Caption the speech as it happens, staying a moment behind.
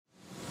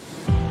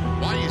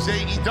is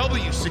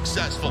AEW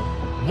successful?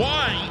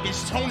 Why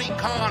is Tony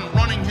Khan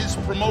running his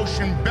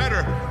promotion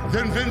better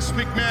than Vince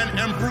McMahon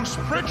and Bruce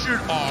Pritchard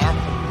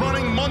are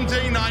running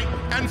Monday night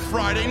and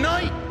Friday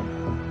night?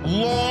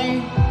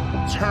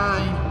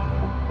 Long-term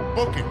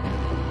booking.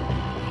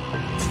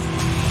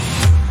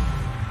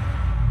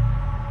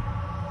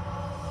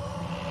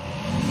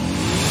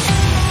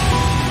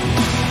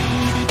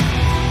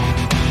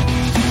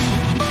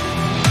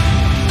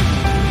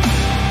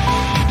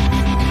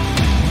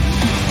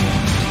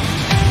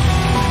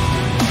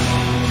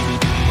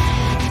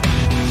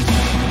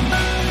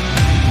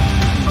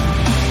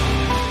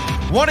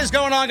 What is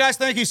going on, guys?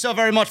 Thank you so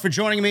very much for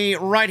joining me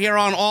right here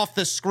on Off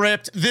the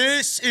Script.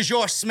 This is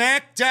your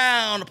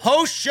SmackDown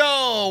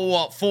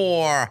post-show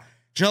for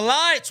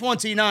July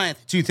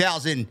 29th,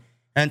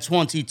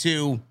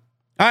 2022.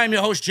 I'm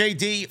your host,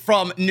 JD,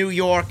 from New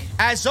York.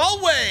 As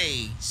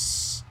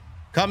always,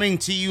 coming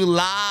to you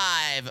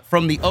live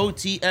from the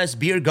OTS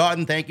Beer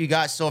Garden. Thank you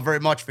guys so very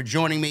much for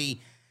joining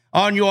me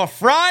on your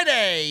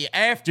Friday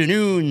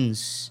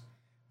afternoons.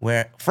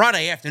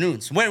 Friday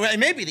afternoons, where it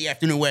may be the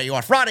afternoon where you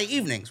are, Friday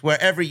evenings,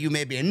 wherever you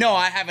may be. And no,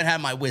 I haven't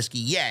had my whiskey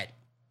yet.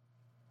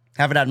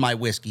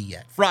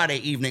 Friday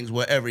evenings,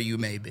 wherever you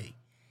may be.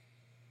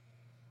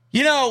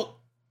 You know,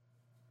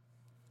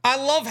 I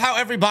love how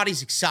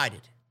everybody's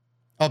excited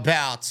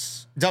about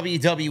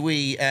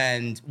WWE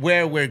and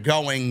where we're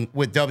going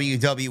with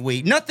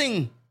WWE.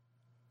 Nothing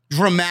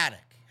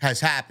dramatic has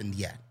happened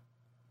yet,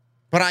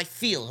 but I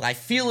feel it. I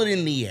feel it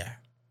in the air.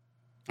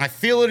 I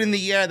feel it in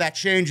the air that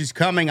change is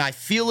coming. I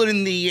feel it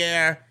in the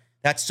air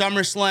that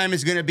SummerSlam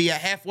is going to be a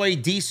halfway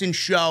decent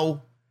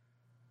show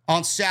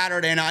on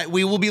Saturday night.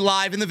 We will be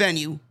live in the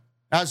venue,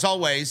 as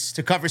always,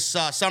 to cover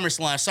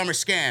SummerSlam, Summer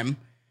Scam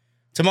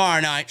tomorrow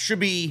night.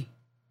 Should be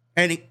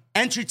an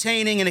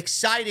entertaining and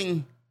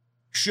exciting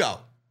show.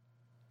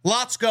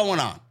 Lots going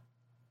on.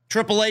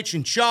 Triple H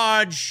in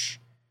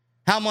charge.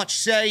 How much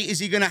say is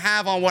he going to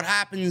have on what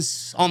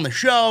happens on the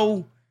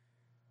show?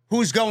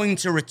 Who's going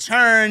to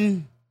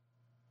return?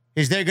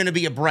 Is there going to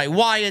be a Bray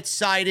Wyatt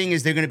sighting?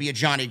 Is there going to be a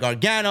Johnny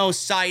Gargano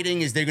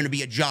sighting? Is there going to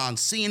be a John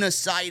Cena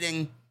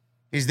sighting?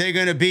 Is there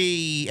going to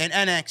be an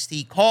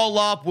NXT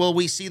call-up? Will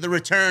we see the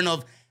return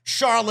of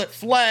Charlotte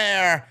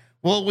Flair?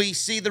 Will we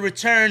see the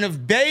return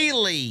of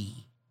Bayley?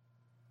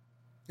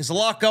 There's a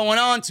lot going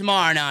on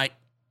tomorrow night,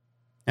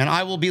 and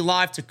I will be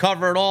live to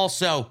cover it all.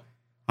 So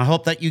I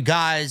hope that you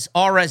guys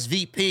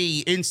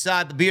RSVP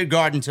inside the beer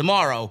garden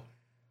tomorrow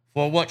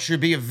for what should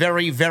be a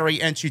very,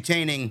 very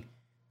entertaining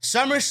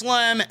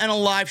SummerSlam and a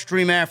live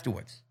stream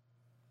afterwards.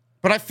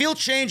 But I feel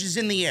change is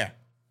in the air.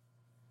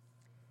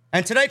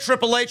 And today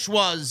Triple H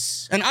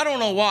was, and I don't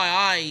know why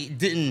I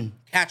didn't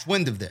catch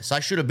wind of this.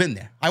 I should have been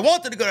there. I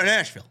wanted to go to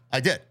Nashville.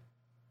 I did.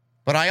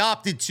 But I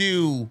opted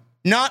to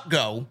not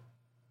go,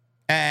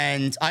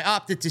 and I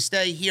opted to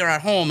stay here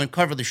at home and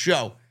cover the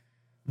show.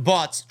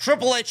 But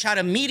Triple H had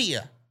a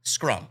media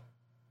scrum.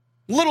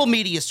 Little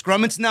media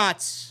scrum. It's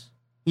not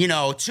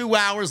 2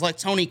 hours like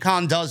Tony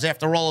Khan does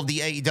after all of the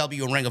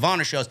AEW and Ring of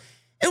Honor shows.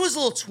 It was a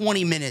little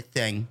 20-minute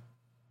thing.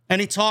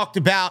 And he talked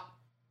about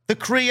the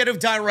creative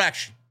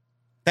direction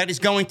that is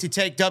going to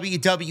take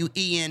WWE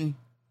in.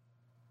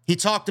 He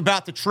talked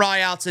about the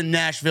tryouts in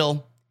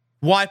Nashville,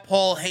 why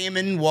Paul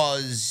Heyman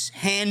was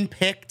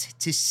handpicked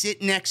to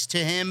sit next to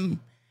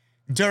him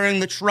during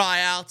the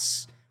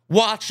tryouts,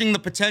 watching the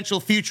potential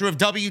future of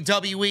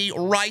WWE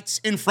right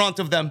in front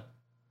of them.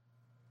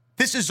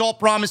 This is all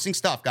promising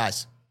stuff,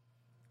 guys.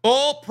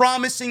 All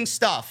promising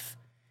stuff.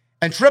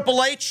 And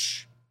Triple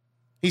H,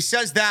 he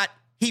says that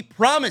he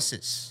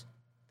promises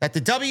that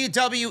the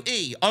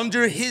WWE,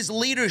 under his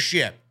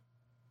leadership,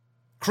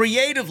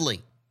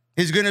 creatively,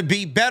 is going to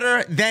be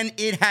better than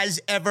it has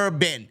ever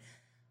been.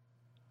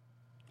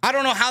 I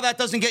don't know how that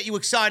doesn't get you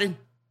excited.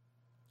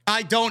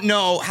 I don't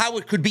know how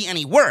it could be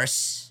any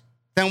worse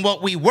than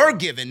what we were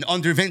given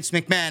under Vince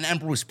McMahon and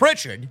Bruce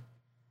Pritchard.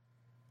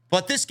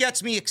 But this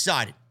gets me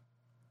excited.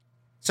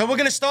 So we're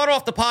going to start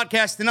off the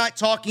podcast tonight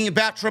talking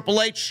about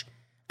Triple H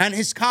and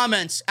his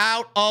comments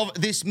out of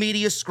this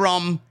media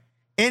scrum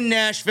in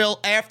Nashville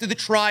after the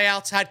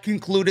tryouts had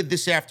concluded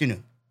this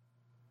afternoon.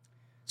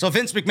 So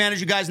Vince McMahon,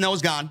 as you guys know,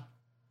 is gone.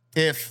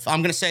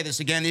 I'm going to say this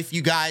again, if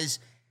you guys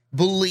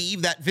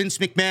believe that Vince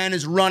McMahon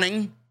is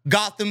running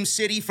Gotham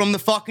City from the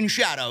fucking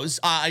shadows,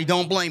 I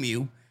don't blame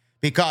you,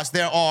 because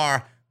there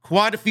are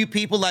quite a few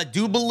people that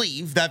do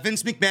believe that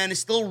Vince McMahon is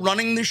still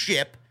running the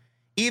ship,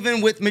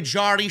 even with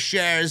majority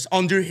shares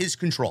under his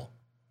control.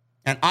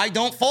 And I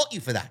don't fault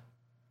you for that.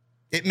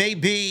 It may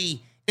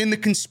be in the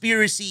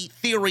conspiracy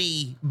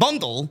theory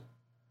bundle,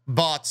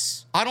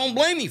 but I don't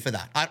blame you for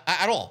that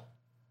at all.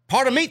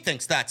 Part of me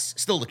thinks that's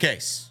still the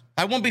case.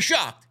 I won't be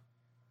shocked.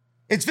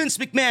 It's Vince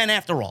McMahon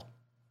after all.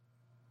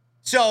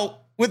 So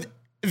with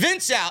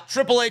Vince out,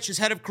 Triple H is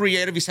head of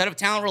creative, he's head of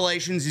talent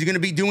relations, he's going to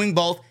be doing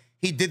both.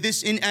 He did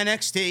this in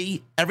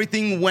NXT.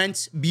 Everything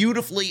went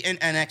beautifully in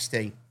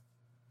NXT.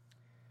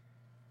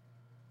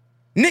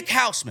 Nick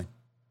Hausman,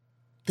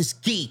 this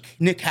geek,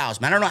 Nick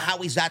Hausman. I don't know how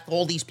he's at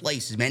all these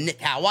places, man. Nick,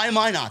 why am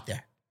I not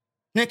there?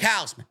 Nick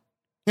Hausman.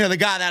 You know, the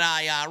guy that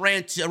I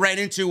ran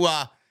into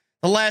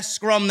the last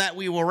scrum that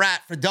we were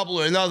at for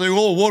Double or Nothing.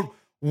 Oh,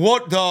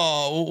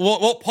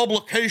 what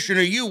publication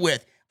are you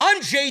with? I'm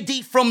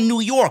JD from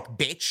New York,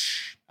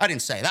 bitch. I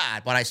didn't say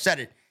that, but I said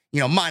it,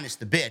 minus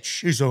the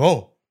bitch. He's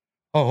like,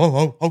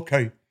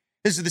 okay.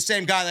 This is the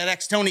same guy that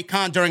ex Tony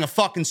Khan during a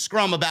fucking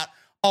scrum about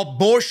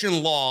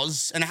abortion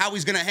laws and how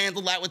he's going to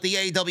handle that with the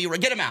AEW.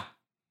 Get him out.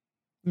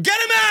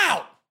 Get him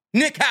out!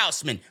 Nick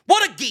Hausman.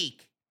 What a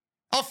geek.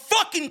 A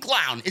fucking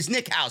clown is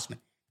Nick Hausman.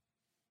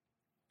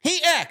 He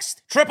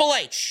exed Triple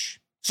H,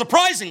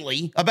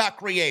 surprisingly, about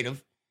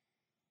creative.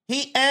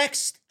 He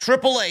exed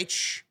Triple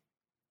H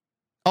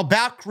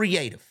about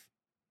creative.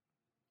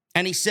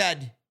 And he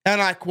said,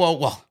 and I quote,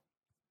 well,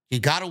 you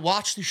got to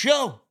watch the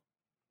show.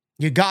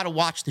 You got to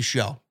watch the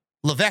show.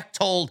 Levesque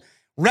told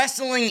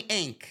Wrestling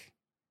Inc.,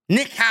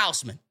 Nick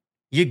Hausman,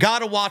 you got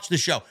to watch the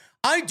show.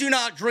 I do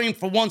not dream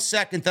for 1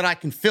 second that I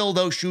can fill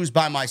those shoes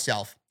by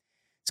myself.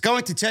 It's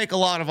going to take a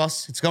lot of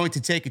us. It's going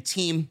to take a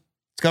team.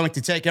 It's going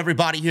to take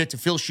everybody here to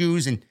fill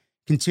shoes and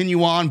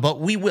continue on, but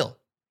we will.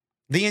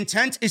 The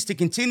intent is to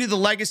continue the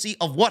legacy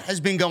of what has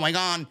been going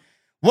on,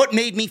 what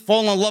made me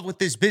fall in love with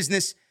this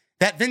business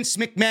that Vince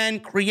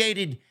McMahon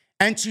created,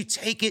 and to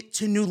take it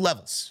to new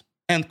levels,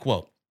 end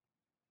quote.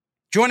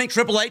 Joining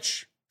Triple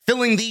H,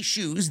 filling these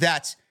shoes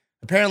that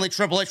apparently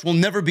Triple H will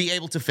never be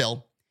able to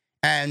fill,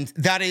 and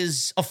that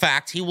is a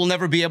fact. He will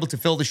never be able to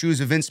fill the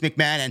shoes of Vince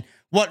McMahon and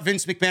what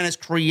Vince McMahon has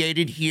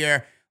created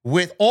here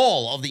with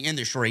all of the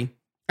industry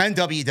and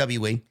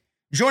WWE.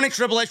 Joining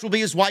Triple H will be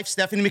his wife,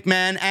 Stephanie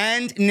McMahon,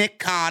 and Nick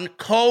Khan,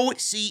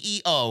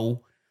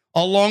 co-CEO,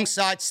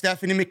 alongside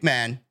Stephanie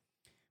McMahon.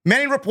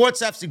 Many reports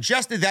have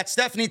suggested that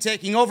Stephanie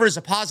taking over is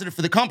a positive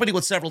for the company,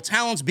 with several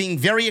talents being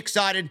very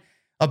excited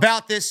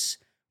about this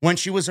when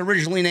she was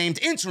originally named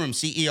interim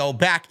CEO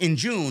back in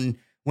June,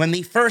 when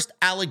the first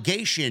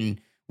allegation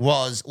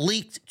was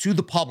leaked to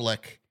the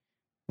public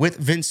with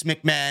Vince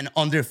McMahon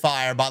under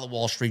fire by the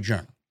Wall Street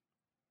Journal.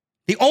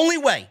 The only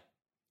way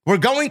we're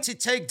going to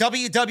take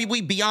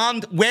WWE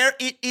beyond where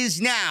it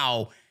is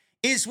now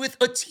is with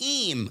a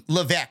team,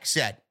 Levesque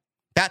said.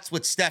 That's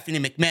with Stephanie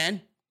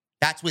McMahon.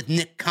 That's with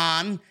Nick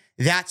Khan.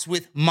 That's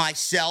with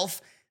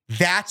myself.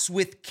 That's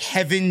with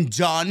Kevin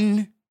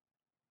Dunn.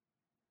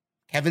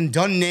 Kevin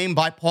Dunn named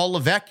by Paul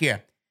Levesque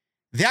here.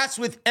 That's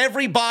with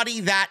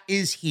everybody that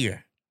is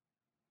here.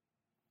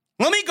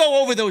 Let me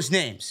go over those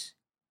names.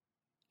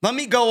 Let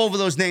me go over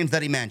those names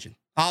that he mentioned.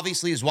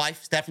 Obviously, his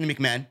wife, Stephanie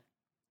McMahon.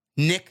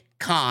 Nick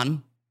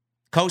Khan,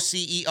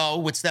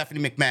 co-CEO with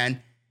Stephanie McMahon.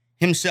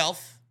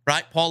 Himself,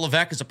 right? Paul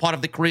Levesque is a part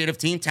of the creative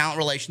team, talent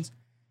relations.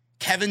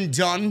 Kevin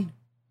Dunn,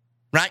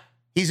 right?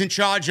 He's in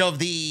charge of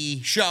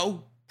the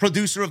show,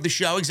 producer of the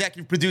show,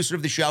 executive producer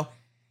of the show.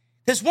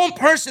 There's one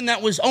person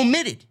that was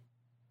omitted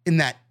in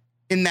that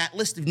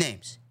list of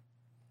names.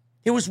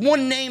 There was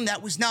one name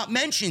that was not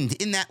mentioned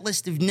in that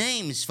list of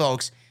names,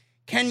 folks.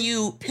 Can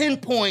you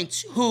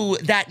pinpoint who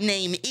that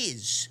name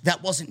is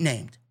that wasn't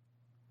named?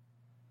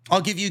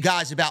 I'll give you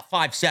guys about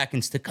 5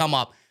 seconds to come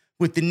up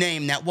with the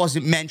name that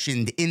wasn't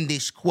mentioned in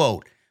this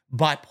quote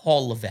by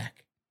Paul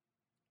Levesque.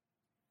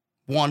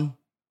 1,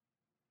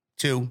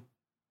 2,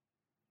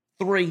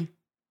 3,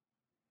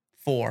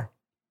 4,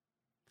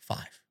 5.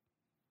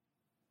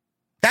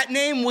 That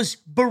name was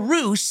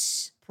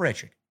Bruce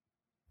Prichard.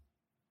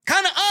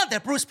 Kind of odd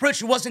that Bruce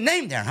Prichard wasn't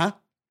named there, huh?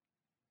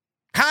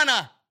 Kind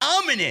of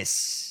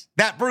ominous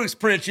that Bruce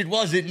Prichard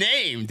wasn't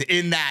named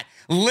in that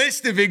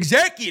list of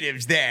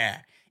executives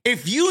there.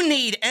 If you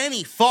need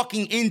any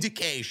fucking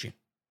indication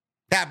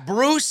that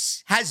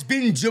Bruce has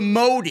been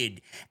demoted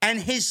and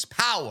his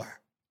power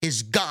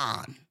is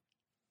gone,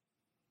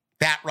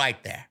 that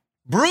right there.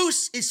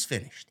 Bruce is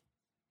finished.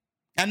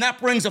 And that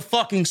brings a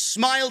fucking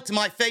smile to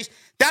my face.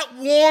 That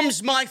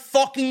warms my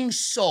fucking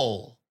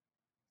soul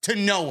to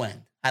no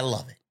end. I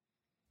love it.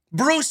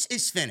 Bruce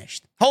is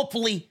finished.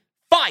 Hopefully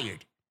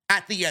fired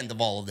at the end of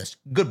all of this.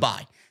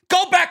 Goodbye.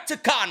 Go back to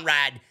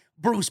Conrad,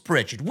 Bruce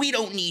Prichard. We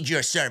don't need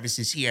your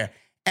services here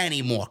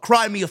anymore.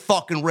 Cry me a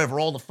fucking river,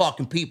 all the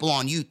fucking people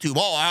on YouTube.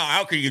 Oh,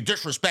 how can you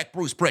disrespect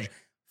Bruce Prichard?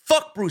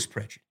 Fuck Bruce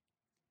Prichard.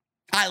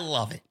 I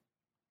love it.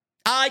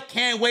 I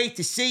can't wait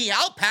to see.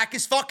 I'll pack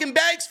his fucking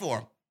bags for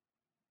him.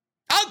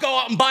 I'll go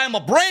out and buy him a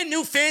brand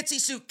new fancy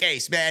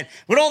suitcase, man,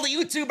 with all the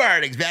YouTube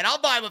earnings, man.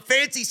 I'll buy him a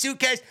fancy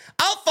suitcase.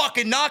 I'll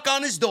fucking knock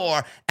on his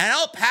door and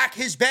I'll pack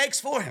his bags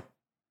for him.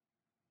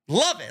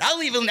 Love it.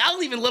 I'll even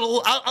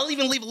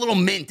leave a little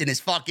mint in his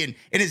fucking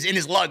in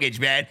his luggage,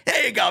 man.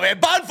 There you go, man.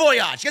 Bon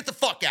voyage. Get the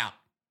fuck out.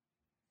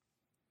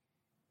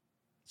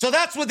 So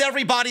that's with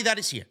everybody that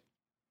is here.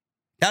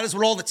 That is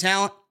with all the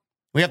talent.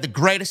 We have the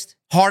greatest,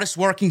 hardest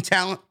working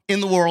talent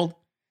in the world.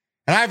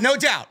 And I have no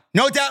doubt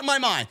in my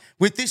mind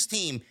with this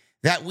team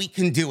that we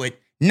can do it.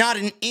 Not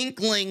an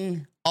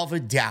inkling of a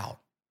doubt.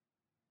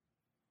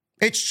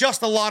 It's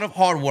just a lot of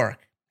hard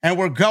work. And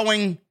we're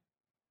going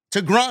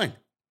to grind.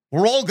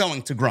 We're all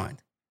going to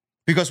grind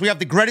because we have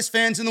the greatest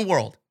fans in the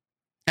world.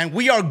 And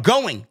we are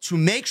going to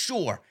make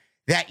sure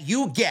that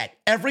you get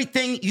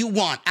everything you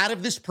want out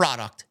of this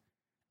product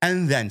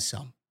and then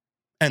some.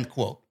 End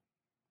quote.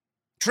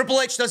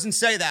 Triple H doesn't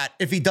say that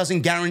if he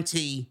doesn't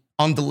guarantee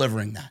on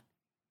delivering that.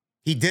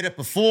 He did it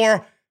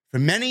before for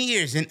many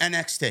years in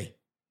NXT,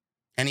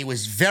 and he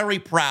was very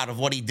proud of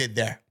what he did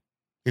there.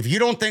 If you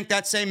don't think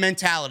that same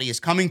mentality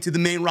is coming to the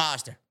main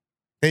roster,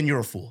 then you're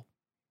a fool.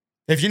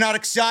 If you're not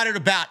excited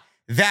about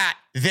that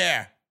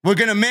there, we're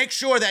going to make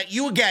sure that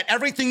you get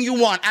everything you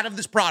want out of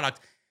this product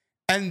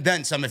and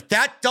then some. If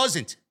that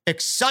doesn't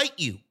excite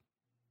you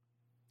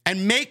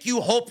and make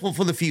you hopeful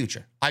for the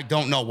future, I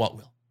don't know what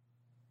will.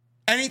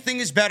 Anything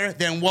is better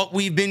than what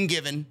we've been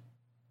given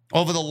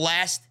over the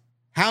last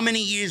how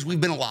many years we've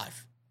been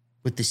alive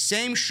with the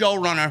same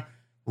showrunner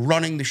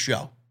running the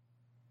show.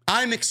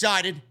 I'm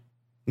excited.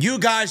 You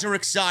guys are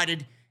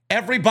excited.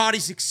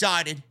 Everybody's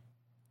excited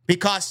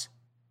because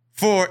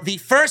for the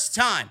first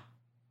time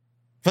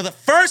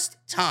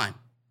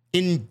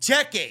in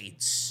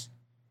decades,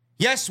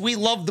 yes, we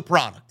love the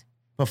product,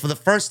 but for the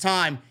first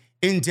time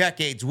in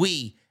decades,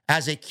 we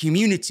as a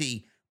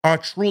community are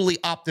truly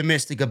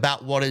optimistic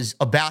about what is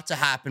about to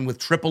happen with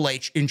Triple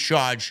H in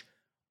charge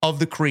of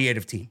the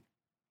creative team.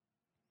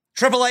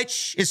 Triple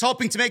H is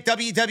hoping to make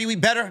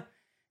WWE better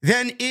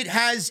than it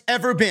has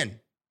ever been.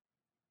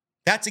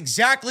 That's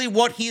exactly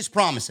what he is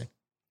promising.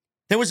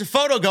 There was a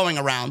photo going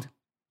around.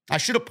 I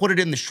should have put it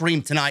in the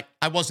stream tonight.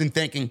 I wasn't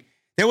thinking.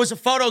 There was a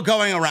photo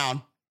going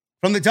around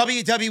from the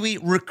WWE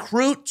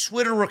Recruit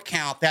Twitter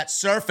account that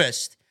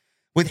surfaced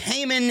with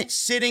Heyman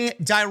sitting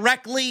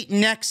directly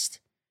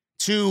next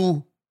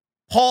to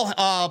Paul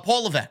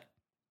Levesque,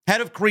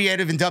 head of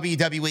creative in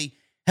WWE,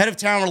 head of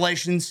talent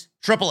relations,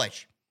 Triple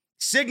H,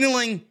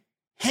 signaling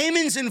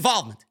Heyman's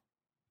involvement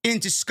in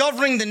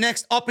discovering the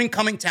next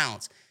up-and-coming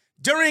talents.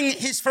 During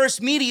his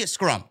first media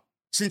scrum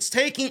since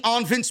taking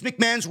on Vince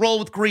McMahon's role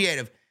with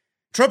creative,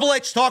 Triple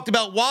H talked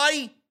about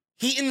why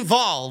he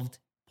involved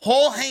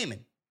Paul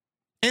Heyman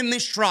in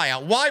this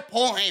tryout, why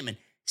Paul Heyman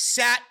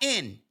sat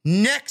in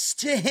next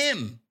to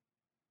him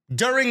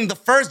during the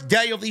first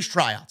day of these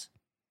tryouts.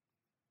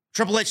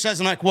 Triple H says,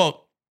 and I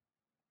quote,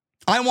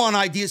 "I want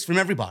ideas from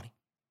everybody.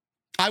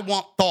 I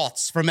want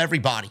thoughts from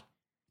everybody.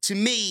 To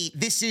me,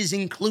 this is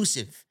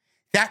inclusive.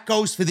 That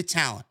goes for the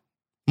talent.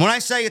 When I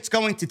say it's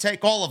going to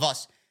take all of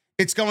us,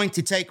 it's going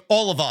to take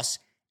all of us,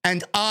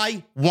 and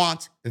I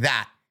want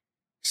that."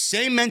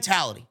 Same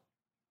mentality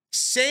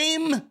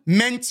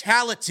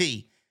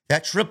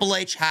that Triple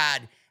H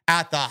had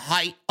at the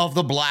height of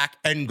the black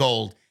and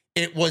gold.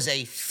 It was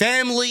a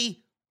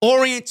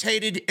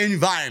family-orientated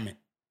environment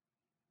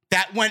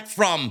that went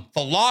from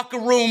the locker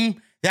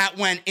room, that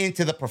went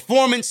into the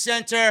performance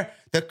center,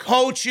 the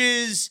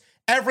coaches,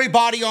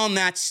 everybody on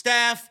that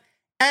staff,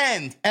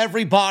 and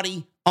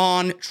everybody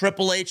on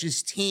Triple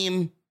H's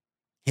team,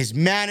 his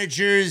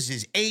managers,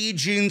 his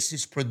agents,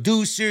 his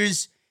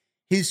producers,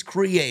 his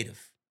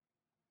creative.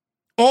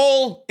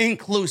 All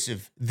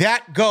inclusive.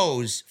 That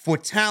goes for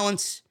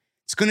talents.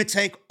 It's going to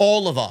take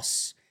all of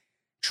us.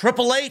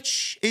 Triple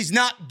H is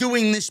not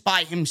doing this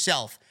by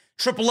himself.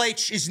 Triple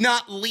H is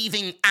not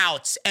leaving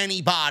out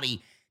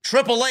anybody.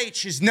 Triple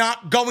H is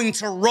not going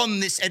to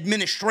run this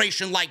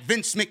administration like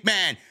Vince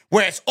McMahon,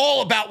 where it's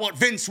all about what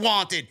Vince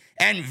wanted,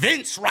 and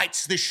Vince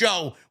writes the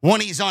show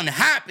when he's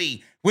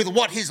unhappy with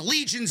what his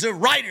legions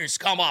of writers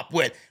come up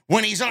with,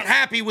 when he's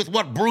unhappy with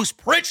what Bruce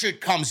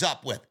Pritchard comes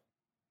up with.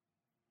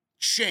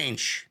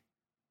 Change.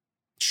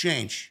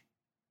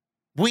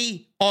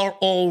 We are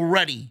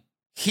already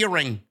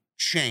hearing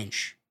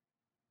change.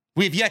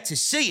 We've yet to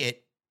see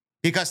it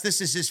because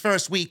this is his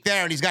first week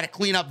there and he's got to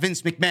clean up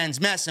Vince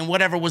McMahon's mess, and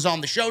whatever was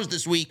on the shows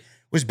this week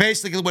was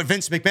basically what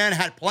Vince McMahon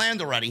had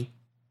planned already.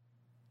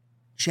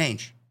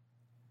 Change.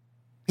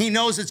 He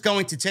knows it's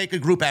going to take a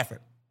group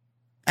effort,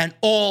 and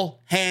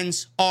all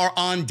hands are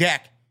on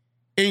deck,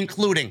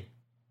 including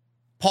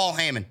Paul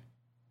Heyman.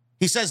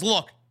 He says,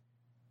 look,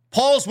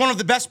 Paul's one of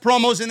the best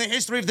promos in the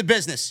history of the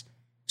business.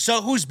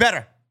 So who's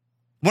better?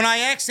 When I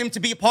asked him to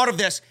be a part of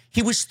this,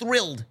 he was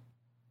thrilled.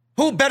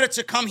 Who better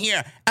to come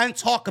here and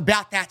talk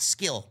about that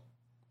skill?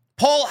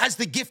 Paul has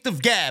the gift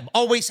of gab,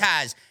 always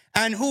has.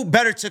 And who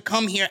better to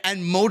come here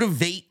and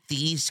motivate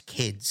these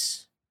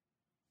kids?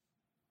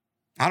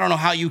 I don't know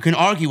how you can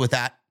argue with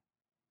that.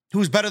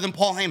 Who's better than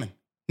Paul Heyman?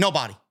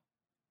 Nobody.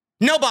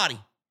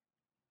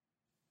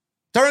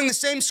 During the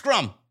same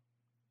scrum,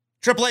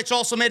 Triple H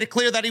also made it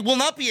clear that he will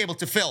not be able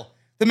to fill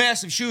the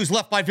massive shoes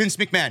left by Vince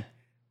McMahon.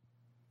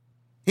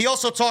 He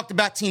also talked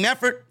about team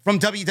effort from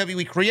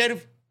WWE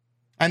Creative,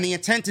 and the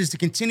intent is to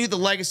continue the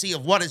legacy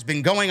of what has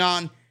been going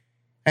on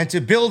and to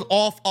build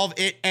off of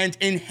it and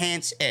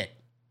enhance it.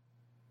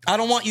 I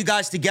don't want you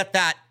guys to get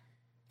that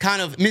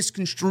kind of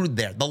misconstrued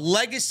there. The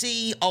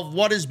legacy of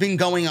what has been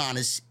going on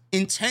is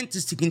intent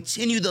is to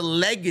continue the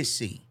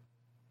legacy.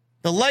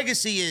 The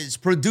legacy is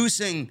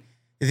producing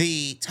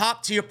the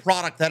top-tier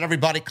product that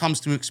everybody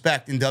comes to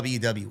expect in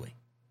WWE.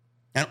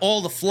 And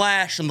all the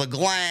flash and the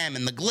glam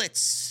and the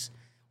glitz,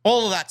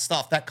 all of that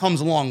stuff that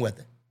comes along with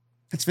it.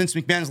 It's Vince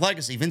McMahon's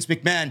legacy. Vince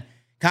McMahon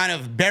kind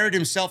of buried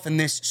himself in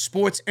this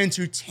sports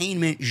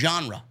entertainment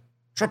genre.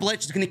 Triple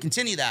H is going to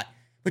continue that,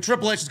 but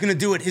Triple H is going to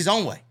do it his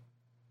own way.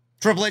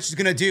 Triple H is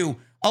going to do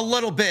a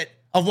little bit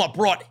of what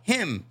brought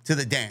him to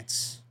the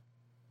dance,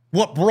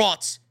 what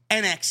brought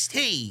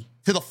NXT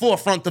to the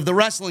forefront of the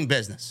wrestling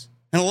business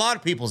in a lot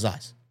of people's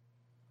eyes.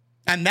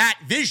 And that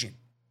vision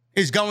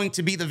is going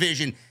to be the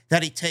vision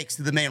that he takes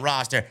to the main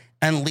roster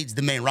and leads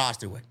the main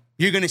roster with.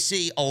 You're going to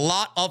see a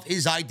lot of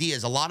his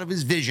ideas, a lot of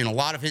his vision, a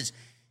lot of his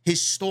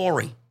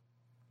story,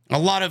 a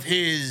lot of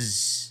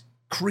his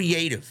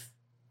creative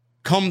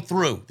come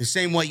through the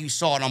same way you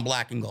saw it on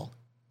Black and Gold.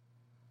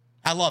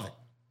 I love it.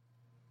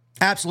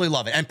 Absolutely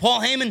love it. And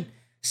Paul Heyman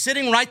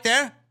sitting right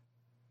there,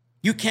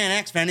 you can't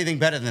ask for anything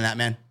better than that,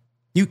 man.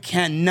 You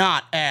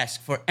cannot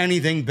ask for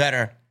anything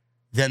better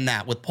than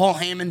that. With Paul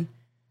Heyman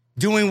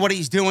doing what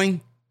he's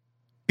doing,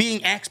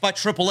 being asked by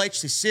Triple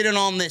H to sit in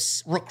on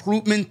this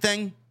recruitment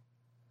thing,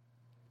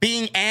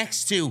 being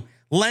asked to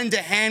lend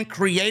a hand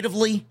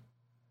creatively,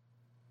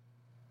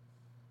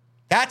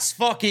 you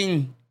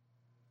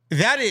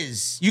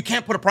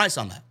can't put a price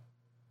on that.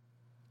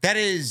 That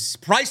is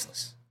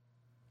priceless.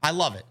 I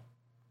love it.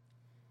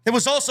 There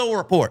was also a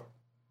report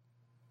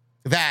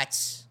that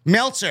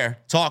Meltzer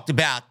talked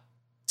about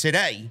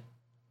today,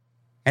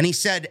 and he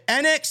said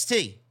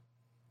NXT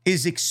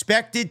is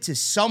expected to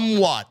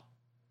somewhat,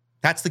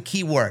 that's the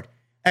key word,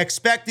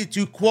 expected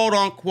to quote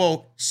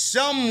unquote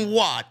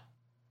somewhat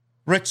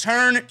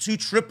return to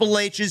Triple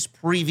H's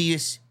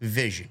previous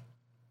vision.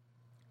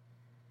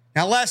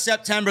 Now, last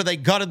September, they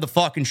gutted the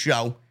fucking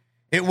show.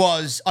 It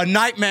was a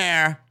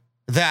nightmare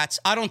that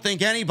I don't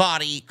think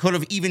anybody could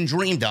have even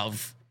dreamed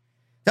of.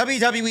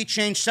 WWE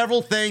changed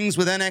several things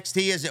with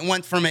NXT as it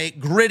went from a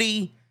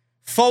gritty,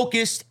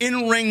 focused,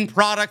 in-ring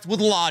product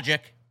with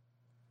logic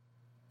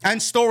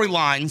and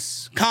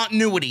storylines,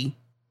 continuity,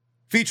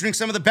 featuring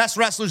some of the best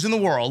wrestlers in the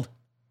world.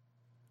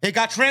 It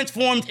got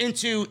transformed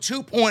into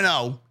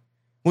 2.0,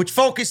 which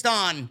focused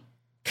on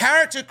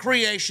character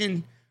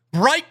creation,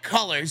 bright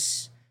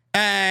colors,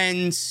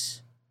 and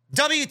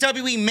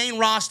WWE main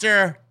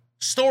roster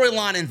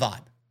storyline and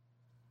vibe.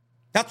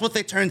 That's what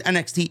they turned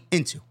NXT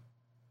into,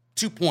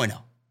 2.0.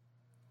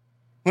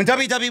 When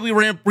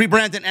WWE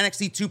rebranded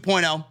NXT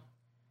 2.0,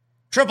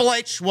 Triple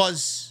H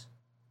was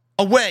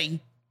away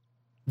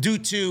due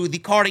to the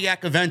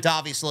cardiac event,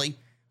 obviously,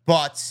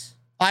 but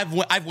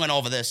I've went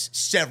over this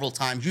several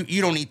times.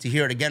 You don't need to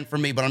hear it again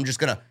from me, but I'm just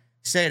going to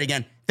say it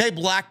again. They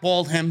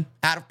blackballed him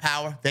out of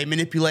power. They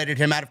manipulated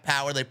him out of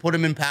power. They put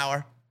him in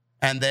power,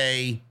 and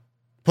they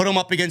put him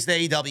up against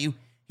AEW.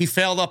 He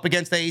failed up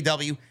against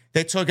AEW.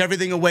 They took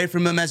everything away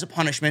from him as a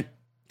punishment.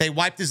 They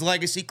wiped his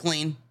legacy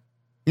clean.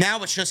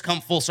 Now it's just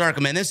come full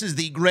circle, man. This is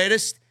the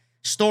greatest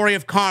story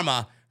of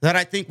karma that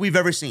I think we've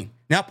ever seen.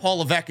 Now Paul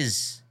Levesque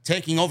is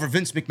taking over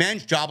Vince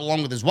McMahon's job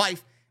along with his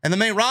wife, and the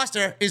main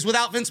roster is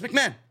without Vince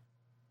McMahon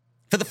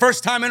for the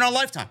first time in our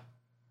lifetime.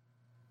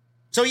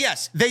 So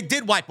yes, they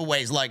did wipe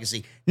away his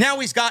legacy. Now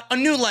he's got a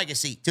new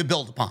legacy to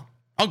build upon,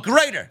 a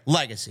greater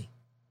legacy.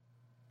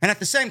 And at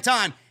the same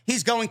time,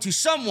 he's going to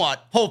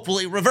somewhat,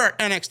 hopefully, revert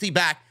NXT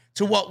back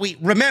to what we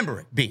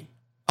remember it being,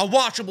 a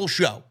watchable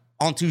show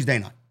on Tuesday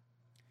night.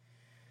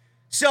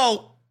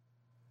 So,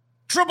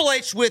 Triple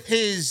H, with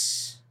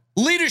his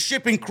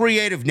leadership and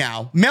creative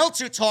now,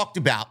 Meltzer talked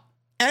about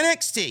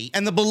NXT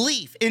and the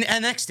belief in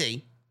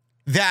NXT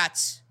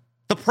that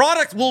the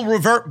product will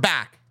revert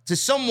back to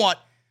somewhat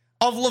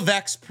of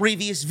Levesque's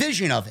previous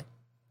vision of it.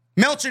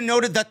 Meltzer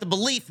noted that the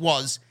belief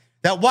was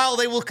that while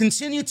they will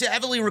continue to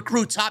heavily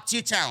recruit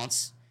top-tier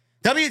talents,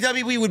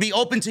 WWE would be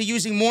open to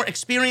using more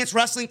experienced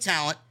wrestling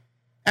talent,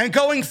 and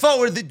going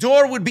forward, the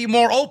door would be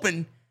more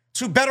open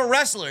to better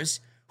wrestlers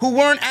who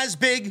weren't as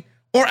big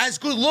or as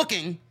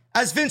good-looking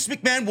as Vince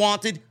McMahon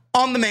wanted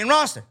on the main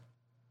roster.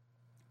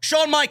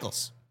 Shawn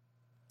Michaels,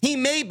 he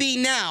may be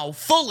now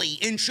fully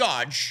in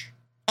charge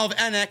of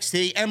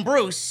NXT, and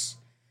Bruce,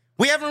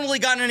 we haven't really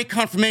gotten any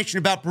confirmation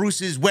about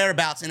Bruce's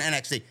whereabouts in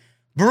NXT.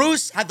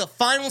 Bruce had the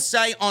final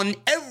say on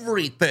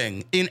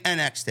everything in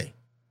NXT.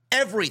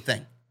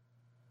 Everything.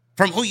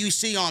 From who you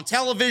see on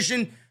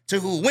television, to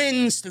who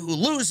wins, to who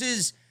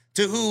loses,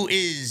 to who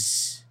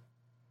is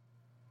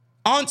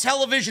on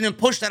television and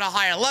pushed at a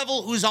higher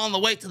level, who's on the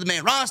way to the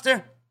main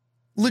roster.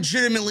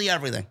 Legitimately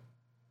everything.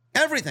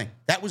 Everything.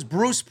 That was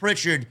Bruce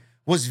Pritchard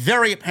was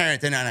very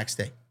apparent in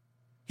NXT.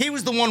 He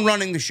was the one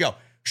running the show.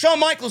 Shawn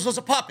Michaels was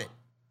a puppet.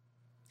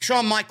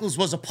 Shawn Michaels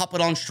was a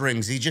puppet on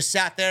strings. He just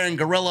sat there in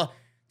gorilla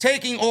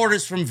taking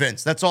orders from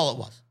Vince. That's all it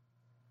was.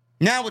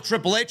 Now with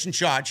Triple H in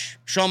charge,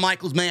 Shawn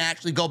Michaels may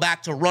actually go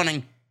back to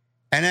running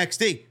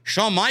NXT.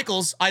 Shawn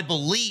Michaels, I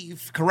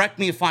believe, correct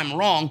me if I'm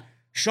wrong,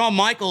 Shawn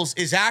Michaels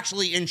is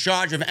actually in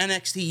charge of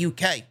NXT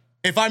UK.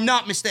 If I'm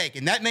not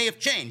mistaken, that may have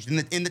changed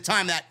in the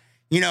time that,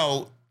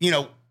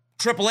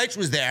 Triple H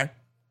was there.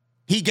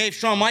 He gave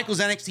Shawn Michaels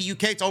NXT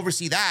UK to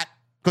oversee that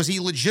because he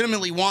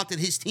legitimately wanted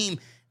his team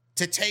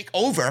to take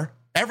over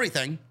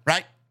everything,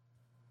 right?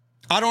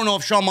 I don't know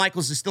if Shawn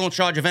Michaels is still in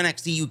charge of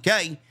NXT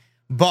UK,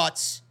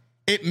 but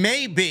it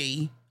may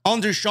be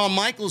under Shawn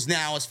Michaels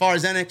now as far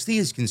as NXT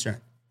is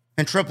concerned.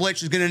 And Triple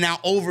H is going to now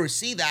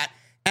oversee that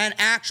and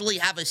actually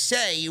have a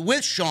say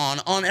with Shawn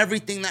on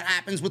everything that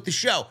happens with the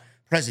show.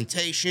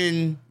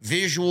 presentation,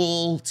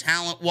 visual,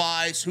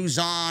 talent-wise, who's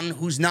on,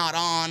 who's not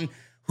on,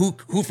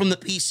 who from the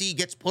PC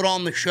gets put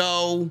on the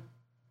show,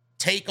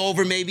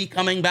 TakeOver maybe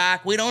coming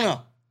back. We don't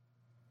know.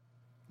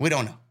 We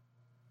don't know.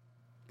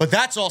 But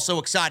that's also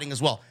exciting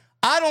as well.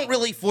 I don't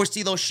really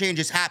foresee those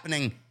changes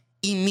happening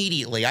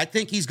immediately. I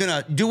think he's going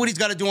to do what he's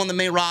got to do on the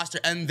main roster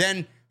and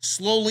then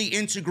slowly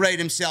integrate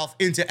himself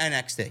into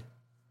NXT.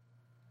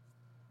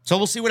 So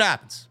we'll see what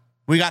happens.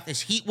 We got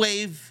this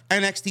Heatwave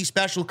NXT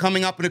special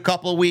coming up in a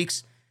couple of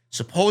weeks.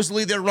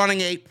 Supposedly they're running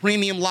a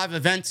premium live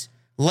event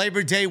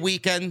Labor Day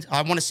weekend.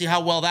 I want to see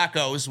how well that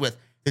goes with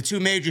the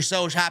two major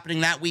shows happening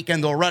that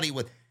weekend already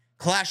with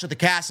Clash at the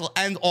Castle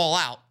and All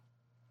Out.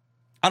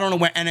 I don't know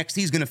where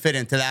NXT is going to fit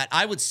into that.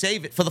 I would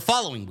save it for the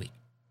following week.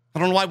 I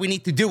don't know why we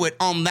need to do it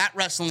on that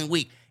wrestling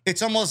week.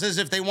 It's almost as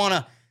if they want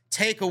to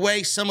take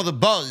away some of the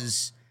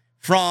buzz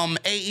from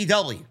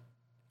AEW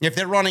if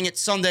they're running it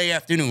Sunday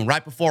afternoon,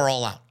 right before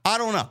All Out. I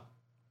don't know.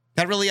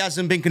 That really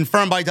hasn't been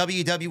confirmed by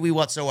WWE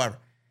whatsoever.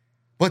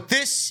 But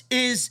this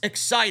is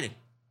exciting.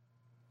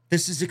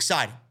 This is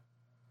exciting.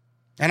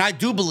 And I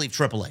do believe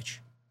Triple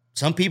H.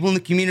 Some people in the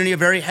community are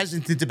very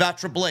hesitant about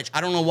Triple H. I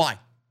don't know why.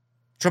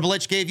 Triple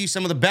H gave you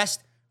some of the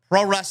best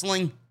pro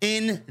wrestling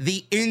in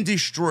the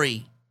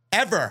industry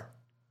ever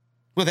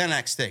with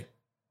NXT.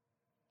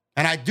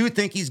 And I do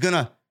think he's going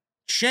to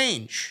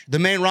change the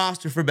main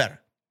roster for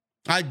better.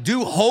 I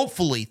do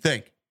hopefully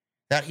think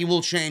that he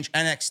will change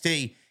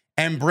NXT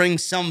and bring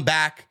some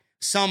back,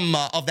 some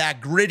of that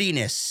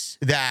grittiness,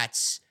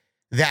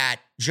 that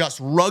just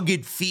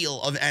rugged feel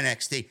of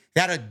NXT,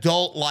 that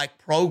adult-like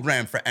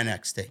program for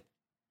NXT.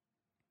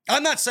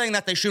 I'm not saying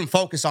that they shouldn't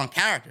focus on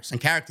characters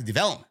and character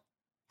development.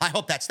 I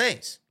hope that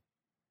stays,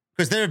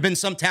 because there have been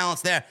some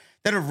talents there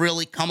that have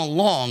really come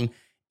along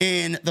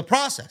in the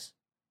process.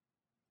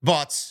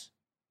 But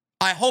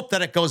I hope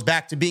that it goes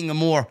back to being a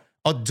more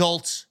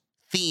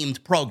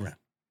adult-themed program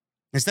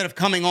instead of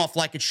coming off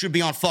like it should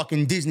be on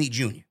fucking Disney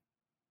Junior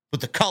with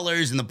the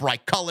colors and the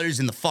bright colors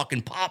and the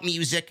fucking pop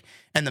music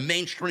and the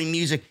mainstream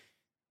music.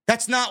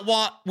 That's not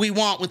what we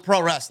want with pro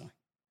wrestling.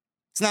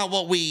 It's not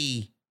what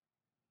we,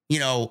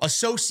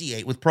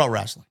 associate with pro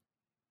wrestling.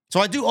 So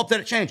I do hope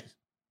that it changes.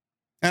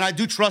 And I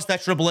do trust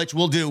that Triple H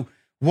will do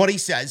what he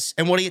says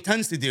and what he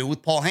intends to do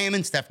with Paul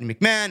Heyman, Stephanie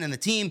McMahon, and the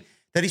team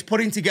that he's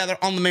putting together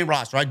on the main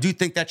roster. I do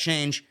think that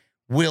change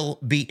will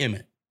be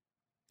imminent.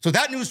 So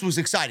that news was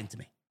exciting to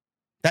me.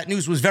 That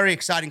news was very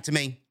exciting to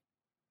me.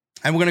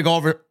 And we're going to go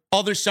over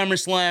other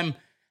SummerSlam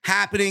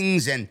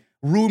happenings and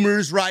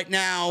rumors right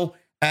now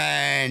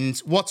and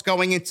what's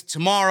going into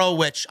tomorrow,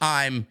 which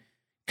I'm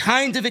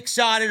kind of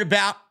excited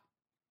about.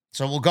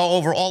 So we'll go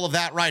over all of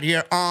that right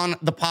here on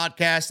the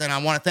podcast. And I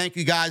want to thank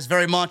you guys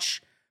very much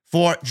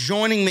for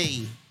joining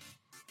me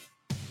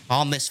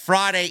on this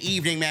Friday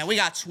evening, man. We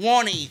got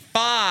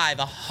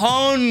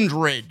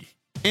 2,500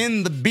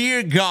 in the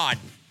beer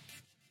garden.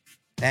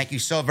 Thank you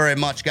so very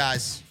much,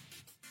 guys.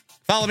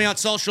 Follow me on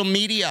social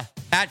media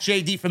at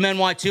JD from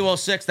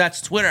NY206.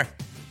 That's Twitter,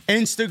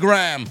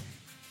 Instagram.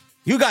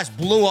 You guys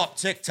blew up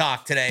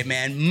TikTok today,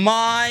 man.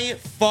 My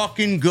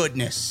fucking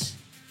goodness.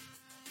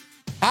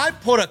 I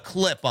put a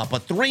clip up, a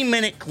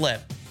 3-minute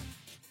clip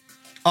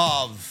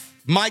of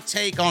my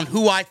take on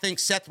who I think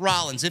Seth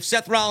Rollins, if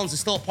Seth Rollins is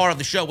still a part of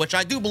the show, which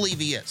I do believe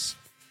he is.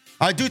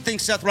 I do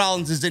think Seth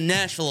Rollins is in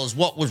Nashville, as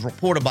what was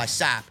reported by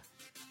SAP.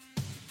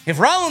 If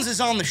Rollins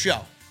is on the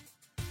show,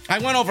 I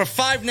went over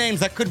 5 names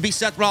that could be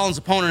Seth Rollins'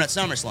 opponent at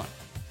SummerSlam.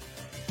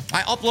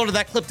 I uploaded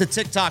that clip to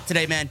TikTok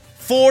today, man.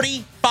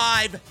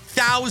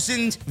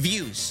 45,000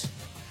 views.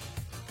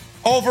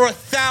 Over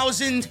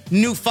 1,000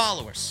 new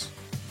followers.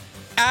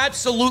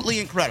 Absolutely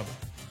incredible.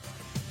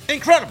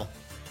 Incredible.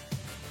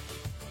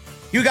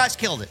 You guys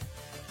killed it.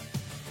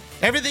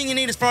 Everything you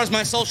need as far as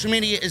my social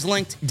media is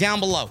linked down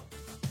below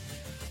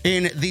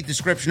in the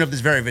description of this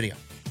very video.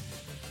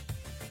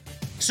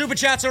 Super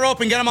chats are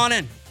open. Get them on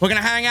in. We're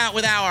going to hang out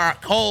with our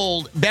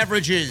cold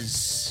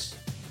beverages.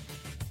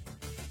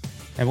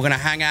 And we're going to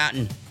hang out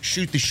and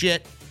shoot the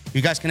shit.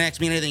 You guys can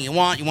ask me anything you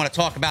want. You want to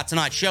talk about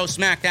tonight's show,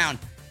 SmackDown,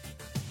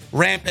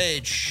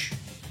 Rampage.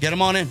 Get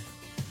them on in.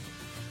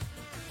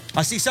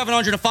 I see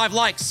 705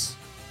 likes.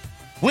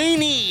 We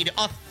need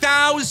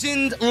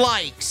 1,000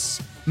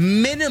 likes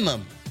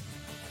minimum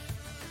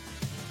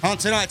on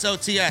tonight's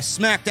OTS,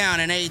 SmackDown,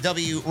 and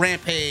AEW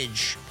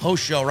Rampage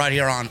post show right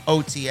here on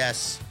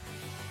OTS.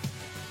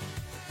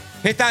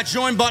 Hit that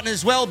join button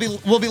as well.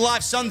 We'll be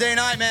live Sunday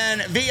night,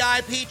 man.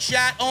 VIP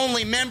chat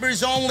only,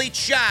 members only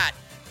chat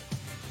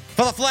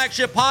for the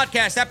flagship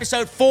podcast,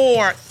 episode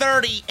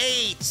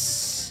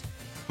 438.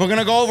 We're going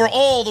to go over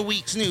all the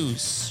week's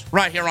news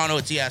right here on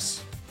OTS.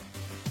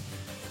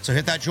 So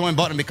hit that join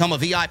button and become a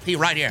VIP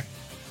right here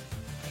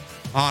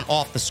on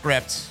Off the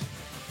Script.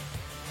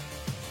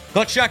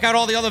 Go check out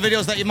all the other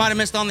videos that you might have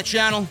missed on the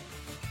channel.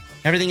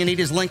 Everything you need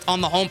is linked on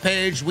the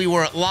homepage. We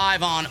were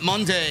live on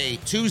Monday,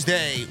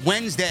 Tuesday,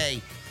 Wednesday.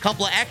 A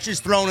couple of extras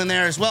thrown in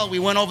there as well. We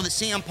went over the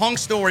CM Punk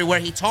story where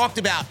he talked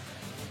about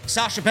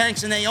Sasha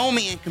Banks and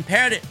Naomi and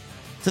compared it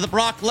to the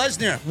Brock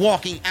Lesnar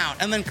walking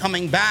out and then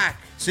coming back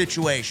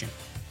situation.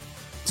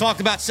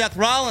 Talked about Seth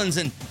Rollins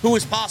and who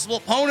his possible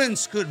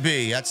opponents could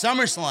be at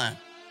SummerSlam.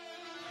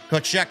 Go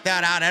check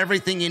that out.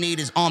 Everything you need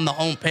is on the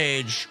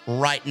homepage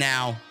right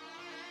now.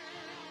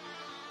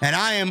 And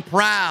I am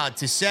proud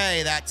to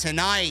say that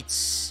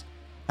tonight's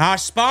our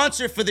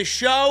sponsor for the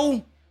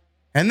show,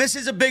 and this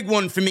is a big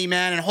one for me,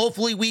 man, and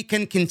hopefully we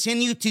can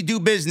continue to do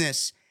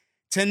business.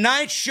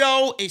 Tonight's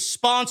show is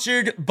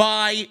sponsored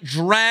by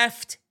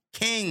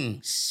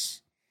DraftKings.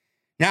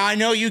 Now, I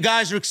know you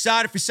guys are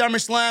excited for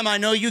SummerSlam. I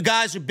know you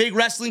guys are big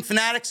wrestling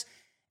fanatics,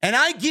 and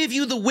I give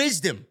you the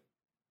wisdom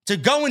to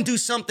go and do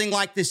something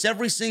like this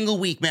every single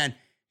week, man.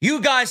 You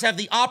guys have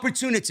the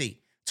opportunity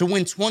to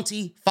win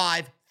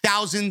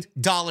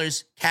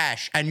 $25,000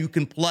 cash, and you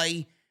can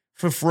play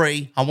for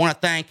free. I want to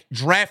thank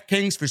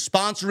DraftKings for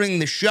sponsoring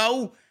the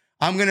show.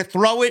 I'm going to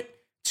throw it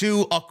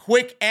to a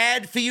quick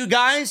ad for you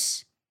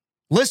guys.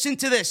 Listen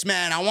to this,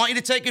 man. I want you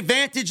to take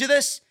advantage of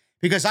this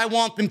because I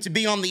want them to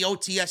be on the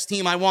OTS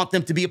team. I want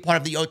them to be a part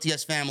of the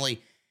OTS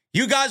family.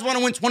 You guys want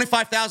to win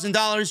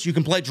 $25,000? You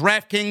can play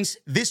DraftKings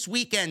this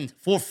weekend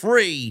for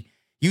free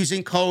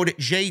using code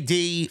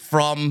JD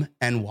from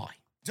NY.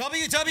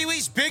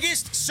 WWE's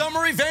biggest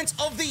summer event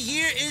of the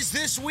year is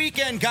this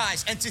weekend,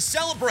 guys. And to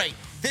celebrate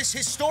this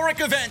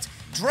historic event,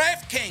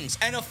 DraftKings,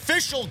 an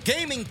official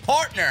gaming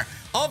partner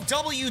of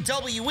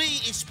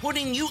WWE, is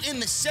putting you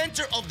in the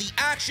center of the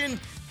action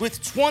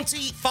with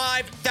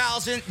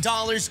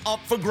 $25,000 up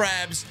for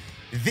grabs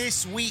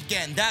this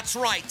weekend. That's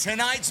right.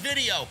 Tonight's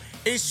video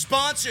is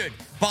sponsored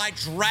by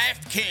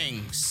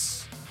DraftKings.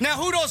 Now,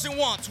 who doesn't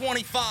want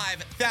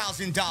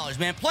 $25,000,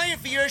 man? Playing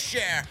for your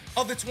share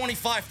of the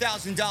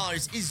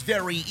 $25,000 is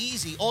very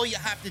easy. All you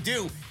have to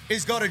do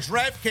is go to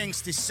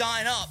DraftKings to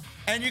sign up,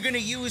 and you're going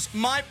to use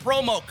my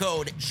promo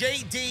code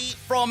JD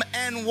from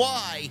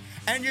NY,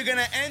 and you're going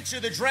to enter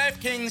the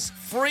DraftKings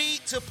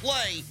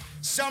free-to-play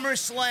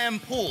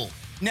SummerSlam pool.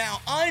 Now,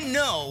 I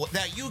know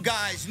that you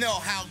guys know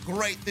how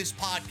great this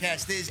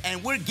podcast is,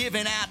 and we're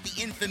giving out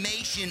the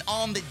information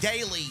on the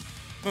daily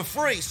for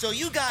free. So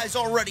you guys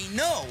already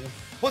know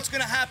what's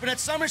going to happen at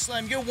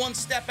SummerSlam. You're one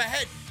step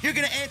ahead. You're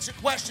going to answer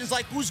questions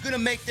like who's going to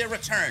make their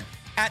return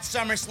at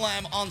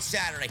SummerSlam on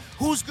Saturday?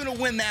 Who's going to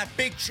win that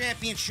big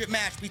championship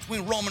match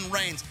between Roman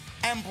Reigns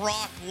and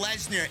Brock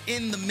Lesnar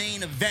in the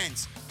main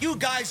event? You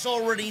guys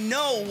already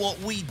know what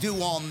we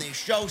do on this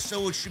show,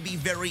 so it should be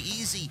very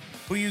easy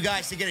for you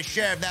guys to get a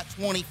share of that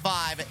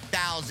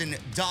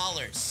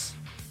 $25,000.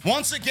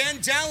 Once again,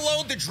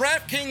 download the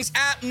DraftKings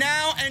app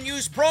now and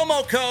use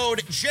promo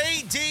code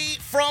JD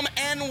from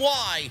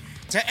NY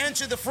to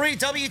enter the free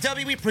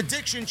WWE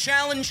Prediction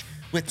Challenge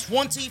with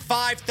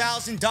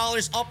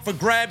 $25,000 up for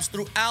grabs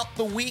throughout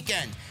the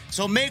weekend.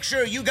 So make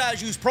sure you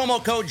guys use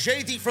promo code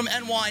JD from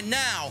NY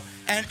now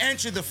and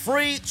enter the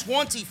free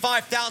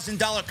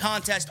 $25,000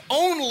 contest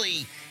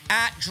only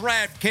at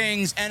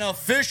DraftKings, an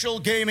official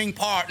gaming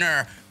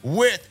partner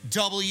with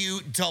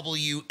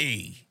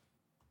WWE.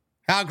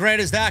 How great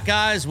is that,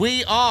 guys?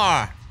 We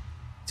are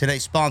today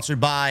sponsored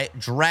by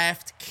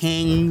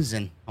DraftKings,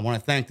 and I want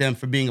to thank them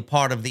for being a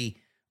part of the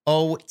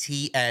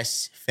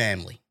OTS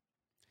family.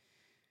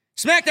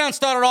 SmackDown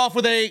started off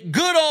with a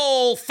good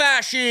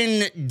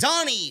old-fashioned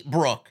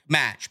Donnybrook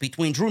match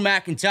between Drew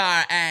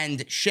McIntyre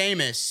and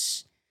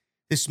Sheamus.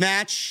 This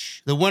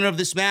match, the winner of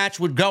this match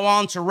would go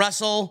on to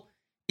wrestle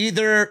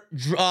either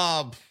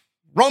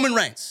Roman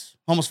Reigns.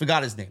 Almost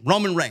forgot his name.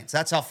 Roman Reigns.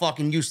 That's how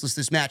fucking useless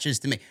this match is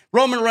to me.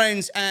 Roman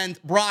Reigns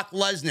and Brock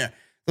Lesnar.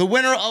 The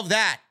winner of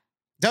that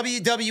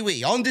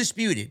WWE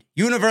Undisputed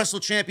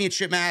Universal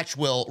Championship match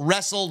will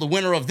wrestle the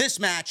winner of this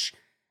match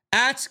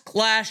at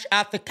Clash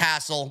at the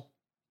Castle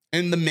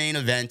in the main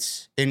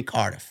event in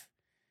Cardiff.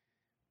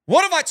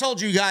 What have I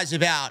told you guys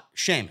about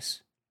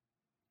Sheamus?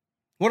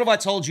 What have I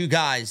told you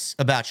guys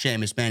about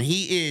Sheamus, man?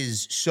 He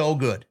is so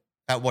good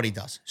at what he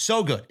does.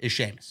 So good is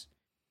Sheamus.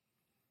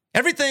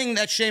 Everything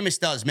that Sheamus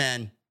does,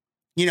 man,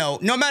 you know,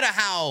 no matter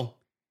how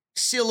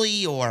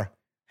silly or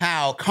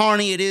how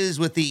carny it is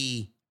with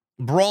the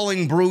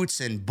Brawling Brutes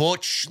and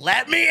Butch,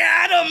 let me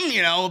at him,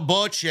 you know,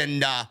 Butch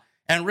and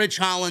Ridge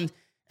Holland,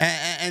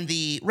 and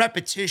the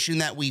repetition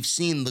that we've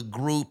seen the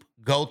group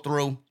go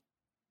through,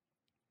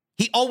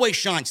 he always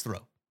shines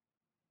through.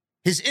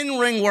 His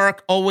in-ring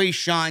work always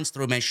shines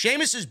through, man.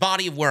 Sheamus's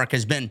body of work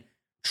has been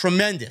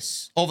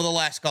tremendous over the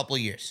last couple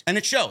of years, and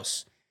it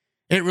shows.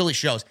 It really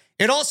shows.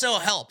 It also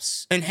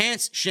helps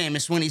enhance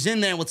Sheamus when he's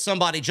in there with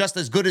somebody just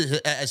as good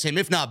as him,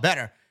 if not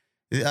better,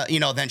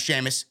 than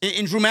Sheamus,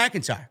 in Drew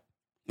McIntyre.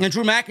 And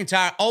Drew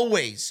McIntyre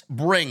always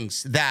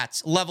brings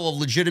that level of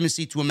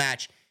legitimacy to a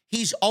match.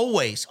 He's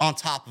always on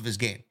top of his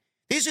game.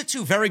 These are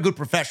two very good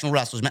professional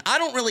wrestlers, man. I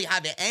don't really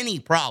have any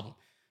problem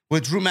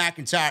with Drew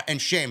McIntyre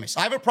and Sheamus.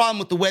 I have a problem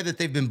with the way that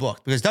they've been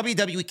booked because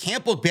WWE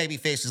can't book baby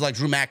faces like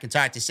Drew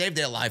McIntyre to save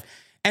their life.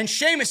 And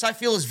Sheamus, I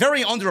feel, is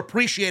very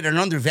underappreciated and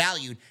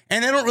undervalued,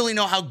 and they don't really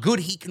know how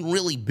good he can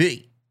really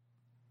be.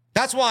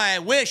 That's why I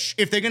wish,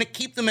 if they're going to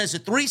keep them as a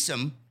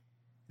threesome,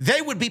 they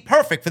would be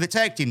perfect for the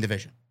tag team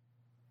division.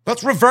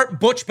 Let's revert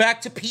Butch back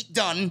to Pete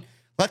Dunne.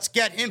 Let's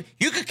get him.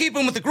 You could keep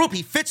him with the group.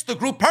 He fits the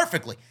group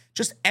perfectly.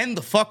 Just end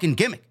the fucking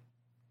gimmick.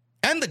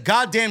 And the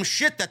goddamn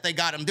shit that they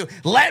got him doing.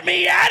 Let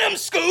me at him,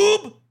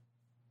 Scoob!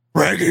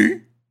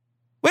 Reggie?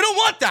 We don't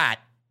want that.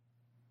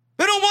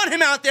 We don't want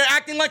him out there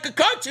acting like a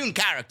cartoon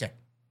character.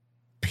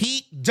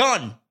 Pete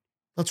Dunne.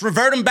 Let's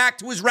revert him back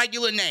to his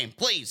regular name,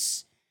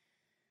 please.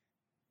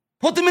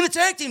 Put them in the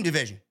tag team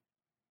division.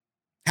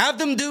 Have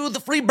them do the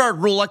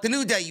Freebird rule like the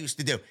New Day used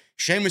to do.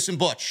 Sheamus and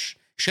Butch.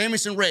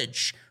 Sheamus and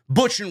Ridge.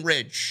 Butch and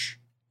Ridge.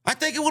 I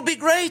think it would be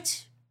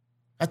great.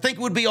 I think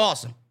it would be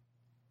awesome.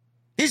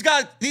 These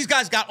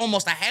guys got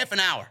almost a half an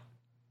hour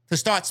to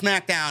start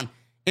SmackDown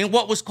in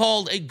what was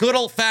called a good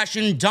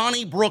old-fashioned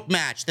Donnybrook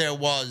match. There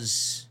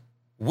was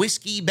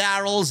whiskey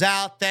barrels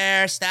out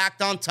there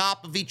stacked on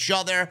top of each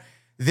other.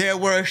 There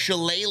were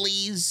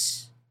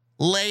shillelaghs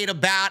laid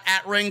about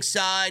at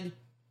ringside.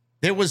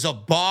 There was a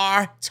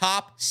bar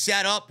top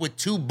set up with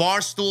 2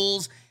 bar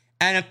stools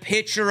and a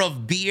pitcher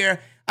of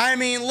beer. I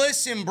mean,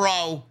 listen,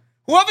 bro.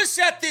 Whoever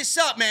set this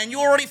up, man, you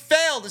already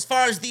failed as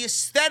far as the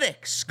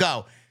aesthetics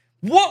go.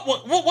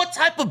 What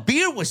type of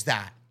beer was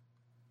that?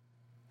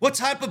 What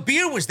type of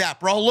beer was that,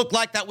 bro? Looked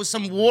like that was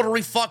some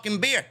watery fucking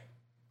beer.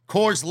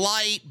 Coors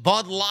Light,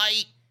 Bud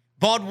Light,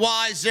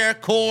 Budweiser,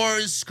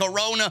 Coors,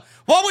 Corona.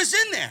 What was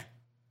in there?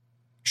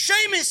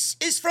 Sheamus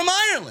is from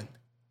Ireland.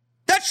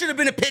 That should have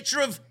been a picture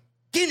of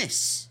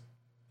Guinness.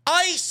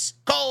 Ice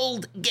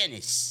cold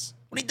Guinness.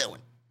 What are you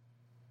doing?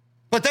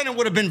 But then it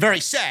would have been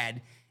very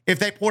sad if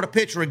they poured a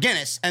pitcher of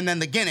Guinness and then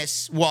the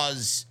Guinness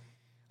was,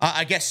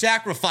 I guess,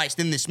 sacrificed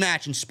in this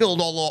match and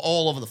spilled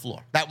all over the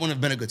floor. That wouldn't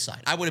have been a good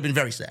sight. I would have been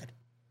very sad.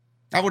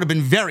 I would have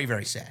been very,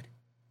 very sad.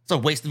 It's a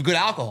waste of good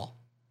alcohol.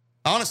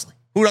 Honestly.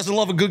 Who doesn't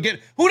love a good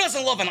Guinness? Who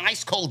doesn't love an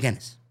ice cold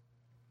Guinness?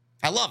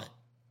 I love it.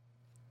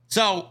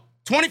 So,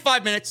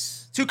 25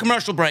 minutes, 2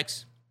 commercial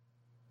breaks.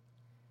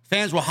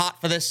 Fans were hot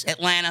for this.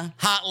 Atlanta,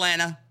 hot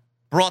Atlanta,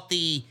 brought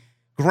the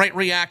great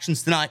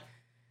reactions tonight.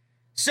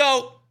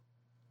 So,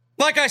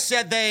 like I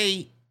said,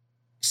 they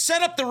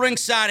set up the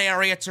ringside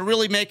area to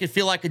really make it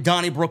feel like a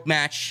Donnybrook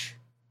match.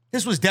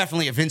 This was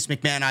definitely a Vince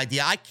McMahon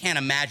idea. I can't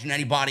imagine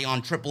anybody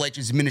on Triple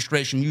H's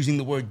administration using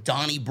the word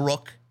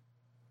Donnybrook.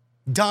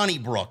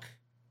 Donnybrook.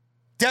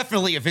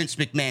 Definitely a Vince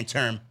McMahon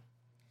term.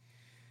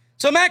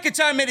 So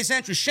McIntyre made his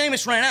entrance.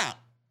 Sheamus ran out.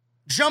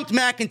 Jumped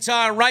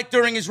McIntyre right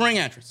during his ring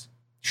entrance.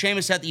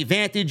 Sheamus had the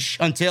advantage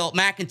until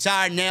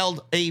McIntyre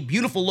nailed a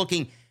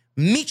beautiful-looking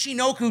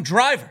Michinoku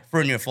driver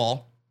for a near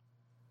fall.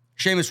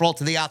 Sheamus rolled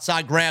to the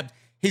outside, grabbed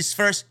his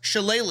first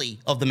shillelagh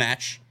of the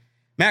match.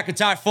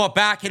 McIntyre fought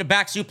back, hit a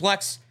back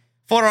suplex,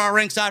 fought on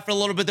ringside for a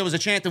little bit. There was a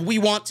chant of, "We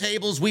want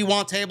tables, we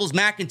want tables."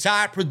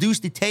 McIntyre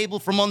produced a table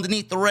from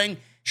underneath the ring.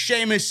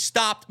 Sheamus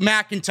stopped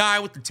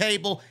McIntyre with the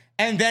table,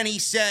 and then he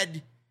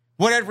said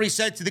whatever he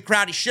said to the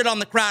crowd. He shit on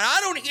the crowd.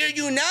 "I don't hear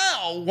you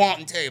now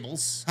wanting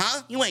tables,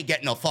 huh? You ain't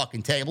getting no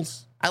fucking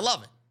tables." I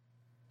love it.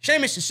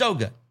 Sheamus is so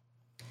good.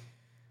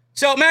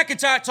 So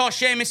McIntyre tossed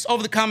Sheamus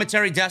over the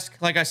commentary desk,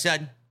 like I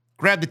said,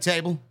 grabbed the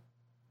table.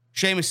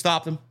 Sheamus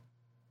stopped him.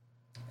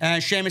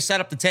 And Sheamus set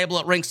up the table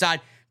at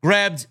ringside,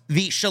 grabbed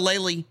the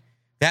shillelagh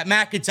that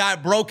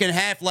McIntyre broke in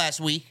half last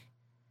week.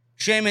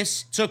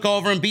 Sheamus took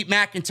over and beat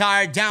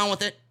McIntyre down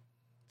with it.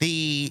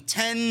 The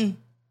 10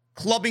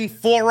 clubbing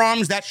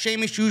forearms that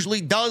Sheamus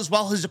usually does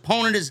while his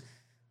opponent is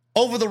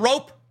over the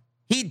rope,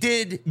 he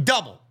did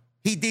double.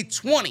 He did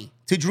 20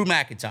 to Drew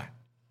McIntyre.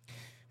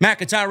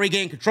 McIntyre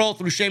regained control,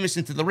 threw Sheamus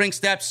into the ring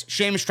steps.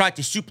 Sheamus tried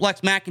to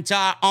suplex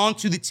McIntyre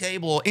onto the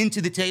table, or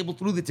into the table,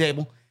 through the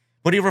table,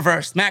 but he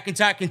reversed.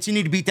 McIntyre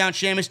continued to beat down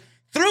Sheamus,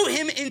 threw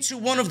him into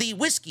one of the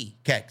whiskey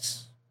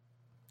kegs.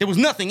 There was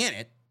nothing in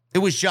it. It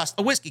was just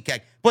a whiskey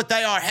keg, but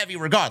they are heavy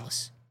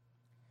regardless.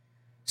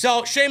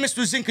 So Sheamus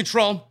was in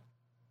control,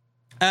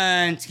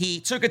 and he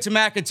took it to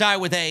McIntyre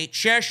with a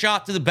chair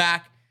shot to the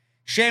back.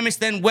 Sheamus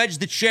then wedged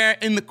the chair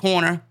in the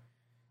corner.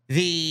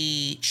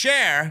 The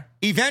chair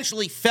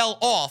eventually fell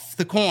off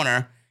the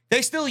corner.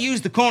 They still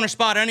used the corner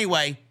spot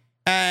anyway,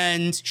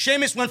 and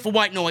Sheamus went for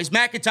white noise.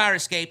 McIntyre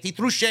escaped. He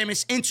threw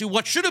Sheamus into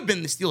what should have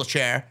been the steel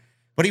chair,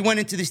 but he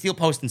went into the steel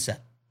post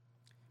instead.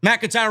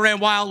 McIntyre ran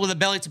wild with a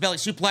belly-to-belly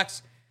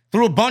suplex,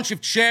 threw a bunch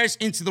of chairs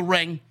into the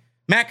ring.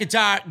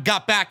 McIntyre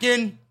got back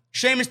in.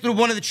 Sheamus threw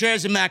one of the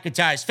chairs in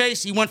McIntyre's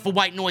face. He went for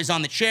white noise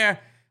on the chair.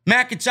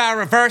 McIntyre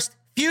reversed.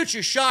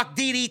 Future Shock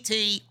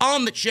DDT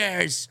on the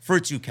chairs for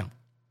a 2 count.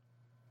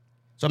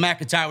 So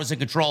McIntyre was in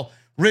control.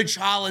 Ridge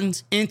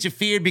Holland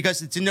interfered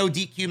because it's a no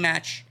DQ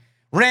match.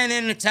 Ran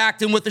in and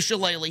attacked him with a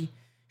shillelagh.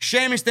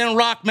 Sheamus then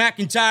rocked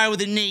McIntyre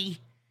with a knee.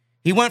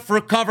 He went for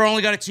a cover,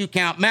 only got a 2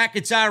 count.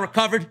 McIntyre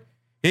recovered.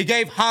 He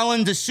gave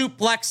Holland a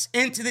suplex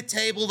into the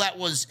table that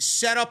was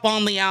set up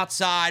on the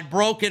outside,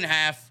 broke in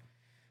half.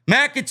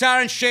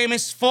 McIntyre and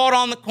Sheamus fought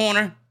on the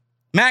corner.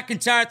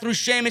 McIntyre threw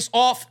Sheamus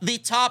off the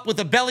top with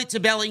a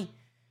belly-to-belly.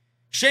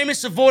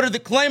 Sheamus avoided the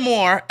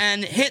Claymore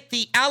and hit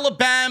the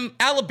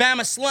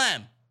Alabama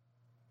Slam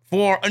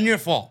for a near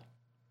fall.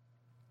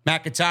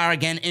 McIntyre,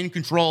 again in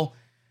control,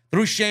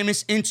 threw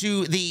Sheamus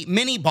into the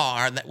mini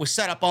bar that was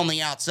set up on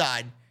the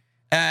outside.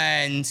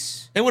 And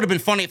it would have been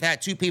funny if they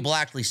had 2 people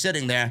actually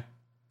sitting there,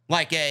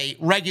 like a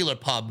regular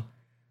pub.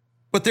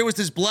 But there was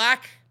this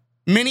black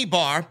mini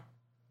bar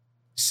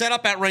set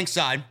up at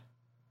ringside.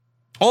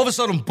 All of a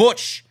sudden,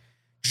 Butch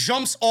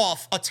jumps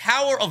off a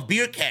tower of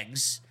beer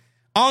kegs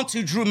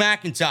onto Drew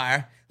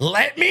McIntyre.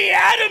 Let me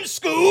at him,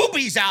 Scoob.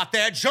 He's out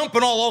there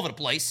jumping all over the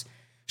place.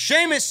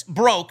 Sheamus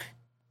broke.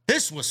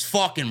 This was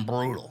fucking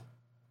brutal.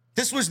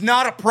 This was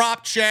not a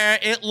prop chair.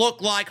 It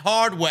looked like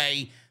hard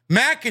way.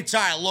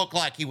 McIntyre looked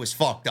like he was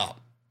fucked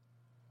up.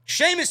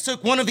 Sheamus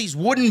took one of these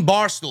wooden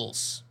bar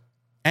stools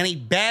and he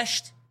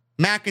bashed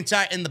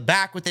McIntyre in the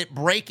back with it,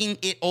 breaking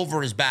it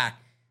over his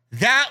back.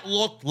 That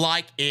looked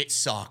like it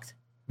sucked.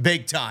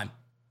 Big time.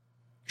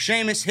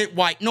 Sheamus hit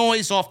white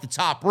noise off the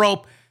top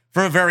rope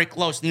for a very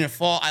close near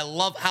fall. I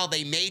love how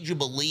they made you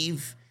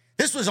believe.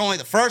 This was only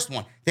the first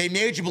one. They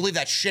made you believe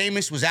that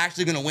Sheamus was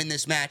actually going to win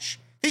this match.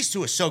 These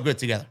two are so good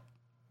together.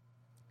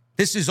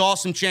 This is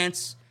awesome,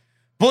 Chance.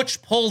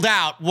 Butch pulled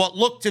out what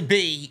looked to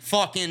be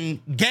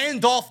fucking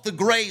Gandalf the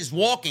Grey's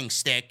walking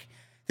stick.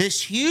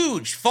 This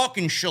huge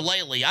fucking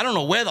shillelagh. I don't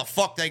know where the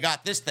fuck they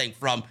got this thing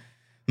from.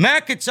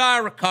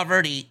 McIntyre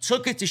recovered. He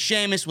took it to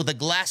Sheamus with a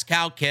glass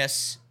cow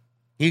kiss.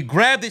 He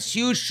grabbed this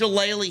huge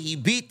shillelagh. He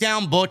beat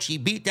down Butch. He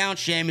beat down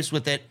Sheamus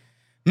with it.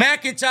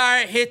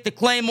 McIntyre hit the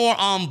Claymore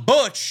on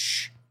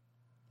Butch.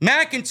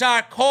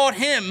 McIntyre caught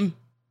him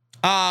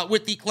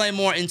with the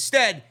Claymore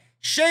instead.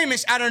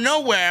 Sheamus, out of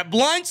nowhere,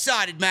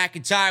 blindsided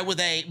McIntyre with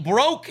a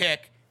bro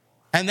kick,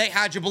 and they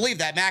had you believe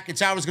that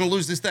McIntyre was going to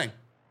lose this thing.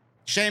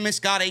 Sheamus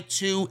got a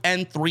 2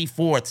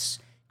 3/4.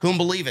 Couldn't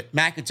believe it.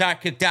 McIntyre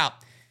kicked out.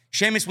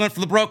 Sheamus went for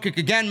the bro kick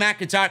again.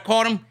 McIntyre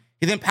caught him.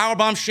 He then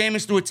powerbombed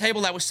Sheamus through a table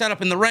that was set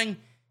up in the ring.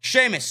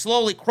 Sheamus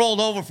slowly crawled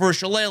over for a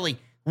shillelagh.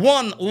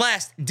 One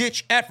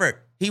last-ditch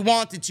effort. He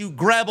wanted to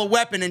grab a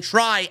weapon and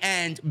try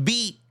and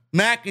beat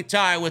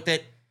McIntyre with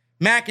it.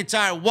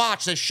 McIntyre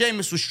watched as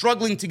Sheamus was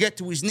struggling to get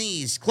to his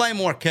knees.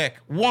 Claymore kick.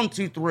 1,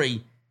 2,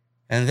 3.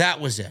 And that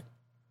was it.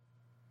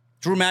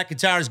 Drew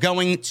McIntyre is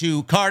going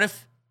to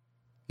Cardiff.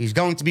 He's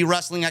going to be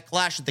wrestling at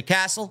Clash at the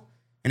Castle.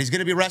 And he's going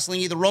to be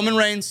wrestling either Roman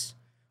Reigns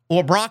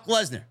or Brock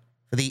Lesnar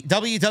for the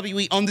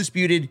WWE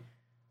Undisputed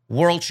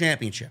World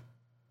Championship.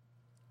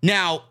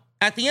 Now,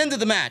 at the end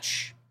of the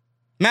match,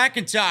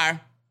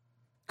 McIntyre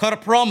cut a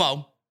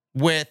promo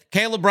with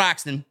Kayla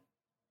Braxton.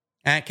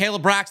 And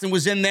Kayla Braxton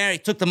was in there. He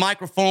took the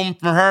microphone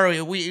from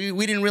her.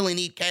 We didn't really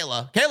need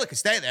Kayla. Kayla could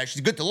stay there.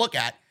 She's good to look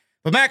at.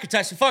 But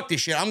McIntyre said, fuck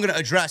this shit. I'm going to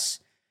address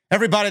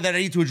everybody that I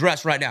need to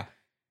address right now.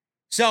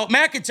 So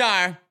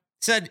McIntyre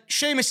said,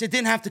 Sheamus, it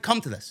didn't have to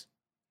come to this.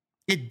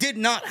 It did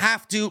not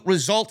have to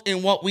result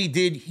in what we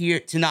did here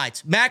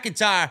tonight.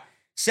 McIntyre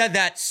said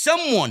that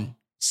someone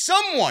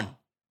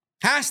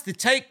has to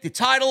take the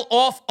title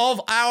off of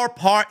our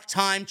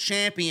part-time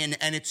champion,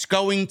 and it's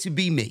going to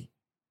be me.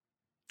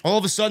 All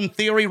of a sudden,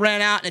 Theory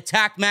ran out and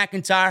attacked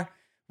McIntyre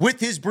with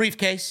his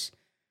briefcase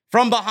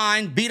from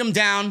behind, beat him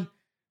down.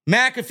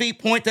 McAfee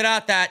pointed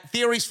out that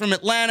Theory's from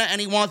Atlanta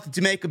and he wanted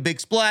to make a big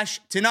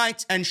splash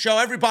tonight and show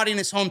everybody in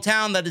his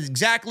hometown that is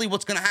exactly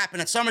what's going to happen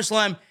at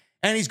SummerSlam,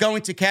 and he's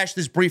going to cash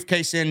this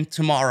briefcase in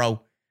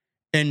tomorrow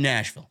in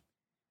Nashville.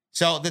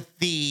 So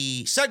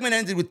the segment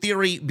ended with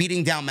Theory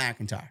beating down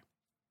McIntyre.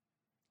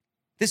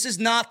 This is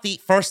not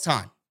the first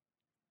time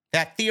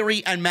that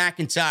Theory and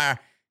McIntyre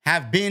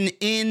have been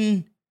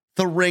in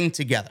the ring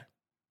together.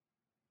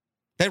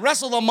 They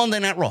wrestled on Monday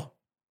Night Raw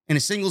in a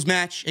singles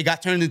match. It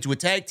got turned into a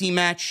tag team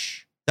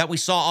match that we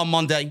saw on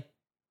Monday.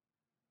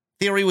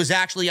 Theory was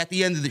actually at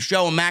the end of the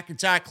show, and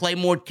McIntyre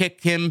Claymore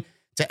kicked him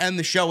to end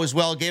the show as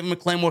well. Gave him a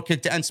Claymore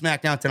kick to end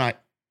SmackDown tonight.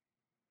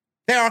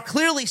 They are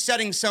clearly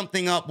setting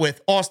something up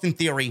with Austin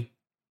Theory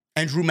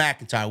and Drew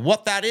McIntyre.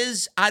 What that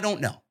is, I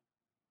don't know.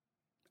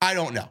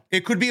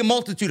 It could be a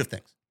multitude of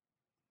things.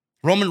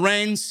 Roman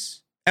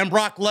Reigns and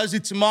Brock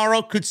Lesnar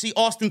tomorrow could see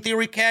Austin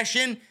Theory cash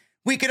in.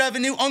 We could have a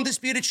new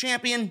undisputed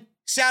champion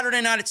Saturday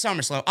night at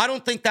SummerSlam. I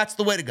don't think that's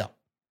the way to go.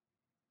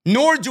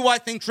 Nor do I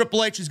think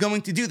Triple H is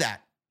going to do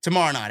that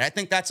tomorrow night. I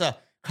think that's a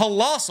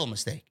colossal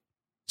mistake,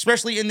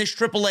 especially in this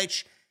Triple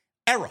H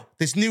era,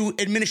 this new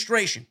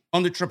administration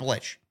under Triple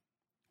H.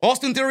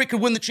 Austin Theory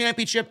could win the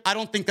championship. I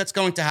don't think that's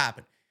going to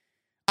happen.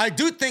 I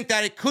do think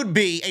that it could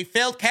be a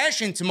failed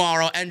cash-in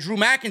tomorrow and Drew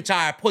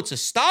McIntyre puts a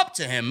stop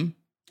to him.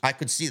 I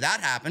could see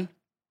that happen.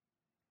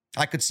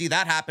 I could see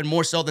that happen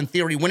more so than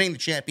Theory winning the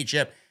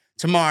championship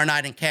tomorrow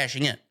night and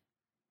cashing in.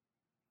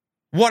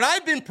 What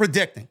I've been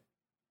predicting,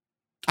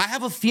 I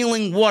have a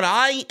feeling what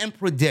I am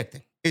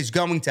predicting is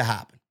going to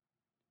happen.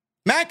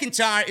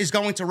 McIntyre is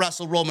going to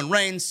wrestle Roman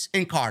Reigns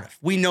in Cardiff.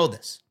 We know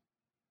this.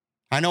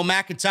 I know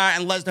McIntyre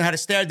and Lesnar had a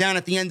stare down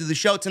at the end of the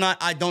show tonight.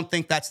 I don't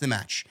think that's the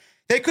match.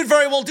 They could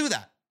very well do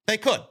that. They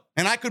could.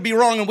 And I could be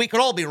wrong and we could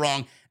all be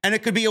wrong. And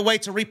it could be a way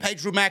to repay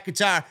Drew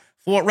McIntyre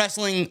for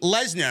wrestling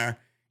Lesnar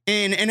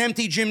in an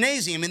empty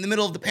gymnasium in the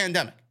middle of the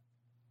pandemic.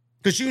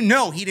 Because you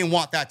know he didn't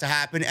want that to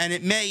happen, and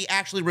it may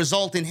actually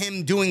result in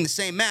him doing the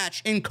same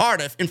match in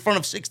Cardiff in front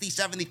of 60,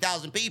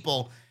 70,000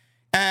 people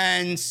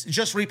and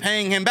just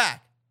repaying him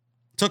back.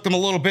 Took them a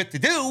little bit to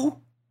do,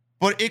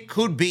 but it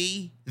could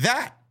be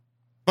that.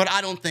 But I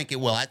don't think it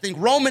will. I think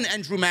Roman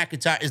and Drew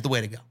McIntyre is the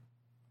way to go.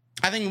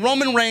 I think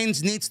Roman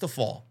Reigns needs to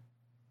fall.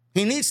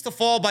 He needs to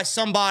fall by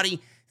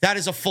somebody that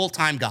is a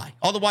full-time guy.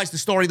 Otherwise, the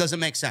story doesn't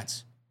make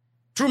sense.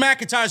 Drew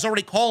McIntyre is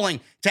already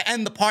calling to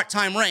end the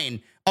part-time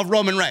reign of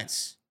Roman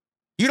Reigns.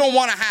 You don't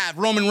want to have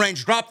Roman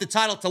Reigns drop the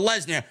title to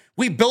Lesnar.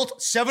 We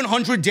built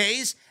 700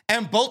 days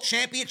and both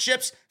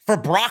championships for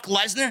Brock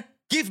Lesnar?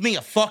 Give me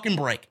a fucking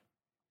break.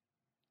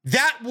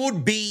 That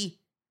would be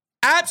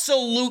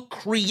absolute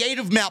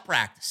creative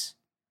malpractice.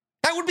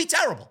 That would be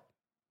terrible.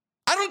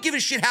 I don't give a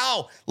shit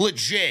how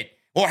legit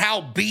or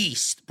how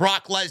beast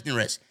Brock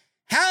Lesnar is.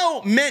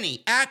 How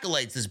many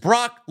accolades does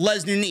Brock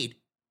Lesnar need?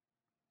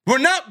 We're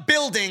not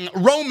building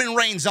Roman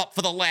Reigns up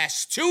for the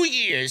last 2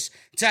 years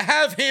to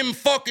have him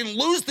fucking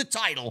lose the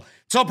title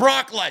to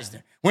Brock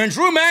Lesnar. When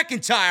Drew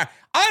McIntyre,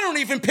 I don't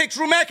even pick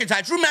Drew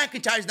McIntyre. Drew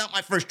McIntyre is not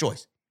my first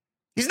choice.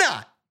 He's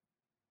not.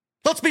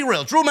 Let's be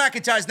real. Drew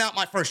McIntyre is not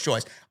my first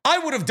choice. I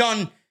would have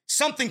done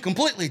something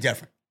completely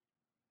different.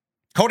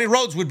 Cody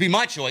Rhodes would be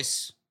my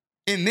choice.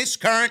 In this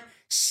current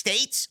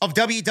state of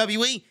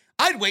WWE,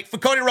 I'd wait for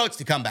Cody Rhodes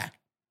to come back.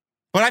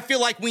 But I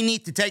feel like we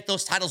need to take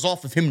those titles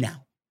off of him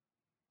now.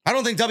 I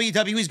don't think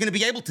WWE is going to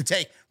be able to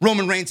take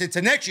Roman Reigns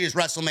into next year's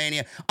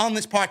WrestleMania on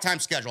this part-time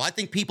schedule. I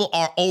think people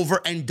are over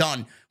and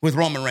done with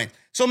Roman Reigns.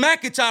 So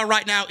McIntyre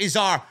right now is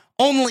our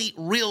only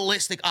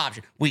realistic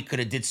option. We could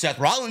have did Seth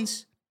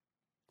Rollins.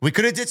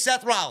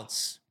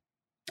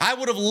 I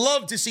would have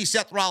loved to see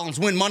Seth Rollins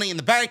win Money in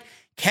the Bank,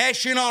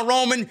 cash in on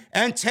Roman,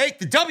 and take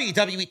the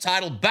WWE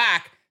title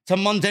back to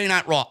Monday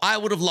Night Raw. I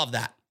would have loved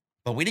that.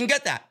 But we didn't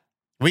get that.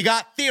 We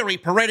got Theory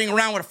parading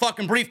around with a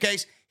fucking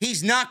briefcase.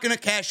 He's not going to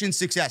cash in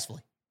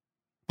successfully.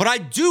 But I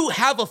do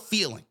have a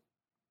feeling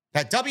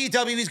that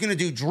WWE is going to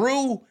do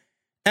Drew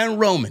and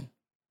Roman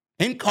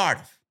in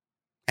Cardiff.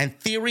 And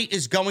Theory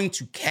is going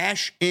to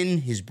cash in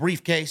his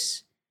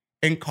briefcase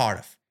in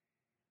Cardiff.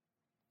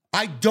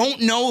 I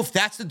don't know if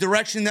that's the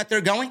direction that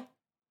they're going.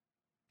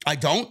 I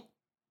don't.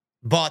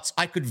 But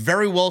I could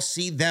very well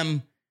see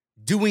them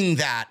doing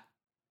that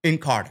in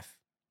Cardiff.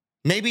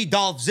 Maybe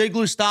Dolph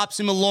Ziggler stops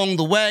him along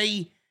the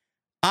way.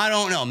 I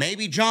don't know.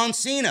 Maybe John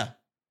Cena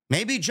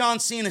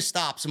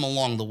stops him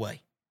along the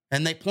way.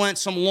 And they plant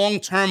some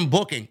long-term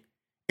booking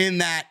in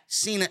that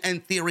Cena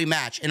and Theory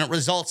match. And it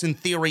results in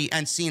Theory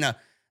and Cena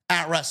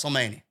at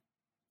WrestleMania.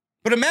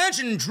 But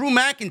imagine Drew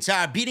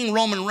McIntyre beating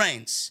Roman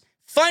Reigns,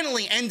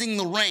 finally ending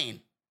the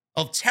reign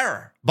of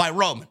terror by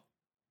Roman,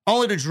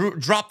 only to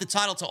drop the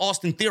title to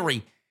Austin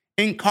Theory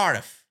in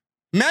Cardiff.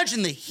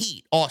 Imagine the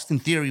heat Austin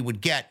Theory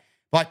would get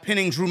by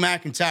pinning Drew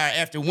McIntyre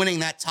after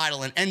winning that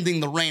title and ending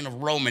the reign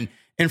of Roman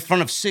in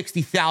front of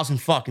 60,000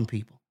 fucking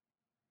people.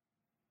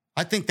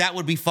 I think that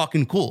would be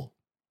fucking cool.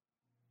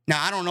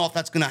 Now, I don't know if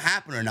that's going to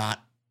happen or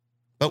not,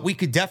 but we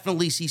could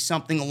definitely see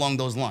something along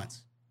those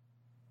lines.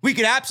 We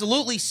could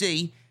absolutely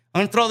see, I'm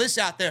going to throw this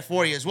out there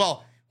for you as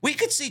well. We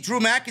could see Drew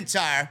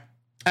McIntyre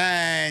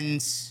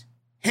and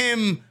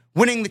him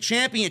winning the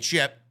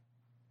championship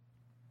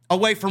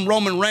away from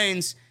Roman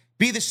Reigns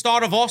be the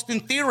start of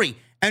Austin Theory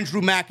and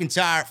Drew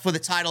McIntyre for the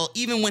title,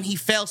 even when he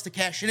fails to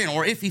cash it in,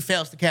 or if he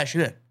fails to cash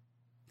it in.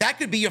 That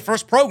could be your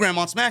first program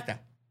on SmackDown.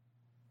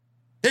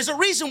 There's a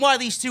reason why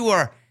these two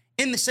are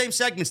in the same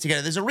segments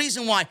together. There's a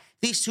reason why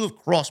these two have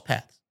crossed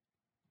paths.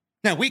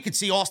 Now, we could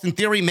see Austin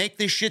Theory make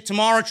this shit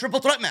tomorrow a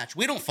triple threat match.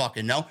 We don't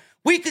fucking know.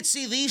 We could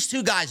see these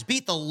two guys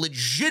beat the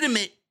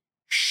legitimate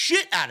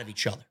shit out of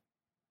each other.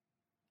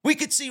 We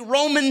could see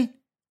Roman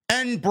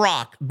and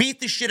Brock beat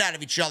the shit out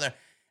of each other.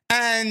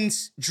 And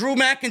Drew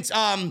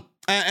McIntyre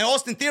and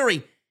Austin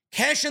Theory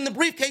cash in the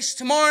briefcase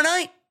tomorrow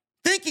night,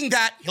 thinking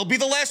that he'll be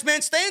the last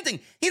man standing.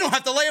 He don't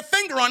have to lay a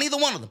finger on either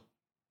one of them.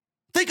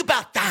 Think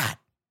about that.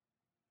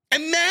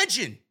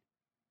 Imagine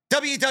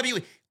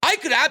WWE. I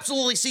could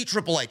absolutely see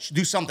Triple H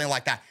do something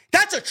like that.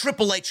 That's a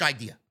Triple H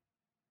idea.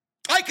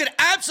 I could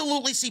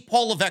absolutely see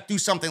Paul Levesque do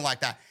something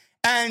like that.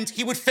 And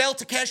he would fail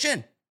to cash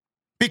in.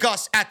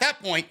 Because at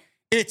that point,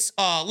 it's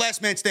a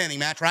last man standing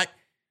match, right?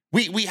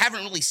 We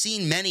haven't really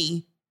seen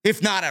many,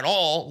 if not at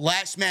all,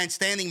 last man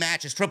standing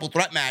matches, triple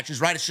threat matches,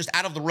 right? It's just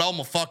out of the realm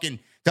of fucking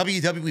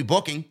WWE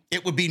booking.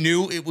 It would be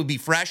new. It would be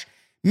fresh.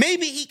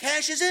 Maybe he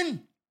cashes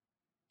in.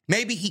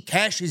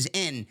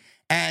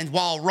 And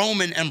while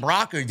Roman and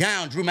Brock are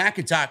down, Drew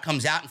McIntyre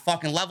comes out and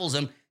fucking levels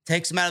him,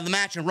 takes him out of the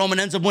match, and Roman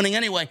ends up winning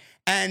anyway.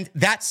 And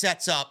that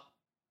sets up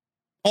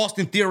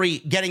Austin Theory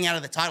getting out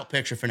of the title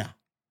picture for now.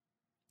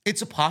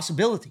 It's a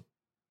possibility.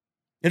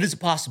 It is a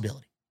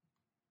possibility.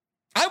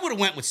 I would have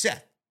went with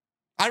Seth.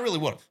 I really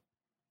would have.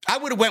 I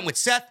would have went with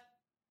Seth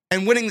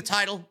and winning the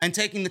title and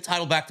taking the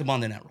title back to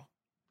Monday Night Raw.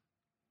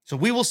 So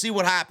we will see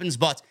what happens,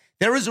 but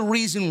there is a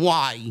reason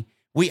why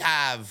we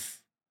have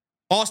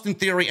Austin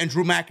Theory and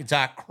Drew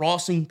McIntyre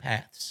crossing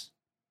paths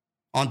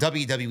on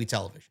WWE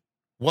television.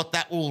 What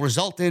that will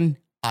result in,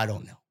 I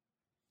don't know.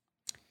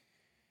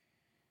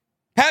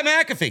 Pat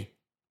McAfee.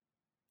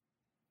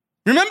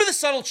 Remember the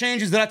subtle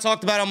changes that I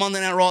talked about on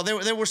Monday Night Raw?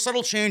 There were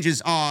subtle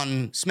changes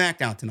on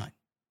SmackDown tonight.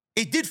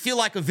 It did feel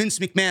like a Vince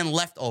McMahon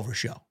leftover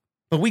show.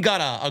 But we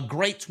got a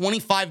great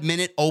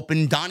 25-minute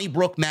open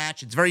Donnybrook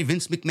match. It's very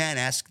Vince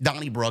McMahon-esque,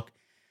 Donnybrook.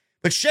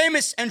 But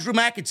Sheamus and Drew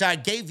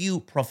McIntyre gave you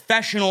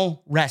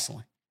professional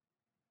wrestling.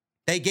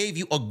 They gave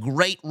you a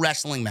great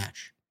wrestling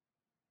match.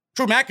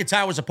 Drew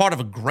McIntyre was a part of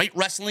a great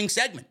wrestling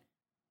segment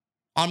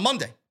on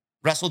Monday.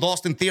 Wrestled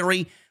Austin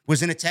Theory,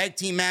 was in a tag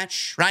team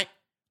match, right,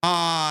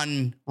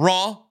 on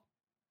Raw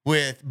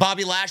with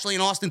Bobby Lashley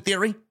and Austin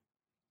Theory.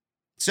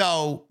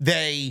 So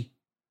they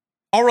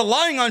are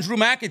relying on Drew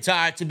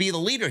McIntyre to be the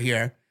leader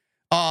here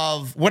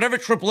of whatever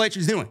Triple H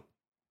is doing.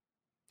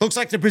 Looks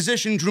like they're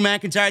positioning Drew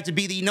McIntyre to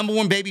be the number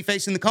one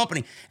babyface in the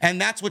company. And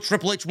that's what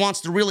Triple H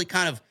wants to really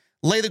kind of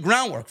lay the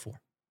groundwork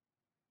for.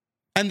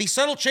 And the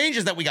subtle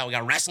changes that we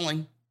got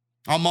wrestling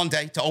on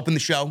Monday to open the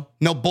show.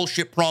 No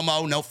bullshit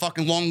promo, no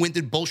fucking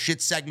long-winded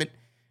bullshit segment.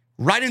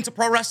 Right into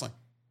pro wrestling.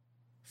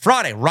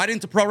 Friday, right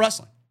into pro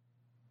wrestling.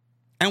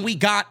 And we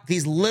got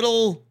these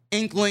little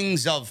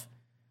inklings of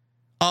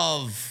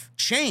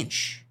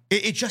change.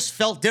 It just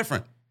felt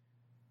different.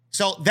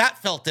 So that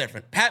felt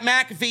different. Pat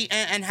McAfee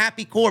and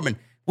Happy Corbin.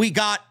 We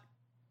got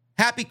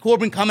Happy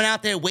Corbin coming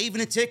out there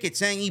waving a ticket,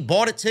 saying he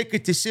bought a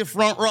ticket to sit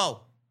front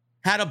row.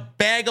 Had a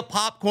bag of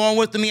popcorn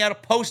with him. He had a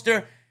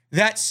poster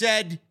that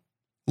said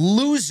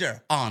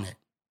loser on it,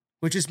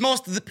 which is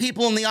most of the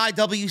people in the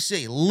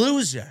IWC.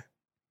 Loser.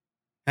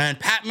 And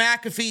Pat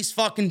McAfee's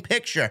fucking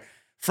picture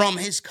from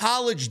his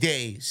college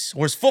days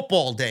or his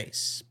football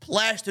days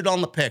plastered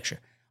on the picture.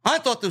 I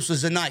thought this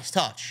was a nice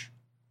touch.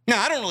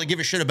 Now, I don't really give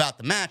a shit about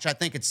the match. I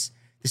think it's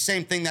the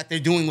same thing that they're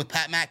doing with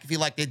Pat McAfee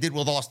like they did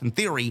with Austin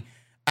Theory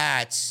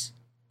at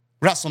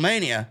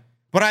WrestleMania.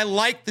 But I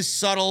like the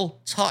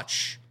subtle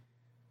touch.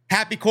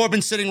 Happy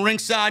Corbin sitting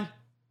ringside,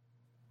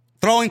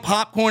 throwing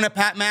popcorn at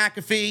Pat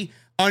McAfee,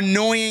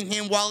 annoying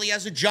him while he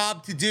has a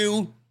job to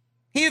do.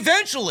 He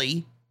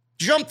eventually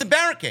jumped the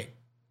barricade.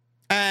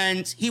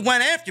 And he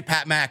went after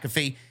Pat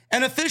McAfee.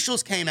 And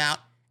officials came out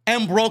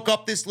and broke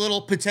up this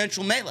little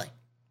potential melee.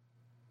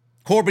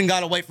 Corbin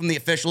got away from the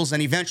officials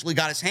and eventually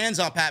got his hands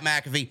on Pat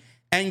McAfee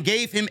and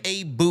gave him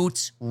a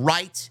boot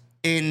right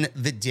in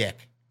the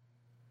dick.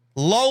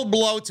 Low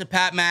blow to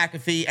Pat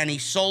McAfee, and he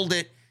sold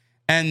it,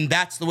 and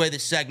that's the way the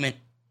segment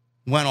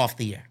went off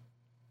the air.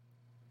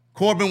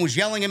 Corbin was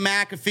yelling at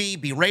McAfee,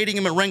 berating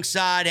him at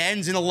ringside,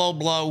 ends in a low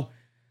blow.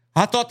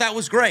 I thought that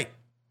was great.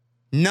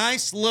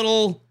 Nice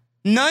little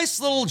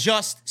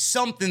just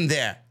something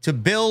there to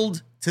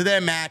build to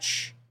their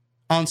match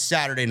on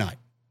Saturday night.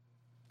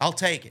 I'll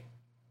take it.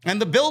 And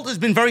the build has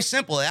been very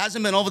simple. It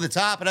hasn't been over the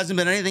top. It hasn't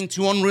been anything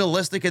too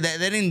unrealistic. They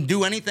didn't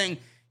do anything,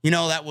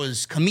 that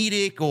was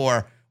comedic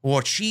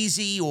or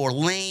cheesy or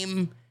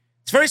lame.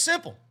 It's very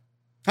simple.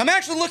 I'm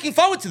actually looking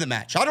forward to the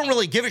match. I don't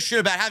really give a shit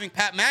about having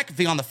Pat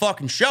McAfee on the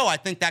fucking show. I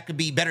think that could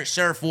be better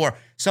served for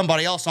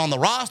somebody else on the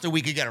roster.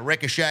 We could get a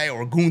Ricochet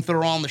or a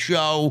Gunther on the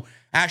show,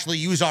 actually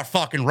use our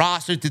fucking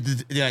roster to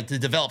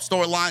develop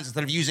storylines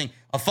instead of using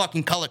a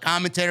fucking color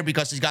commentator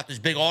because he's got this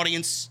big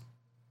audience.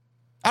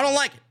 I don't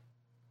like it.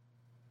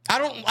 I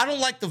don't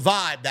like the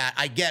vibe that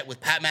I get with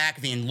Pat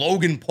McAfee and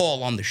Logan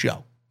Paul on the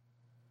show.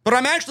 But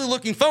I'm actually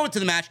looking forward to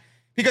the match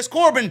because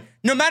Corbin,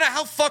 no matter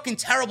how fucking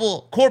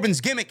terrible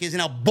Corbin's gimmick is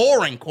and how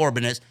boring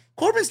Corbin is,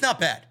 Corbin's not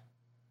bad.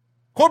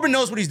 Corbin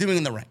knows what he's doing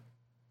in the ring.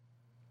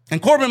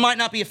 And Corbin might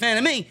not be a fan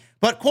of me,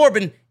 but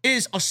Corbin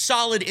is a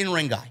solid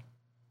in-ring guy.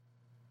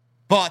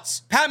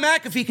 But Pat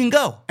McAfee can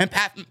go. And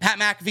Pat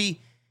McAfee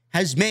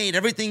has made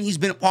everything he's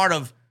been a part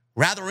of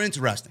rather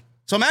interesting.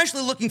 So I'm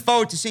actually looking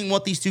forward to seeing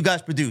what these two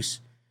guys produce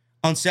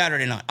on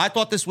Saturday night. I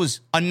thought this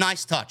was a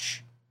nice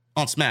touch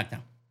on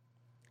SmackDown.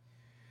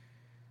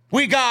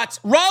 We got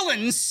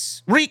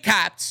Rollins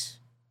recapped,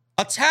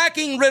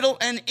 attacking Riddle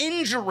and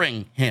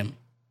injuring him.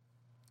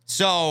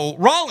 So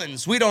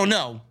Rollins, we don't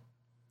know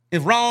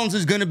if Rollins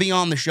is going to be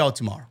on the show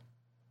tomorrow.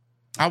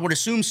 I would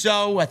assume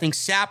so. I think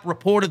Sapp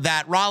reported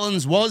that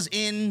Rollins was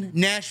in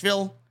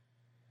Nashville.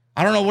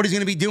 I don't know what he's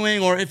going to be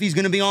doing or if he's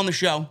going to be on the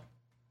show.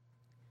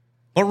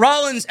 But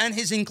Rollins and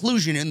his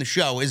inclusion in the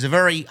show is a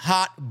very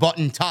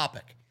hot-button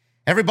topic.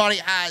 Everybody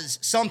has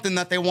something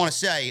that they want to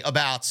say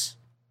about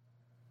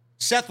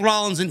Seth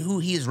Rollins and who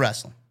he is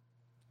wrestling.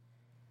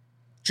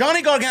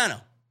 Johnny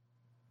Gargano.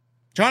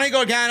 Johnny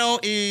Gargano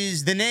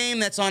is the name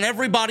that's on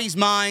everybody's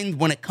mind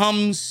when it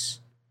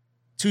comes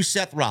to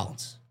Seth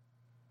Rollins.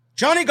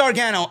 Johnny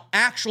Gargano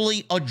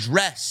actually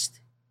addressed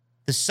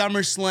the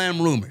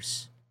SummerSlam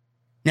rumors.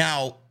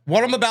 Now,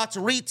 what I'm about to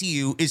read to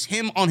you is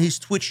him on his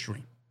Twitch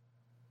stream.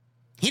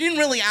 He didn't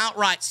really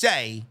outright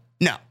say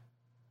no,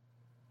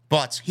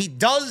 but he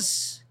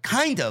does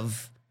kind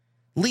of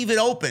leave it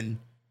open.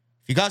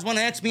 If you guys want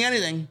to ask me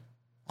anything,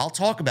 I'll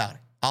talk about it.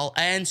 I'll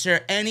answer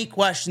any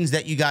questions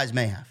that you guys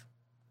may have.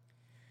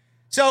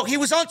 So he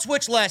was on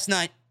Twitch last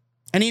night,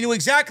 and he knew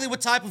exactly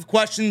what type of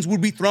questions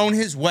would be thrown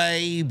his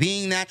way,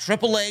 being that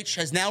Triple H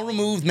has now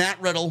removed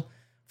Matt Riddle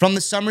from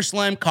the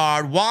SummerSlam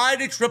card. Why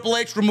did Triple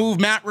H remove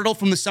Matt Riddle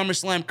from the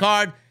SummerSlam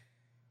card?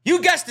 You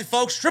guessed it,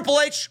 folks. Triple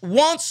H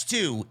wants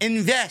to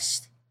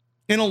invest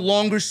in a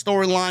longer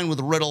storyline with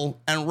Riddle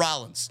and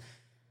Rollins.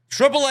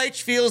 Triple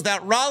H feels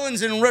that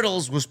Rollins and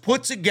Riddles was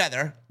put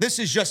together, this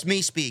is just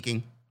me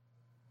speaking,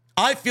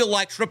 I feel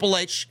like Triple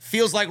H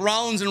feels like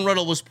Rollins and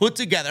Riddle was put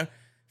together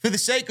for the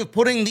sake of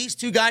putting these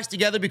two guys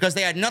together because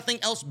they had nothing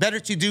else better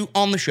to do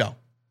on the show.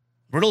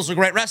 Riddle's a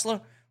great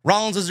wrestler.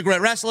 Rollins is a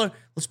great wrestler.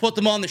 Let's put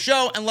them on the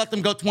show and let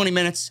them go 20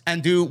 minutes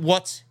and do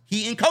what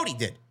he and Cody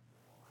did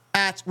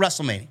at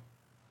WrestleMania.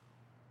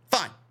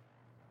 Fine.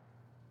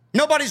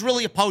 Nobody's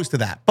really opposed to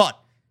that, but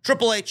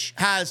Triple H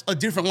has a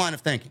different line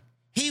of thinking.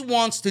 He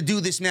wants to do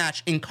this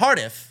match in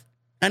Cardiff,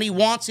 and he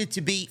wants it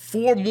to be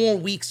 4 more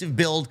weeks of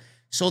build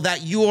so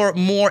that you're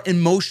more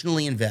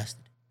emotionally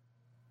invested.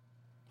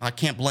 I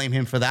can't blame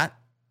him for that.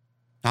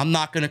 I'm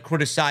not going to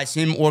criticize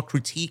him or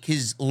critique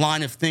his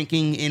line of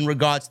thinking in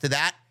regards to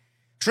that.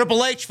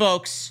 Triple H,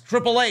 folks.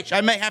 Triple H.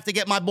 I may have to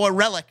get my boy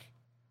Relic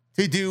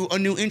to do a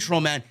new intro,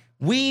 man.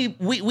 We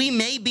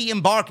may be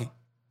embarking.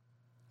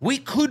 We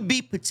could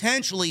be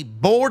potentially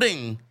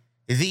boarding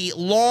the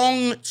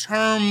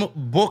long-term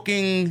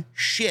booking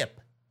ship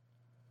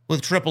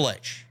with Triple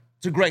H.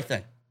 It's a great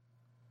thing.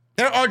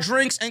 There are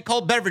drinks and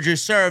cold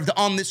beverages served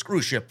on this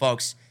cruise ship,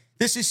 folks.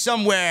 This is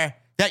somewhere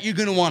that you're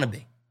going to want to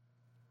be.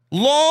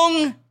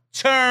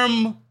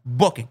 Long-term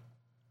booking.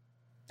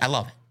 I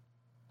love it.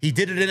 He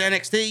did it in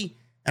NXT,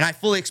 and I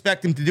fully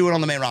expect him to do it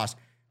on the main roster.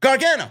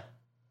 Gargano.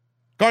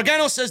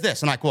 Gargano says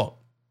this, and I quote,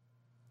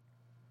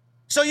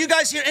 "So you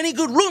guys hear any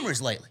good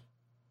rumors lately?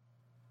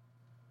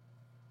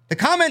 The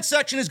comment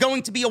section is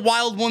going to be a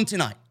wild one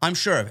tonight. I'm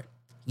sure of it.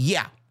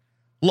 Yeah.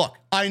 Look,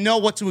 I know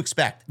what to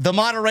expect. The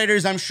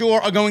moderators, I'm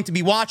sure, are going to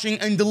be watching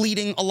and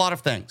deleting a lot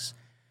of things.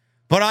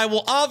 But I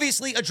will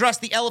obviously address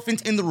the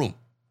elephant in the room.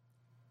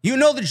 You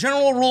know the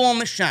general rule on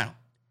this channel.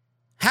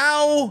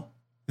 How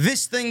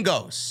this thing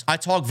goes. I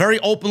talk very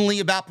openly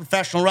about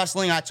professional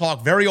wrestling. I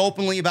talk very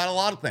openly about a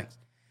lot of things.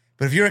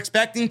 But if you're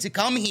expecting to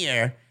come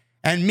here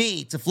and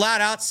me to flat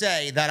out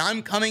say that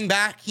I'm coming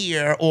back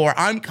here or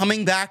I'm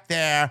coming back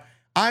there,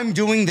 I'm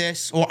doing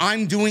this or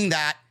I'm doing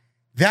that,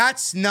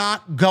 that's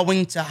not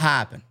going to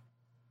happen.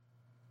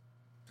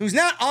 So he's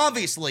not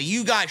obviously,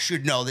 you guys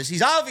should know this,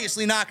 he's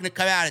obviously not going to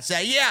come out and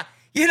say, yeah,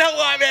 you know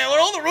what, man, with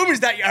all the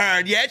rumors that you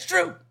heard, yeah, it's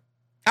true.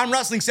 I'm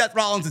wrestling Seth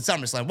Rollins at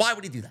SummerSlam. Why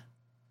would he do that?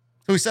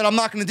 So he said, I'm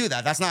not going to do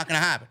that. That's not going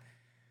to happen.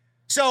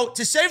 So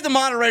to save the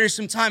moderators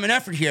some time and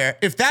effort here,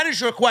 if that is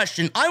your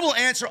question, I will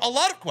answer a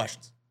lot of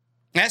questions.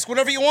 Ask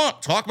whatever you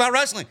want. Talk about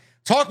wrestling.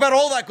 Talk about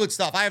all that good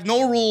stuff. I have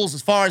no rules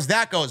as far as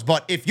that goes.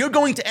 But if you're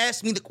going to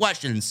ask me the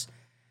questions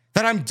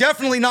that I'm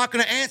definitely not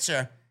going to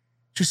answer,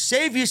 to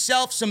save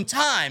yourself some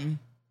time,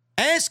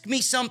 ask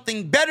me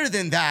something better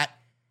than that,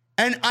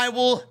 and I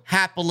will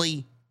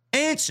happily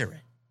answer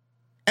it.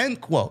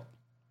 End quote.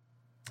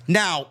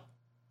 Now,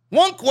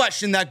 one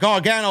question that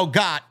Gargano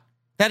got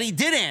that he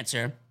did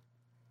answer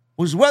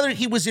was whether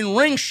he was in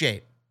ring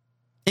shape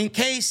in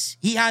case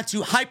he had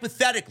to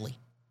hypothetically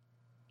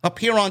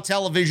appear on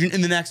television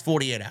in the next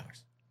 48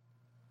 hours.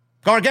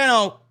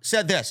 Gargano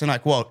said this, and I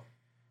quote,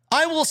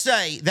 I will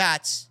say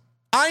that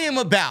I am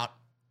about ...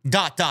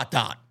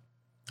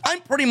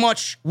 I'm pretty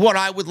much what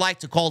I would like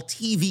to call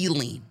TV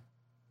lean.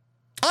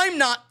 I'm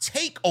not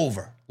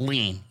takeover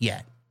lean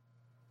yet.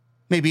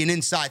 Maybe an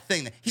inside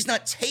thing. He's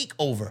not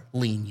takeover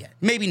lean yet.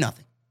 Maybe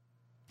nothing.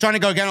 Johnny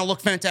Gargano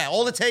looked fantastic.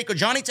 All the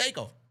Johnny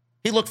Takeover.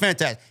 He looked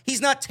fantastic.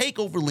 He's not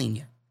takeover lean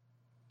yet.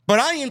 But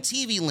I am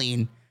TV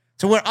lean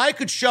to where I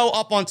could show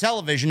up on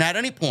television at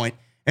any point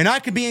and I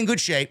could be in good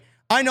shape.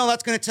 I know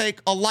that's going to take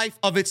a life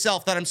of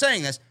itself that I'm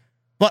saying this,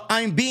 but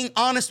I'm being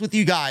honest with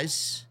you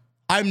guys.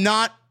 I'm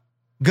not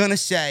going to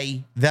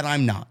say that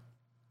I'm not.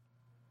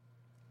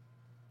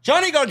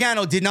 Johnny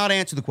Gargano did not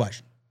answer the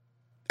question.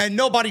 And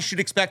nobody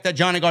should expect that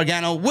Johnny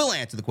Gargano will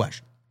answer the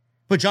question.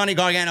 But Johnny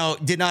Gargano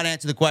did not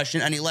answer the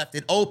question, and he left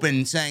it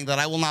open, saying that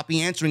I will not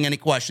be answering any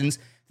questions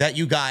that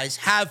you guys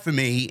have for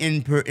me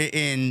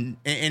in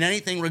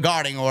anything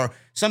regarding or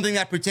something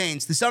that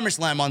pertains to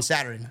SummerSlam on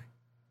Saturday night.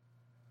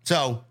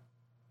 So,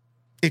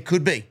 it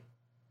could be.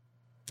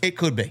 It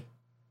could be.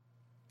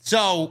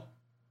 So,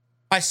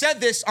 I said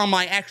this on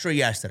my extra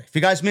yesterday. If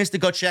you guys missed it,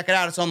 go check it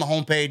out. It's on the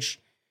homepage.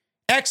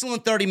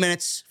 Excellent 30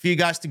 minutes for you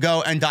guys to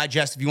go and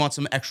digest if you want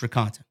some extra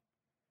content.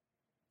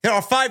 There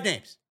are 5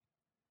 names.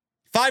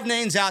 5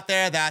 names out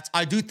there that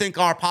I do think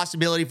are a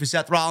possibility for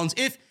Seth Rollins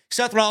if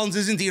Seth Rollins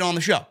is indeed on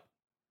the show.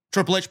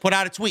 Triple H put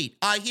out a tweet.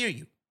 I hear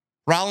you.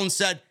 Rollins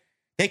said,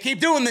 they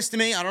keep doing this to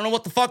me. I don't know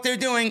what the fuck they're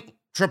doing.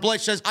 Triple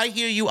H says, I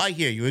hear you. I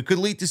hear you. It could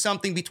lead to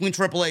something between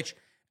Triple H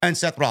and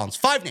Seth Rollins.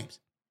 5 names.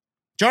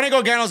 Johnny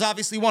Gargano is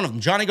obviously one of them.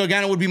 Johnny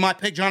Gargano would be my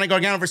pick. Johnny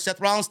Gargano versus Seth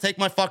Rollins. Take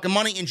my fucking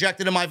money,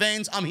 inject it in my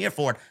veins. I'm here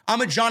for it.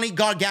 I'm a Johnny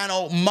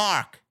Gargano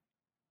mark.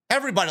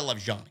 Everybody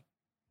loves Johnny.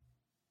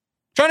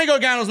 Johnny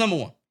Gargano's number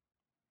 1.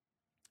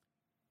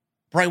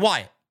 Bray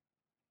Wyatt.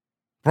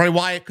 Bray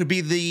Wyatt could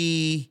be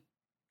the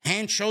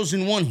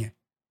hand-chosen one here.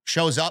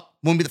 Shows up.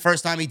 Won't be the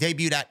first time he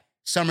debuted at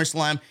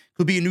SummerSlam.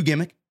 Could be a new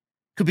gimmick.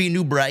 Could be a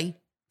new Bray.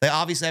 They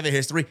obviously have a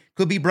history.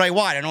 Could be Bray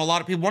Wyatt. I know a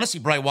lot of people want to see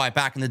Bray Wyatt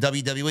back in the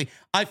WWE.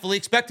 I fully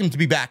expect him to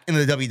be back in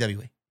the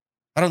WWE.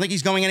 I don't think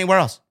he's going anywhere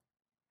else.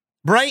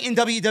 Bray in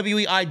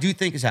WWE, I do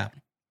think is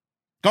happening.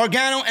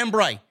 Gargano and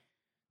Bray.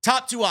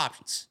 Top 2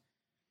 options.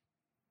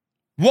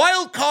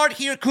 Wild card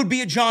here could be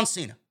a John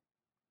Cena.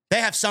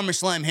 They have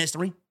SummerSlam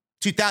history.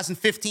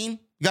 2015. You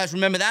guys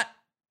remember that?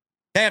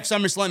 They have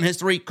SummerSlam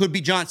history. Could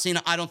be John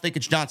Cena. I don't think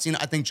it's John Cena.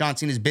 I think John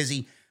Cena is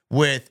busy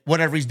with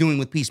whatever he's doing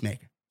with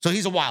Peacemaker. So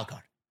he's a wild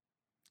card.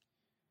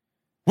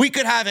 We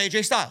could have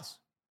AJ Styles.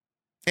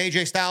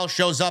 AJ Styles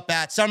shows up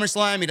at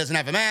SummerSlam. He doesn't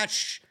have a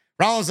match.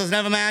 Rollins doesn't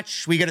have a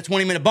match. We get a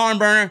 20-minute barn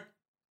burner.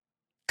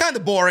 Kind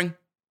of boring,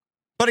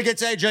 but it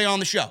gets AJ on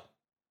the show.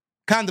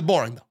 Kind of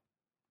boring, though.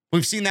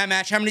 We've seen that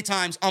match how many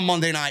times on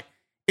Monday night?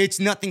 It's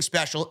nothing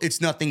special.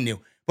 It's nothing new.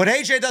 But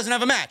AJ doesn't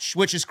have a match,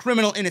 which is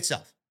criminal in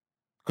itself.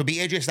 Could be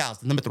AJ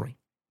Styles, number 3.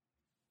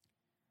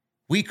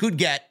 We could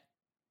get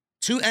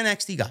 2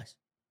 NXT guys.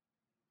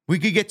 We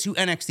could get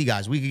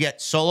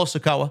Solo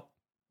Sikoa.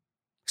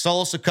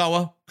 Solo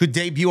Sikoa could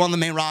debut on the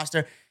main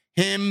roster.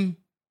 Him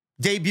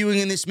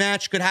debuting in this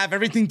match could have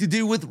everything to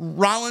do with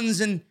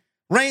Rollins and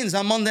Reigns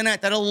on Monday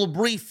night. That a little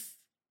brief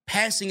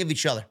passing of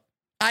each other.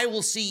 I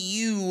will see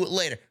you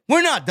later.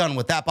 We're not done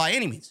with that by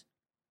any means.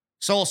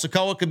 Solo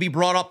Sikoa could be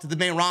brought up to the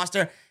main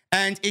roster,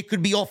 and it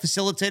could be all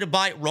facilitated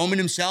by Roman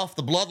himself,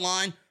 the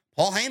Bloodline,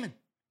 Paul Heyman.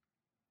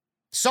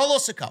 Solo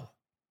Sikoa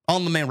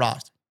on the main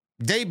roster.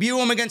 Debut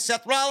him against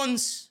Seth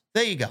Rollins.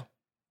 There you go.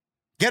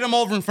 Get him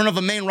over in front of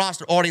a main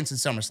roster audience at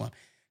SummerSlam.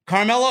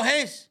 Carmelo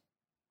Hayes.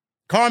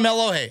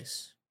 Carmelo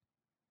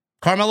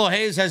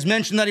Hayes has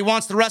mentioned that he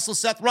wants to wrestle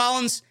Seth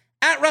Rollins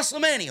at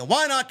WrestleMania.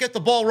 Why not get the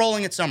ball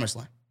rolling at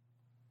SummerSlam?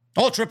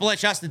 All Triple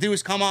H has to do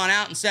is come on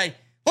out and say,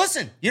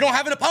 listen, you don't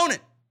have an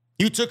opponent.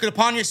 You took it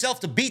upon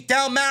yourself to beat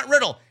down Matt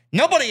Riddle.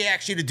 Nobody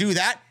asked you to do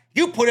that.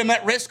 You put him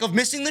at risk of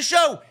missing the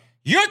show.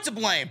 You're to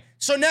blame.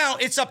 So now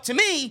it's up to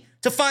me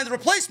to find the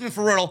replacement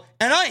for Riddle,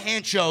 and I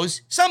hand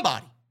chose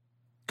somebody.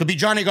 Could be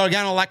Johnny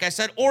Gargano, like I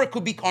said, or it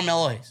could be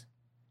Carmelo Hayes.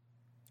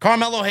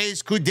 Carmelo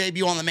Hayes could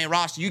debut on the main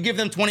roster. You give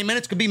them 20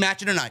 minutes, could be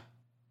match of the night.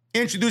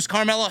 Introduce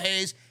Carmelo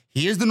Hayes.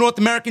 He is the North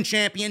American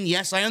champion.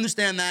 Yes, I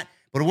understand that.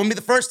 But it wouldn't be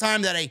the first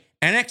time that a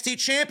NXT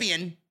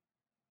champion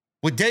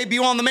would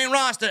debut on the main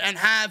roster and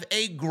have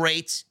a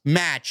great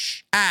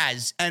match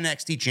as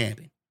NXT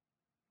champion.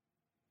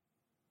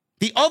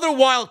 The other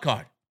wild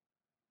card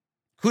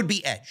could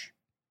be Edge.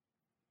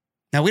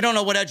 Now, we don't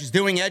know what Edge is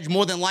doing. Edge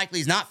more than likely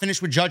is not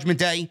finished with Judgment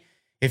Day.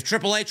 If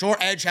Triple H or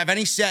Edge have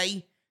any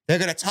say, they're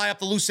going to tie up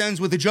the loose ends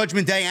with the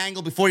Judgment Day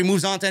angle before he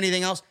moves on to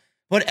anything else.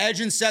 But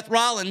Edge and Seth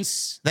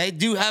Rollins, they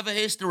do have a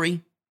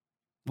history.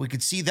 We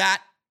could see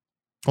that.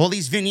 All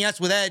these vignettes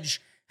with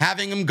Edge,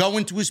 having him go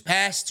into his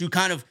past to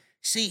kind of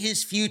see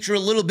his future a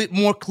little bit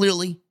more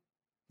clearly.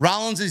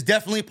 Rollins is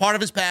definitely part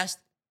of his past.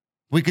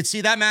 We could see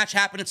that match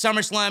happen at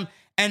SummerSlam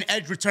and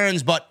Edge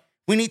returns, but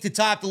we need to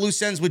tie up the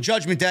loose ends with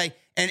Judgment Day.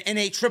 And in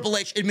a Triple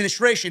H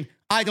administration,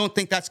 I don't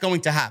think that's going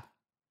to happen.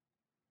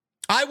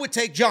 I would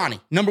take Johnny,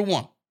 number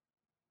 1.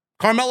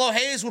 Carmelo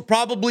Hayes would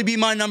probably be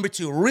my number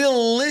 2.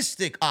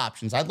 Realistic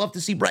options. I'd love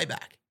to see Bray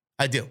back.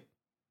 I do.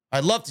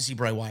 I'd love to see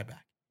Bray Wyatt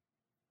back.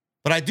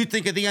 But I do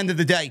think at the end of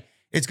the day,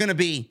 it's going to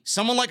be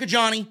someone like a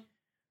Johnny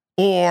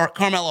or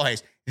Carmelo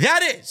Hayes.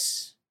 That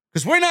is,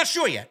 because we're not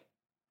sure yet.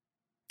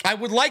 I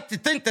would like to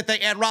think that they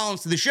add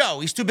Rollins to the show.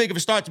 He's too big of a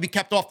star to be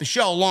kept off the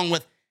show, along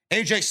with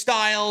AJ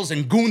Styles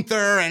and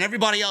Gunther and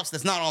everybody else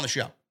that's not on the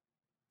show.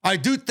 I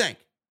do think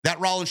that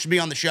Rollins should be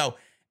on the show.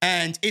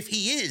 And if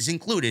he is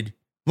included,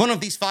 one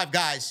of these 5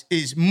 guys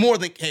is more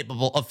than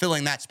capable of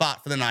filling that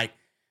spot for the night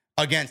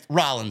against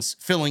Rollins,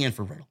 filling in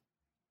for Riddle.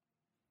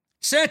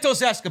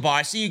 Santos Escobar.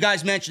 I see you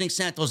guys mentioning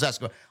Santos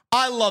Escobar.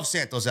 I love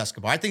Santos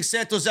Escobar. I think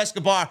Santos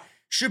Escobar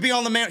should be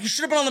on the main. He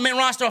should have been on the main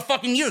roster a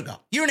fucking year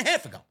and a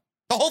half ago.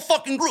 The whole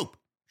fucking group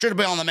should have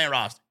been on the main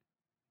roster.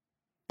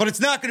 But it's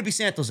not going to be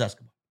Santos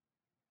Escobar.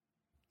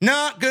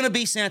 Not going to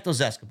be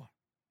Santos Escobar.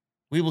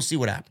 We will see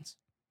what happens.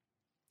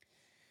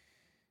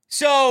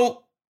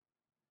 So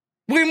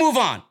we move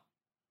on.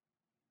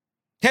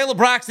 Taylor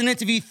Braxton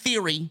interviewed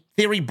Theory.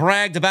 Theory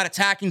bragged about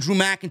attacking Drew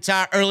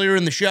McIntyre earlier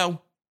in the show.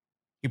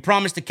 He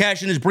promised to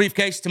cash in his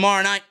briefcase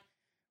tomorrow night,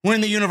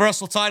 win the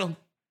Universal title.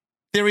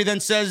 Theory then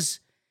says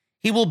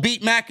he will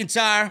beat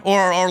McIntyre,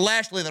 or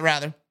Lashley,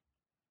 rather.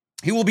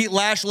 He will beat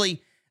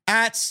Lashley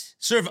at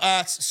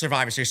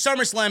Survivor Series,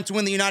 SummerSlam, to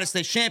win the United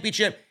States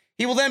Championship.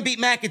 He will then beat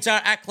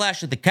McIntyre at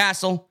Clash at the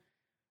Castle.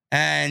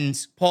 And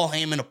Paul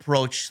Heyman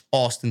approached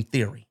Austin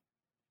Theory.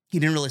 He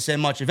didn't really say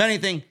much of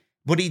anything,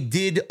 but he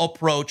did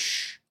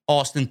approach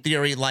Austin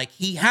Theory like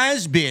he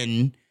has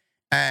been.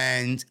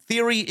 And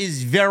Theory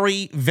is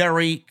very,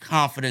 very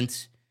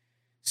confident.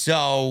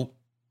 So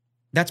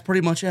that's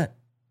pretty much it.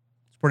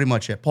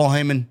 Paul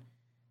Heyman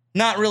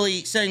not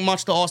really saying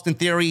much to Austin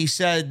Theory. He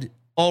said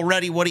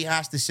already what he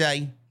has to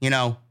say. You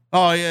know,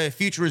 oh, yeah,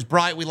 future is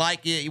bright. We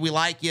like you. You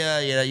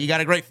know, you got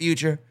a great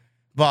future.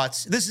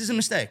 But this is a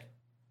mistake.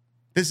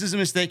 This is a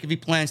mistake if he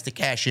plans to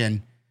cash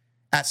in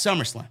at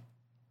SummerSlam.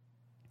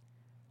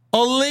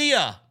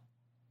 Aaliyah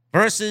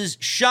versus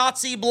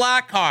Shotzi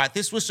Blackheart.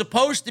 This was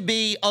supposed to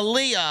be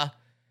Aaliyah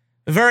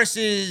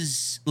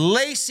versus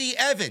Lacey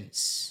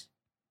Evans.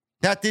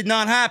 That did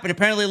not happen.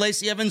 Apparently,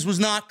 Lacey Evans was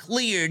not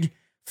cleared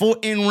for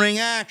in-ring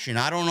action.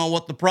 I don't know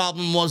what the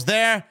problem was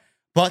there,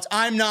 But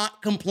I'm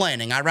not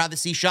complaining. I'd rather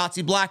see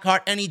Shotzi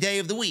Blackheart any day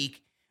of the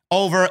week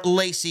over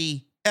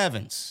Lacey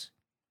Evans.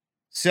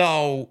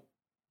 So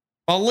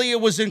Aaliyah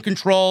was in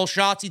control.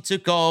 Shotzi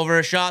took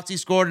over. Shotzi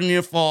scored a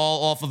near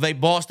fall off of a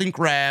Boston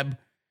Crab.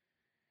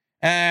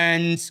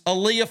 And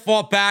Aaliyah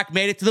fought back,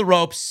 made it to the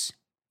ropes.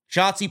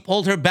 Shotzi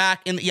pulled her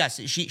back. Yes,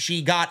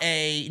 she got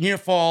a near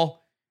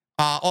fall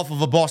off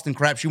of a Boston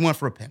Crab. She went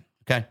for a pin,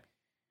 okay?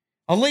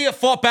 Aaliyah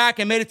fought back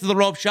and made it to the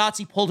ropes.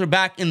 Shotzi pulled her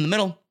back in the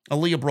middle.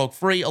 Aaliyah broke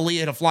free. Aaliyah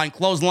hit a flying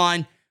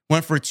clothesline,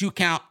 went for a 2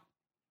 count.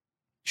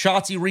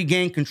 Shotzi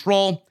regained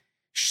control,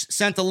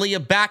 sent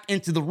Aaliyah back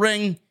into the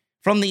ring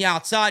from the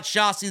outside.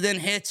 Shotzi then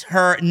hits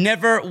her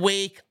Never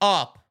Wake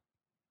Up.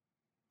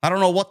 I don't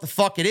know what the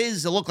fuck it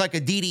is. It looked like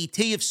a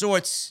DDT of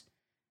sorts.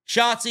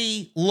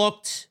 Shotzi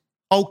looked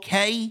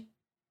okay.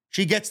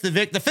 She gets the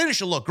victory. The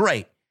finisher looked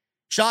great.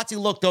 Shotzi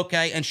looked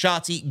okay, and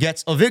Shotzi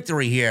gets a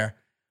victory here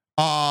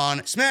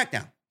on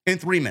SmackDown in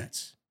 3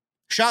 minutes.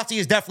 Shotzi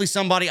is definitely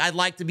somebody I'd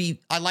like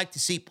to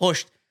see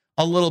pushed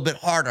a little bit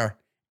harder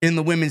in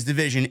the women's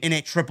division in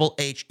a Triple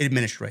H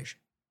administration.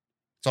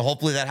 So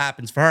hopefully that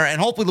happens for her. And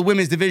hopefully the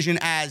women's division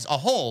as a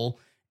whole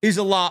is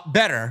a lot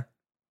better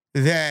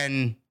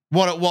than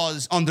what it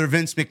was under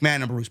Vince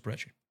McMahon and Bruce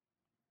Pritchard.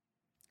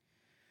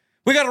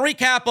 We got a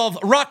recap of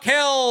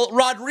Raquel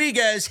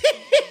Rodriguez.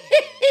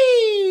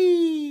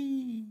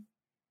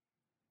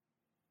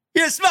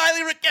 You're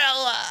smiling,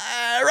 Raquel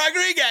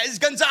Rodriguez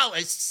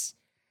Gonzalez.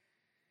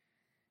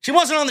 She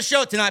wasn't on the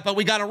show tonight, but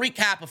we got a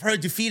recap of her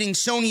defeating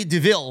Sonya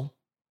Deville.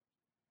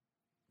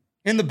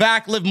 In the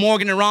back, Liv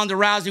Morgan and Ronda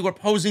Rousey were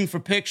posing for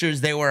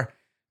pictures. They were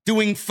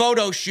doing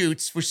photo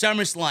shoots for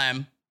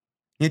SummerSlam.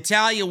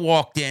 Natalya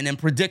walked in and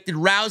predicted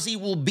Rousey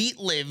will beat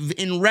Liv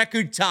in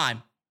record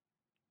time.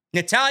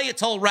 Natalya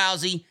told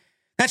Rousey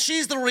that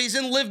she's the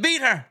reason Liv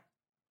beat her.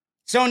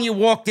 Sonya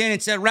walked in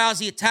and said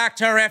Rousey attacked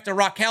her after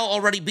Raquel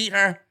already beat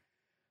her.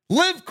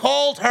 Liv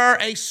called her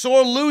a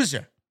sore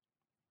loser.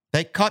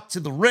 They cut to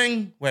the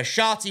ring where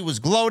Shotzi was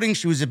gloating.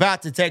 She was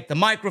about to take the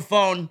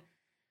microphone.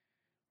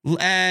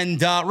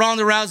 And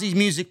Ronda Rousey's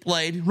music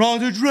played.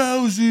 Ronda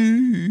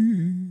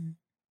Rousey.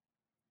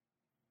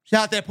 She's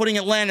out there putting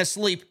Atlanta to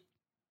sleep.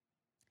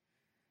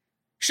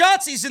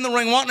 Shotzi's in the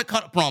ring wanting to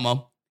cut a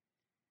promo.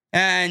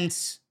 And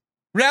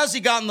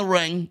Rousey got in the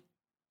ring,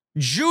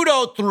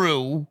 judo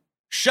through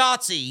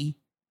Shotzi,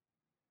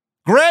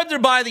 grabbed her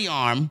by the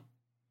arm,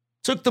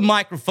 took the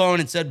microphone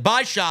and said,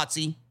 "Bye,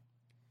 Shotzi."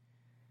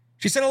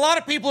 She said a lot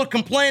of people are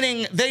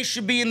complaining they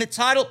should be in the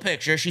title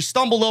picture. She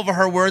stumbled over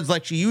her words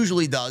like she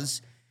usually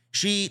does.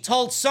 She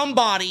told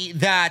somebody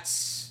that,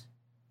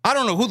 I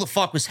don't know who the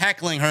fuck was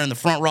heckling her in the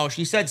front row.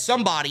 She said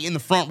somebody in the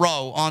front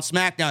row on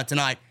SmackDown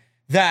tonight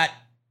that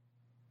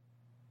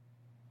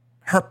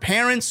her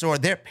parents or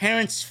their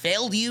parents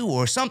failed you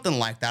or something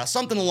like that.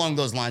 Something along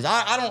those lines.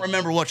 I don't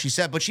remember what she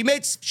said, but she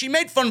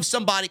made fun of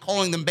somebody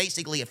calling them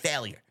basically a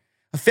failure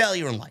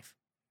in life.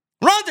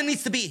 Ronda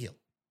needs to be a heel.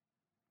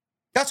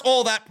 That's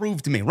all that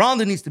proved to me.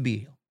 Ronda needs to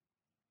be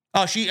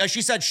a heel.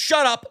 She said,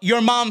 "Shut up,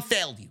 your mom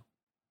failed you."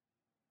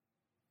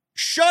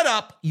 Shut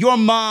up, your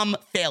mom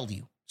failed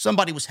you.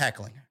 Somebody was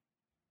heckling her.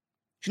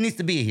 She needs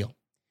to be a heel.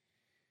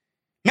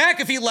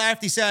 McAfee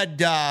laughed. He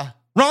said,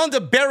 Ronda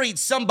buried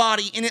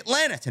somebody in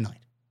Atlanta tonight.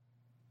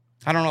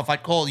 I don't know if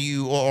I'd call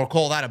you or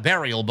call that a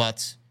burial,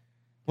 but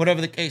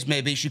whatever the case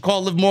may be. She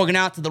called Liv Morgan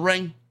out to the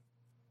ring.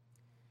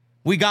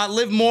 We got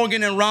Liv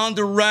Morgan and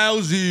Ronda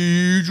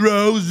Rousey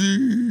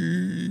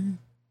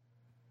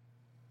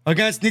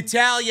against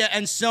Natalya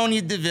and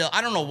Sonya Deville.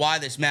 I don't know why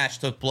this match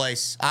took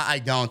place. I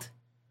don't.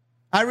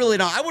 I really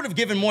don't. I would have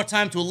given more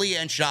time to Aaliyah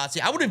and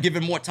Shotzi. I would have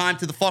given more time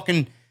to the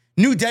fucking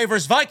New Day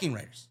versus Viking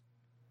Raiders.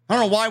 I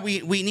don't know why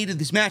we needed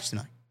this match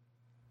tonight.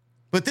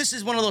 But this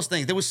is one of those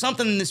things. There was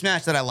something in this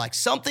match that I liked.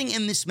 Something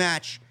in this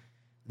match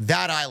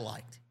that I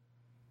liked.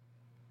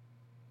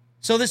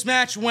 So this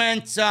match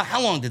went,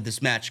 how long did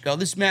this match go?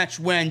 This match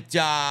went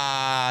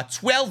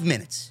 12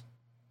 minutes.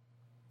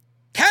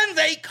 Can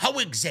they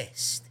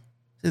coexist?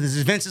 So this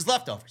is Vince's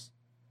leftovers.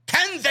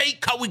 Can they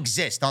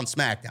coexist on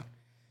SmackDown?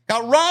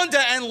 Now, Ronda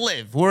and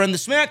Liv, who are in the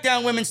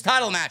SmackDown Women's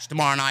title match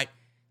tomorrow night,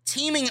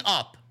 teaming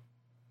up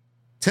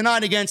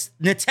tonight against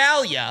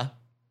Natalya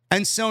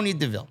and Sonya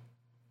Deville.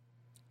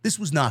 This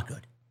was not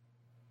good.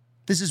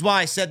 This is why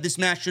I said this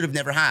match should have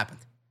never happened.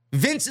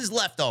 Vince's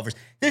leftovers.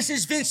 This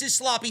is Vince's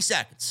sloppy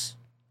seconds.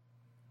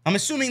 I'm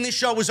assuming this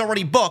show was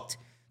already booked,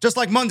 just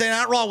like Monday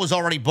Night Raw was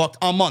already booked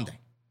on Monday.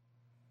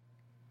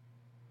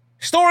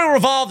 Story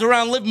revolved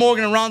around Liv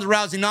Morgan and Ronda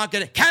Rousey not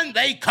getting. Can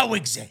they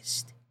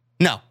coexist?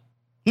 No.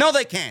 No,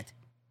 they can't.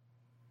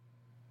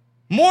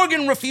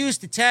 Morgan refused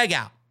to tag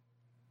out.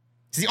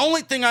 It's the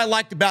only thing I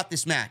liked about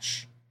this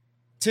match.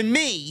 To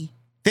me,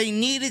 they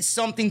needed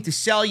something to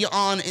sell you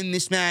on in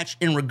this match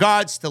in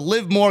regards to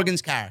Liv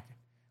Morgan's character.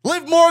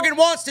 Liv Morgan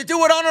wants to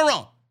do it on her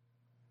own.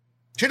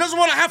 She doesn't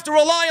want to have to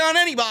rely on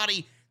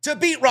anybody to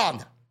beat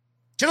Ronda.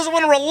 She doesn't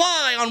want to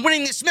rely on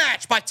winning this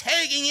match by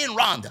tagging in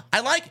Ronda. I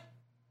like it.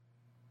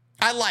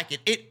 I like it.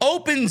 It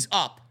opens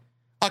up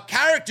a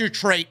character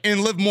trait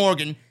in Liv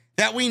Morgan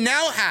that we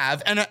now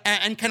have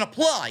and can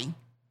apply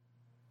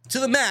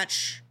to the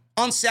match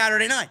on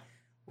Saturday night.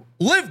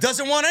 Liv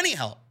doesn't want any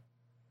help.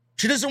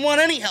 She doesn't want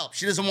any help.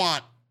 She doesn't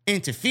want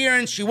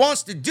interference. She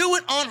wants to do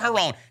it on her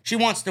own. She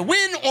wants to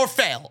win or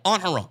fail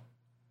on her own.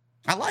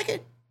 I like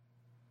it.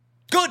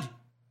 Good.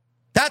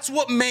 That's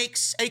what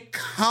makes a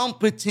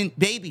competent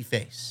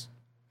babyface.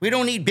 We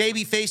don't need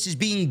babyfaces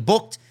being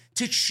booked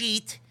to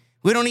cheat.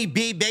 We don't need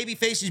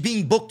babyfaces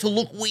being booked to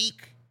look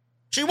weak.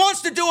 She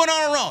wants to do it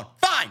on her own.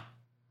 Fine.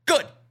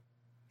 Good.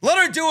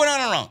 Let her do it on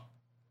her own.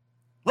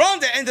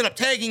 Ronda ended up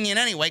tagging in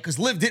anyway because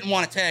Liv didn't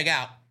want to tag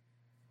out.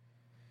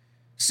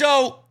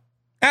 So,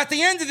 at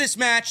the end of this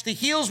match, the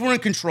heels were in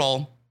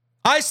control.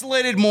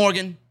 Isolated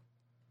Morgan.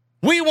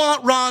 We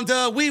want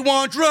Ronda. We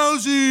want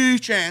Drowsy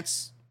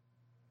chance.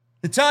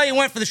 Natalya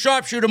went for the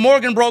sharpshooter.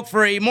 Morgan broke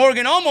free.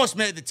 Morgan almost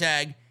made the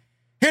tag.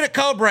 Hit a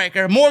code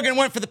breaker. Morgan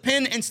went for the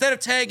pin instead of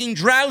tagging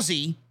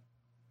Drowsy.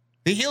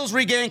 The heels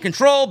regained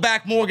control.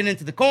 Back Morgan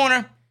into the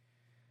corner.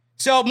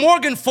 So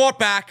Morgan fought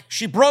back.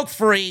 She broke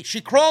free. She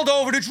crawled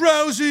over to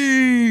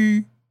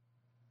Drowsy.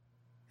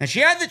 And she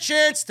had the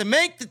chance to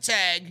make the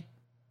tag.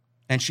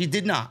 And she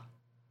did not.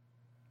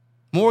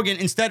 Morgan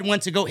instead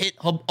went to go hit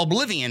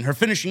Oblivion, her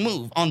finishing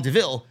move, on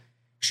Deville.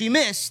 She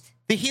missed.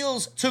 The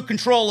heels took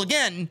control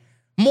again.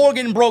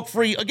 Morgan broke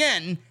free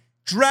again.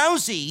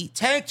 Drowsy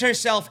tagged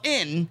herself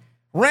in,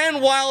 ran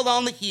wild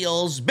on the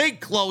heels, big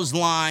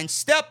clothesline,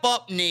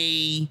 step-up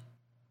knee,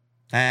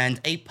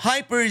 and a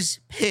Piper's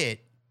Pit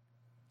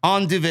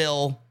on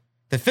Deville.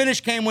 The finish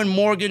came when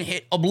Morgan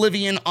hit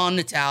Oblivion on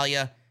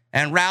Natalya,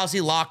 and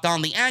Rousey locked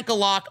on the ankle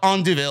lock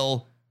on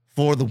Deville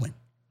for the win.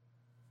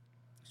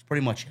 That's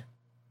pretty much it.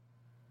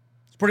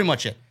 That's pretty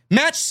much it.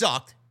 Match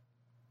sucked.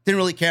 Didn't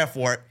really care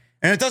for it.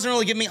 And it doesn't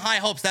really give me high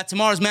hopes that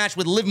tomorrow's match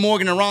with Liv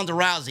Morgan and Ronda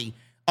Rousey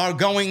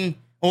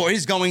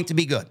is going to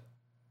be good.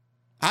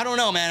 I don't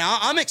know, man.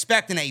 I'm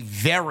expecting a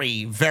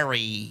very,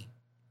 very,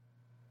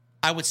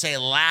 I would say,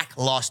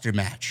 lackluster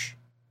match.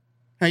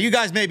 Now, you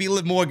guys may be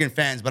Liv Morgan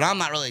fans, but I'm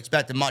not really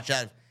expecting much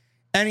out of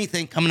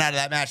anything coming out of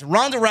that match.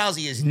 Ronda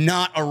Rousey is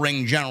not a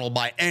ring general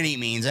by any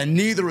means, and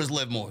neither is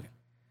Liv Morgan.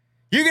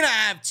 You're going to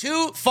have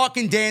two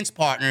fucking dance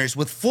partners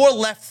with 4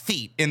 left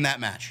feet in that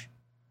match.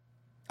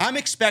 I'm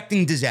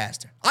expecting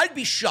disaster. I'd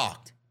be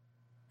shocked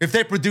if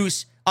they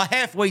produce a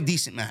halfway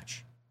decent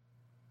match.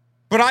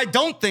 But I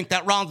don't think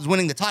that Ronda's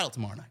winning the title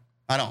tomorrow night.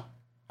 I don't.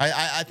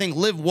 I think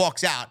Liv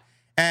walks out,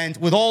 and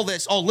with all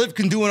this, Liv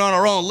can do it on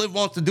her own. Liv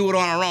wants to do it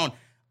on her own.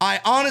 I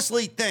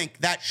honestly think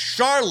that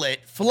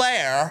Charlotte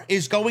Flair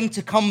is going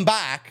to come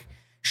back.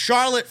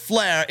 Charlotte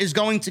Flair is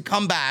going to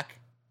come back.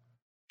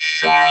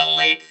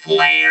 Charlotte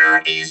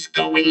Flair is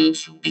going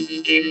to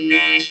be in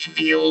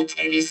Nashville,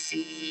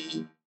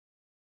 Tennessee.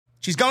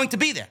 She's going to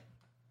be there.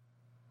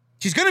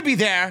 She's going to be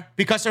there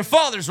because her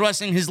father's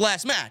wrestling his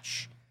last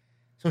match.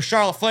 So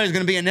Charlotte Flair is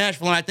going to be in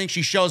Nashville, and I think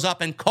she shows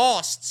up and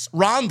costs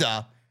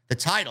Ronda the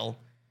title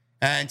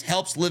and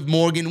helps Liv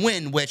Morgan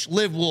win, which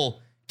Liv will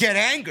get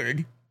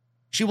angered.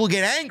 She will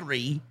get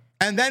angry,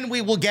 and then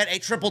we will get a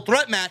triple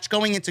threat match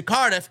going into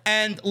Cardiff,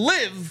 and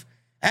Liv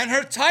and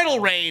her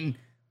title reign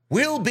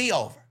will be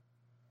over.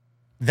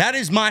 That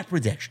is my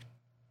prediction.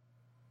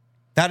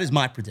 That is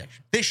my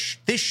prediction. This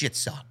shit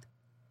sucked.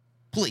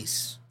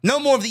 Please. No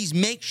more of these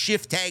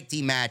makeshift tag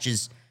team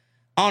matches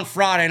on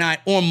Friday night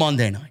or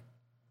Monday night.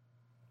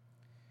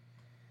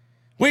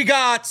 We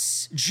got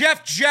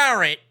Jeff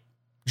Jarrett,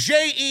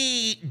 Jeff,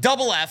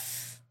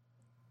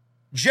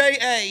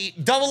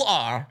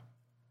 Jarrett,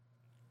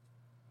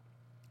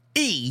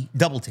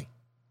 E-double-T.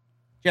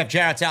 Jeff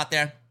Jarrett's out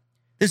there.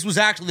 This was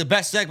actually the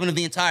best segment of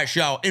the entire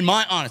show, in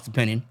my honest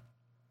opinion.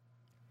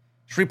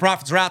 Street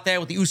Profits are out there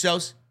with the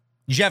Usos.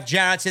 Jeff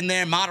Jarrett's in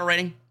there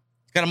moderating.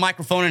 He's got a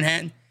microphone in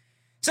hand.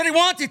 Said he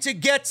wanted to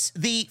get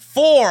the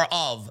 4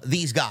 of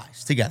these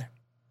guys together.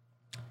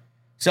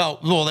 So,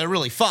 well, they're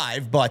really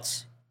 5,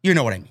 but you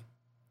know what I mean.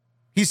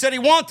 He said he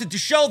wanted to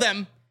show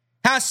them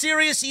how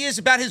serious he is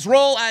about his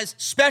role as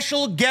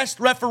special guest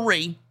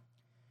referee.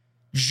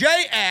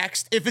 Jay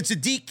asked if it's a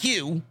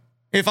DQ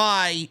if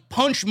I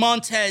punch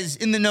Montez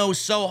in the nose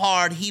so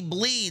hard he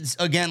bleeds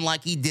again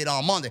like he did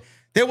on Monday.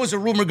 There was a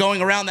rumor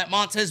going around that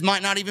Montez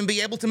might not even be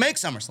able to make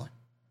SummerSlam,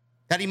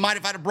 that he might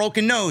have had a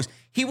broken nose.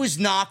 He was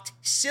knocked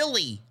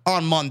silly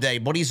on Monday,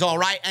 but he's all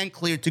right and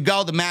cleared to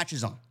go. The match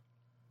is on.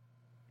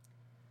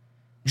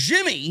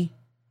 Jimmy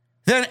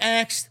then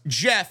asked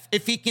Jeff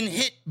if he can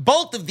hit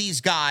both of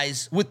these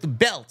guys with the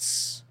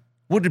belts.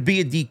 Would it be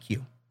a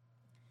DQ?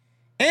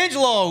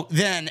 Angelo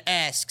then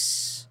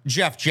asks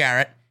Jeff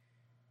Jarrett,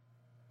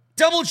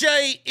 Double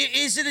J,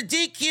 is it a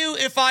DQ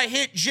if I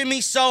hit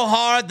Jimmy so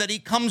hard that he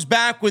comes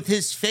back with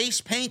his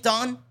face paint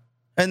on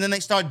and then they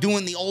start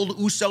doing the old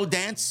Uso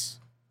dance?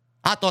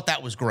 I thought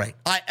that was great.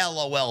 I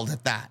LOL'd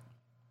at that.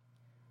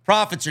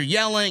 Profits are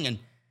yelling and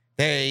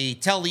they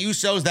tell the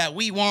Usos that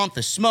we want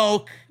the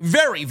smoke.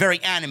 Very,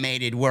 very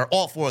animated were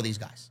all 4 of these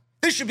guys.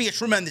 This should be a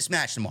tremendous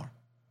match tomorrow.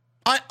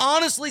 I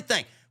honestly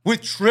think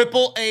with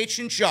Triple H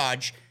in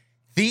charge,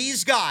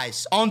 these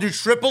guys under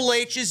Triple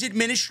H's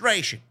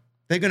administration,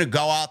 they're going to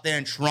go out there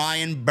and try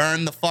and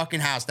burn the fucking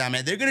house down,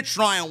 man. They're going to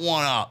try and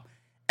one up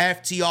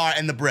FTR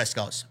and the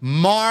Briscoes.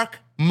 Mark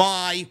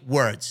my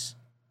words.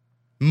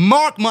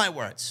 Mark my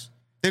words.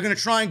 They're going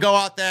to try and go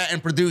out there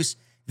and produce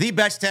the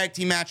best tag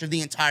team match of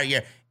the entire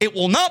year. It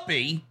will not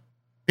be,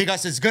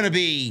 because it's going to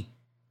be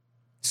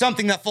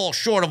something that falls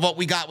short of what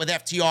we got with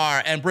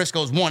FTR and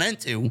Briscoes 1 and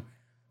 2,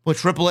 but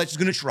Triple H is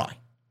going to try.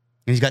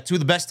 And he's got two of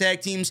the best tag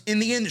teams in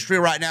the industry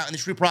right now, in the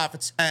Street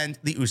Profits and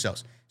the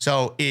Usos.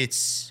 So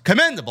it's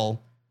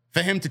commendable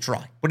for him to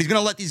try. But he's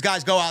going to let these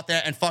guys go out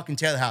there and fucking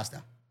tear the house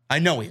down. I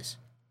know he is.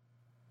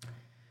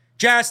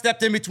 Jarrett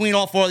stepped in between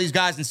all four of these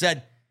guys and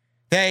said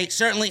they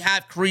certainly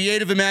have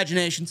creative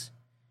imaginations.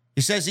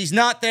 He says he's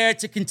not there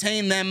to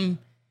contain them.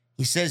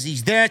 He says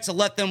he's there to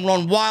let them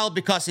run wild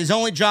because his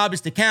only job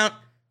is to count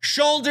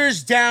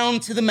shoulders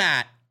down to the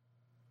mat.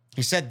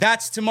 He said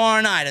that's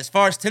tomorrow night. As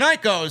far as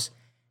tonight goes,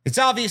 it's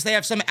obvious they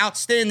have some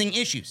outstanding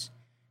issues.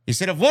 He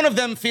said if one of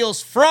them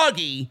feels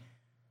froggy,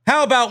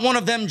 how about one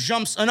of them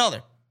jumps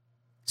another?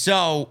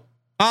 So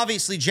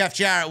obviously Jeff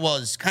Jarrett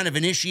was kind of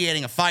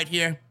initiating a fight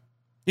here,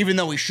 even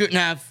though he shouldn't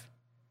have,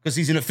 because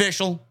he's an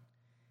official.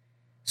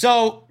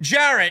 So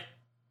Jarrett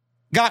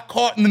got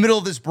caught in the middle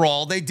of this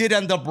brawl. They did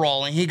end up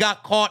brawling. He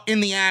got caught in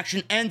the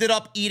action, ended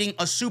up eating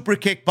a super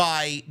kick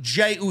by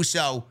Jey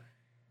Uso.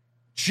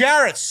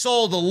 Jarrett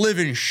sold the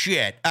living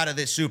shit out of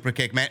this super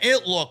kick, man.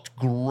 It looked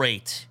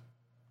great.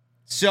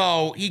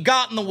 So he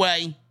got in the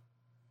way.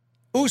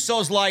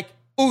 Uso's like,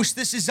 Us,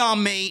 this is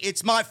on me.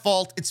 It's my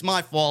fault. It's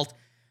my fault.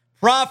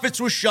 Profits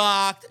were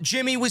shocked.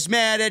 Jimmy was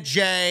mad at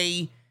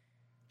Jay.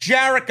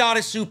 Jarrett got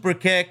a super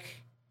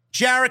kick.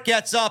 Jarrett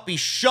gets up. He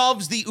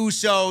shoves the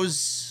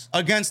Usos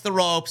against the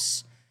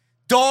ropes.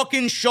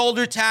 Dawkins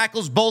shoulder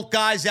tackles both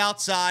guys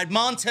outside.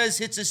 Montez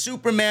hits a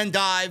Superman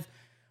dive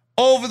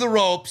over the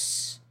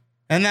ropes.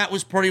 And that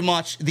was pretty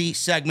much the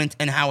segment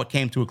and how it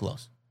came to a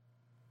close.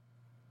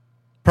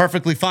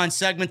 Perfectly fine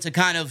segment to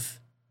kind of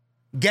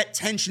get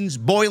tensions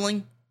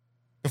boiling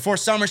before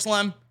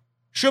SummerSlam.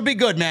 Should be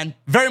good, man.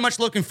 Very much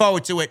looking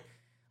forward to it.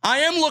 I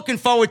am looking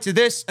forward to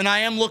this, and I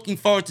am looking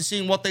forward to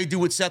seeing what they do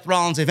with Seth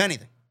Rollins, if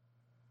anything,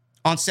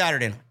 on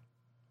Saturday night.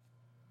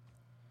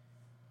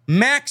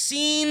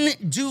 Maxine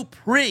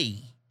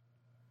Dupri.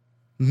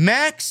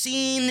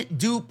 Maxine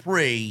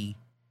Dupri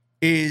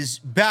is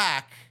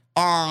back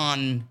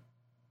on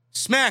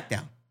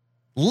SmackDown,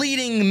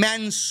 leading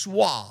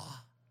Mansoor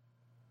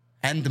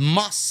and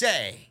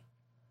Massey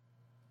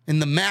in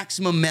the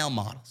Maximum Male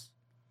Models.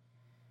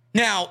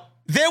 Now,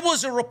 there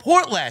was a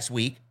report last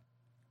week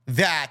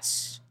that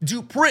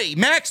Dupri,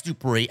 Max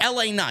Dupri,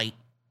 LA Knight,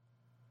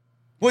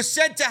 was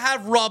said to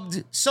have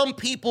rubbed some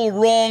people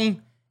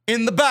wrong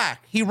in the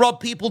back. He rubbed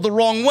people the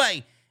wrong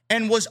way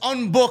and was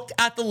unbooked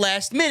at the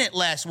last minute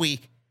last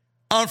week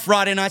on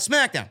Friday Night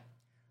SmackDown.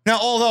 Now,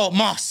 although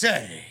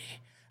Massey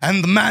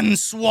and the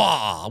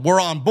Mansoor were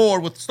on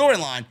board with the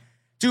storyline,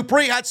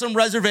 Dupri had some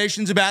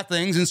reservations about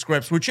things and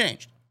scripts were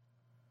changed.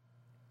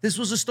 This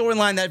was a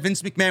storyline that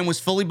Vince McMahon was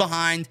fully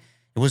behind.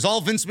 It was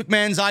all Vince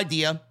McMahon's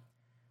idea.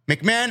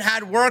 McMahon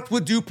had worked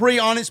with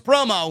Dupri on his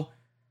promo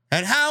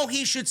and how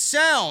he should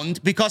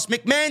sound because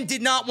McMahon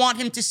did not want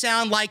him to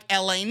sound like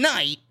LA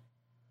Knight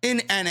in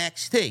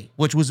NXT,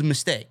 which was a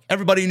mistake.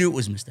 Everybody knew it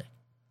was a mistake.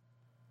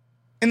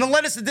 In the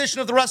latest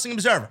edition of the Wrestling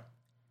Observer,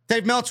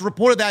 Dave Meltzer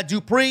reported that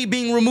Dupri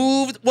being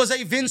removed was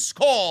a Vince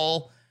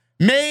call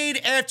made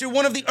after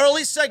one of the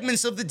early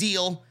segments of the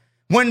deal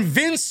when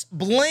Vince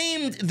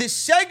blamed the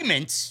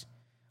segment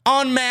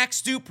on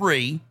Max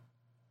Dupri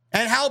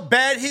and how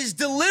bad his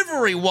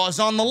delivery was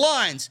on the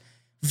lines.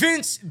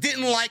 Vince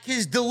didn't like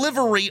his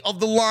delivery of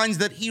the lines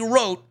that he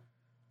wrote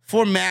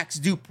for Max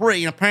Dupri.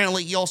 And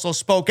apparently he also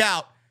spoke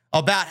out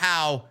about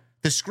how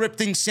the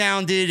scripting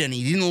sounded and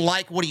he didn't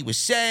like what he was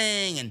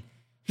saying and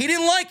he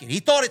didn't like it. He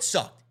thought it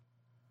sucked.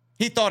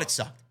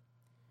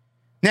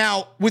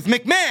 Now, with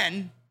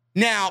McMahon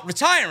now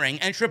retiring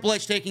and Triple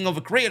H taking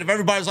over creative,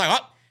 everybody's like,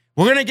 oh,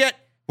 we're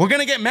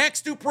gonna get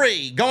Max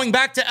Dupri going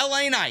back to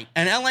LA Knight,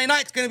 and LA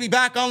Knight's gonna be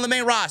back on the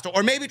main roster.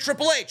 Or maybe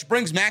Triple H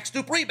brings Max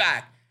Dupri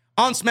back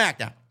on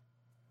SmackDown.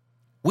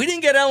 We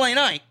didn't get LA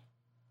Knight,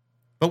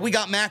 but we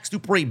got Max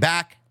Dupri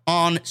back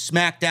on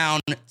SmackDown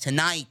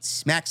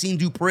tonight. Maxine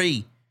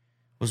Dupri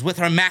was with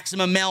her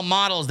Maximum Male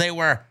Models. They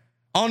were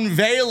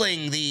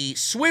unveiling the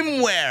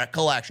swimwear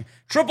collection.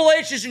 Triple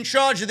H is in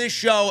charge of this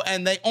show,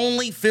 and they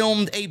only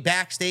filmed a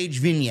backstage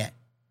vignette.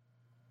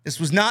 This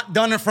was not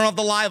done in front of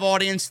the live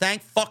audience.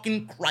 Thank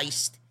fucking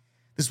Christ.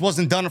 This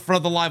wasn't done in front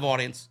of the live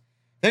audience.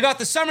 They got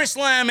the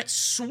SummerSlam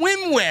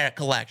swimwear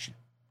collection.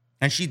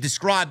 And she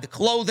described the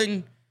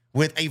clothing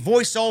with a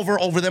voiceover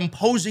over them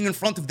posing in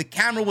front of the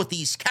camera with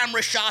these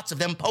camera shots of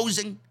them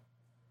posing.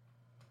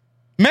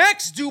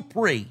 Max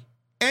Dupri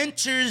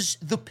enters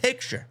the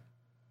picture,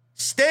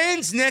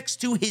 stands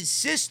next to his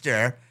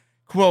sister,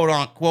 quote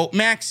unquote,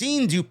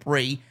 Maxine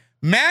Dupri.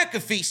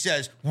 McAfee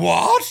says,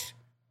 what?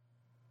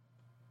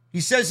 He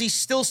says he's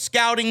still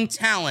scouting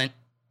talent.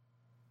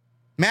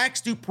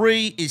 Max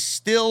Dupri is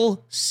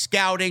still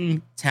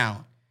scouting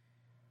talent.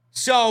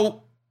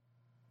 So,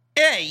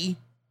 A,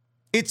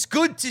 it's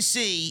good to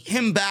see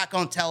him back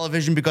on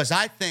television because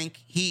I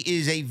think he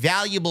is a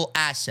valuable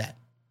asset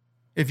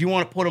if you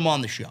want to put him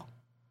on the show.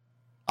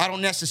 I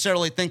don't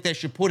necessarily think they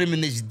should put him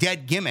in this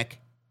dead gimmick,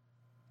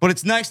 but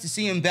it's nice to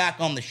see him back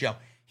on the show.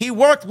 He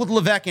worked with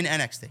Levesque in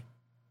NXT.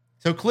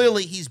 So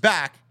clearly he's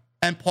back,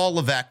 and Paul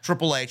Levesque,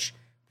 Triple H,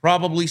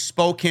 probably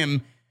spoke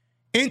him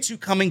into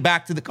coming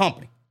back to the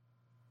company.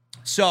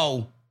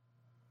 So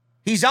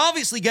he's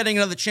obviously getting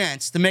another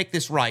chance to make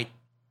this right.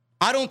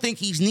 I don't think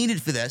he's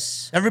needed for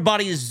this.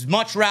 Everybody is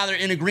much rather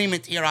in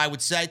agreement here, I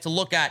would say, to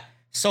look at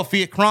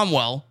Sophia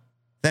Cromwell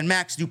than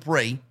Max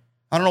Dupree.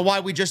 I don't know why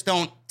we just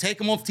don't take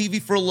him off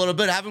TV for a little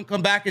bit, have him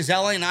come back as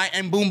LA Knight,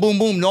 and boom, boom,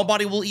 boom.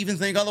 Nobody will even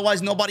think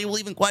otherwise. Nobody will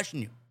even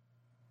question you.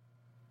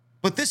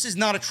 But this is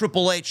not a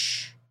Triple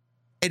H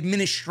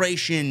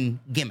administration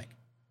gimmick.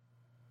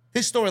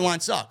 This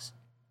storyline sucks.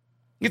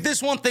 If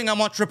there's one thing I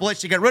want Triple H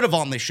to get rid of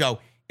on this show,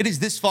 it is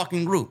this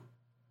fucking group.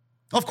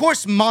 Of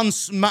course,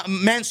 Mansoor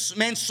and Mace,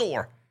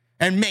 Mansoor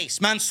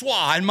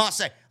and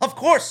Mace, of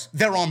course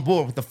they're on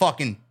board with the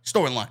fucking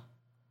storyline.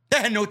 They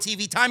had no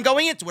TV time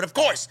going into it, of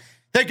course.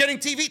 They're getting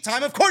TV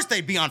time, of course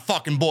they'd be on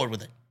fucking board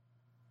with it.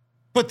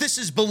 But this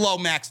is below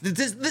Max.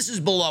 This is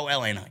below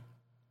LA Knight.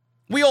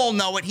 We all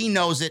know it. He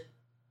knows it.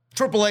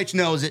 Triple H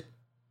knows it.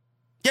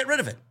 Get rid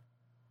of it.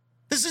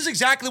 This is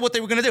exactly what they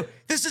were going to do.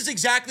 This is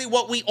exactly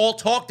what we all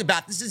talked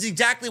about. This is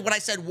exactly what I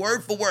said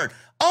word for word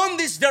on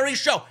this very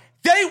show.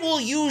 They will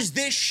use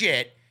this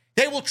shit.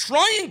 They will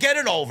try and get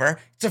it over.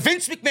 It's a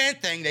Vince McMahon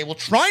thing. They will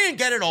try and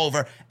get it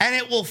over, and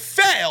it will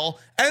fail,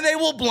 and they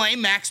will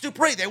blame Max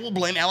Dupree. They will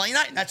blame LA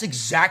Knight, and that's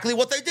exactly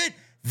what they did.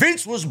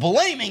 Vince was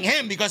blaming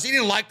him because he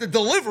didn't like the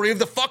delivery of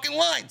the fucking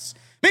lines.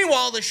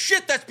 Meanwhile, the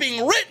shit that's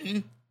being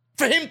written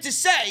for him to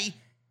say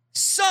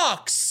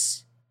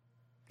sucks.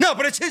 No,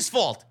 but it's his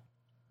fault.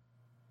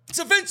 It's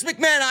a Vince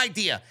McMahon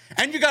idea.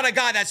 And you got a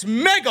guy that's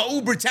mega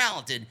uber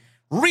talented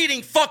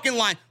reading fucking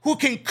line who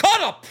can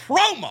cut a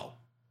promo.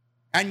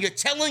 And you're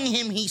telling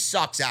him he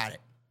sucks at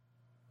it.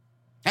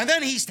 And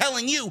then he's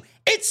telling you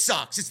it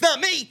sucks. It's not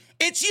me.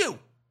 It's you.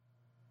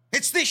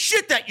 It's this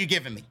shit that you're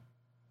giving me.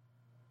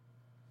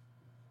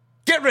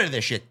 Get rid of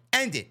this shit.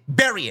 End it.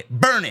 Bury it.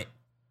 Burn it.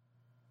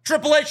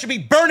 Triple H should be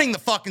burning the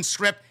fucking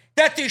script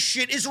that this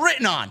shit is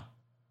written on.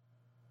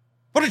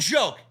 What a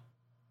joke.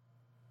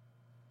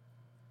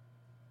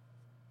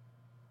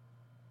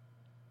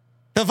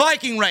 The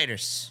Viking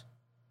Raiders.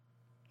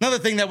 Another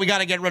thing that we got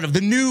to get rid of.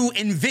 The new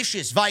and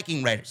vicious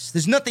Viking Raiders.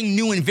 There's nothing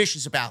new and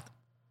vicious about them.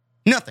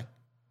 Nothing.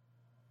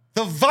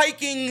 The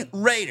Viking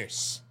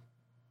Raiders.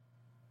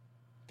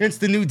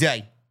 Against the New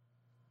Day.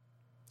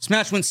 This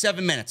match went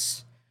 7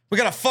 minutes. We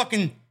got a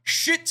fucking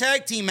shit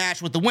tag team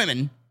match with the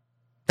women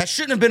that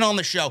shouldn't have been on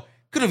the show.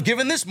 Could have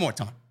given this more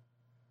time.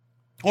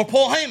 Or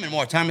Paul Heyman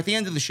more time at the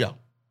end of the show.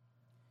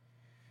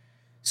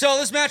 So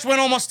this match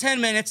went almost 10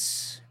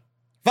 minutes.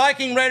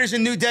 Viking Raiders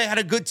and New Day had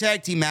a good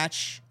tag team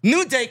match.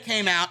 New Day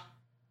came out.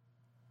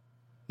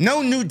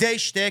 No New Day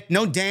shtick,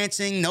 no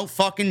dancing, no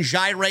fucking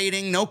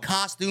gyrating, no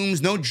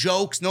costumes, no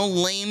jokes, no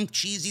lame,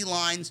 cheesy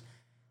lines.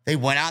 They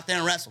went out there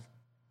and wrestled.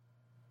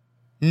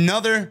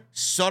 Another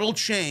subtle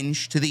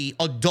change to the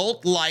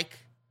adult-like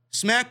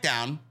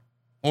SmackDown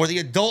or the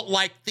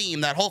adult-like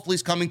theme that hopefully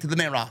is coming to the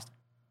main roster.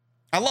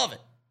 I love it.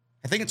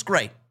 I think it's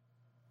great.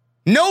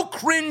 No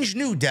cringe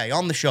New Day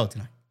on the show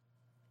tonight.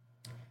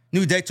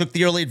 New Day took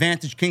the early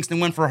advantage. Kingston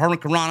went for a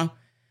hurricanrana.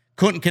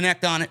 Couldn't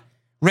connect on it.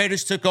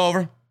 Raiders took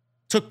over.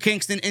 Took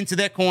Kingston into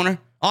their corner.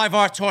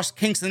 Ivar tossed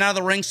Kingston out of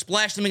the ring.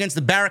 Splashed him against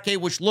the barricade,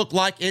 which looked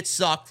like it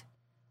sucked.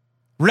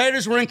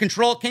 Raiders were in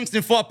control.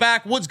 Kingston fought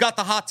back. Woods got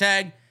the hot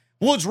tag.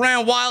 Woods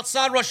ran wild.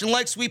 Side rush and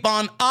leg sweep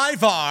on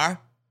Ivar.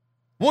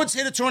 Woods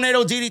hit a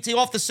tornado DDT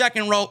off the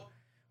second rope.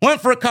 Went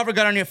for a cover,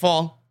 got a near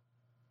fall.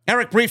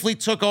 Eric briefly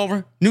took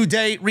over. New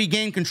Day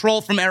regained control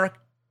from Eric.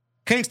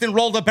 Kingston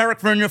rolled up Eric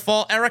for a near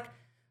fall. Eric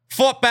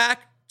fought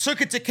back,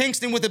 took it to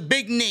Kingston with a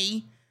big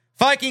knee.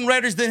 Viking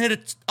Raiders then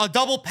hit a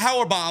double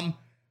powerbomb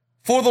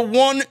for the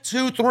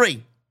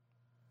 1-2-3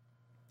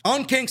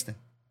 on Kingston.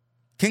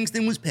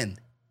 Kingston was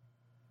pinned.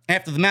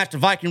 After the match, the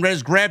Viking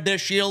Raiders grabbed their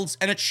shields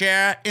and a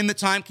chair in the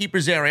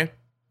timekeeper's area.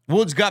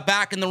 Woods got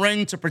back in the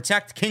ring to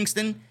protect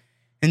Kingston.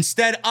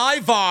 Instead,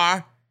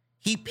 Ivar,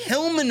 he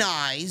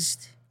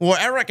Pillmanized, or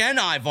Eric and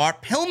Ivar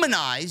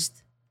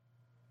Pillmanized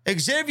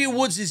Xavier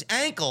Woods'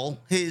 ankle,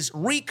 his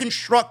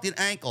reconstructed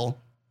ankle,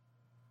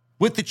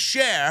 with the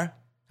chair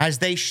as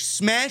they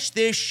smashed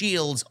their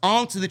shields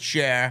onto the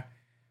chair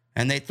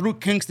and they threw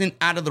Kingston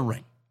out of the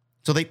ring.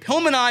 So they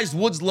Pillmanized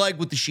Woods' leg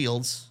with the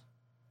shields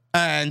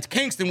and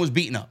Kingston was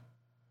beaten up.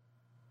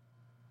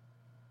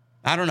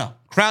 I don't know.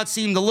 Crowd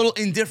seemed a little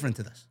indifferent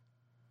to this.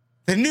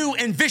 The new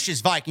and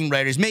vicious Viking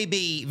Raiders may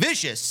be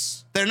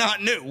vicious. They're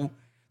not new.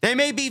 They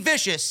may be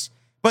vicious,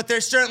 but they're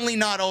certainly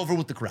not over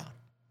with the crowd.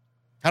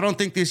 I don't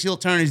think this heel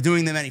turn is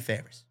doing them any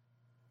favors.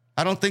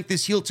 I don't think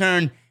this heel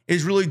turn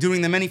is really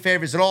doing them any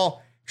favors at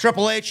all.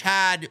 Triple H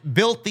had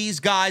built these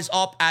guys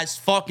up as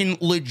fucking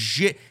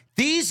legit.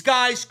 These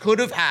guys could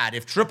have had,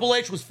 if Triple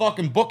H was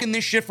fucking booking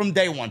this shit from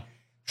day one,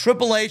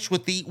 Triple H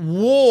with the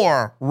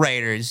War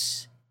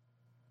Raiders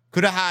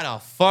could have had a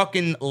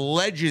fucking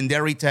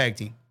legendary tag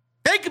team.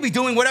 They could be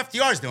doing what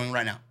FTR is doing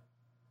right now.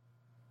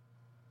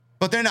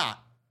 But they're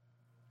not.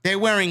 They're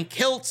wearing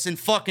kilts and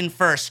fucking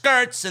fur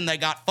skirts, and they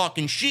got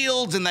fucking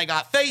shields, and they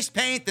got face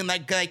paint, and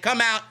they come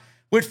out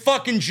with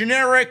fucking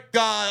generic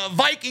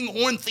Viking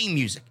horn theme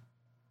music.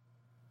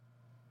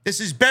 This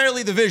is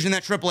barely the vision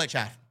that Triple H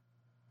had.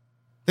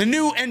 The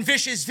new and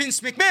vicious Vince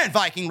McMahon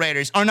Viking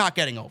Raiders are not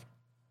getting over.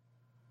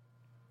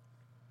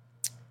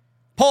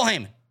 Paul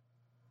Heyman.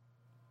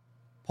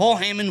 Paul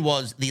Heyman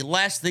was the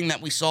last thing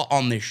that we saw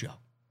on this show.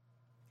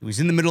 He was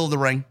in the middle of the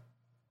ring.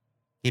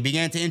 He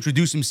began to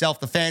introduce himself.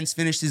 The fans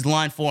finished his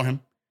line for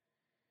him.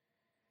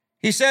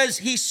 He says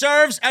he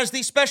serves as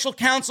the special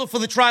counsel for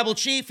the tribal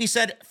chief. He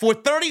said, for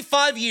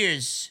 35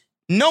 years,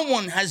 no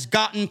one has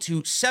gotten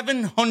to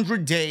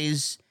 700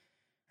 days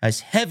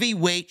as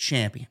heavyweight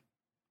champion.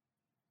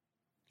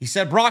 He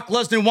said Brock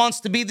Lesnar wants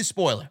to be the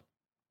spoiler.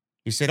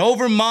 He said,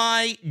 over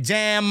my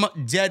damn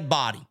dead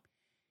body.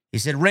 He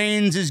said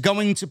Reigns is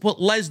going to put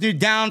Lesnar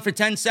down for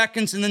 10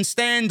 seconds and then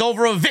stand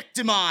over a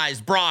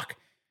victimized Brock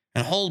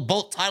and hold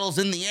both titles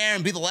in the air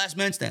and be the last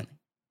man standing.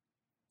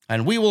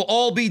 And we will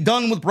all be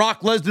done with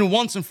Brock Lesnar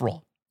once and for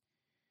all.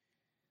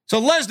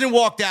 So Lesnar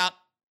walked out.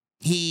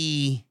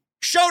 He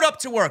showed up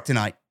to work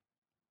tonight.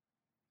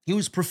 He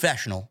was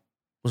professional,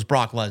 was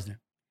Brock Lesnar.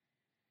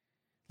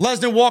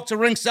 Lesnar walked to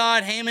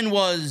ringside. Heyman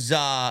was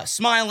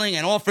smiling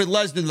and offered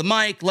Lesnar the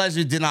mic.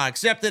 Lesnar did not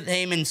accept it.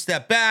 Heyman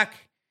stepped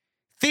back.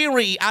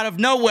 Theory, out of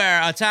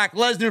nowhere, attacked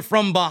Lesnar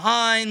from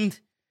behind.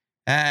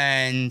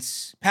 And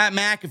Pat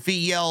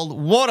McAfee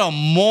yelled, what a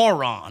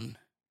moron,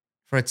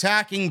 for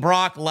attacking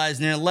Brock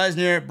Lesnar.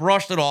 Lesnar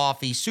brushed it off.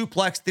 He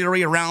suplexed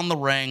Theory around the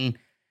ring.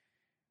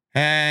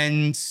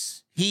 And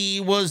he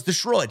was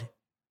destroyed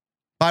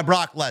by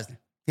Brock Lesnar.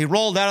 He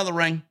rolled out of the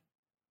ring.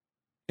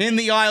 In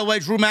the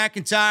aisleway, Drew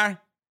McIntyre,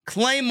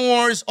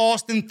 Claymore's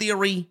Austin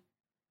Theory.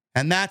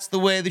 And that's the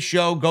way the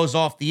show goes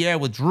off the air,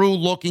 with Drew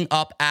looking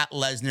up at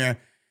Lesnar,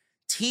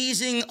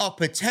 teasing a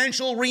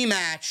potential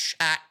rematch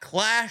at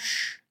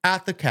Clash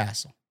at the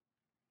Castle.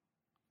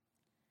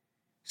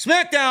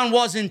 SmackDown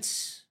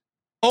wasn't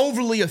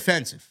overly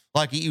offensive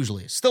like it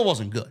usually is. Still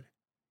wasn't good.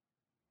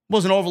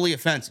 Wasn't overly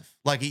offensive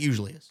like it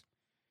usually is.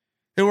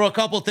 There were a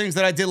couple of things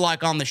that I did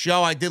like on the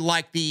show. I did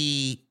like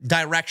the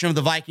direction of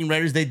the Viking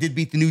Raiders. They did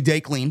beat the New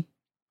Day clean.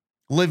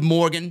 Liv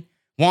Morgan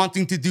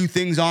wanting to do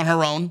things on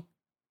her own,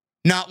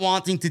 not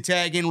wanting to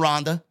tag in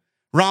Ronda.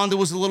 Ronda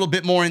was a little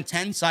bit more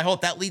intense. I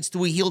hope that leads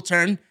to a heel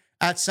turn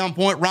at some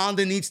point.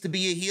 Ronda needs to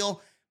be a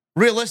heel.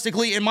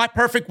 Realistically, in my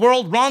perfect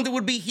world, Ronda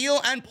would be heel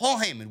and Paul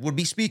Heyman would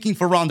be speaking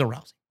for Ronda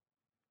Rousey.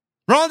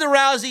 Ronda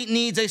Rousey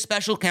needs a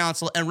special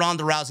counsel and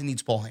Ronda Rousey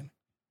needs Paul Heyman.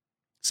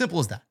 Simple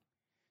as that.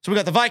 So we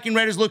got the Viking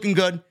Raiders looking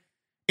good.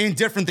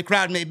 Indifferent the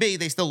crowd may be,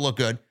 they still look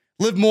good.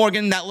 Liv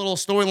Morgan, that little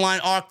storyline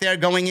arc there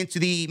going into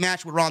the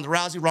match with Ronda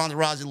Rousey. Ronda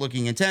Rousey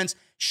looking intense.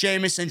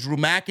 Sheamus and Drew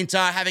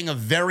McIntyre having a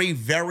very,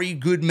 very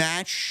good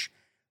match.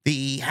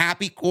 The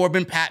Happy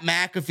Corbin, Pat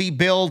McAfee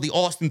build. The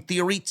Austin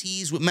Theory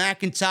tease with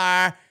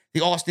McIntyre.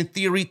 The Austin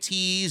Theory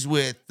tease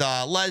with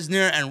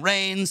Lesnar and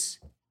Reigns.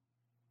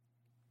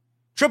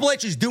 Triple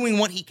H is doing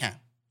what he can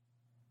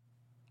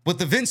with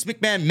the Vince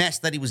McMahon mess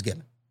that he was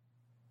given.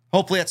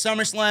 Hopefully at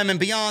SummerSlam and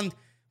beyond,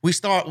 we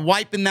start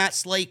wiping that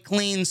slate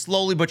clean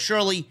slowly but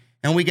surely,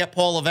 and we get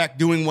Paul Levesque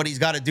doing what he's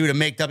got to do to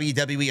make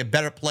WWE a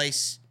better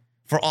place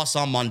for us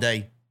on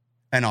Monday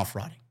and on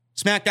Friday.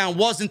 SmackDown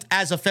wasn't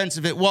as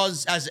offensive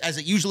as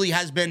it usually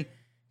has been.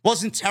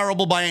 Wasn't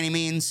terrible by any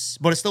means,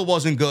 but it still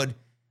wasn't good.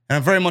 And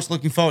I'm very much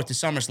looking forward to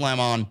SummerSlam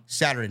on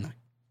Saturday night.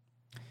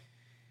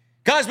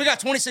 Guys, we got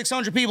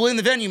 2,600 people in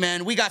the venue,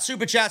 man. We got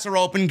Super Chats are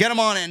open. Get them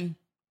on in.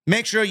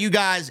 Make sure you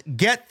guys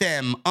get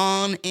them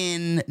on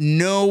in.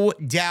 No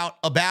doubt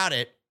about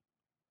it.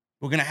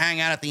 We're going to hang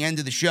out at the end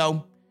of the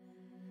show.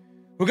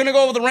 We're going to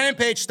go over the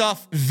Rampage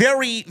stuff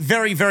very,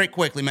 very, very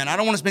quickly, man. I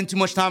don't want to spend too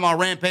much time on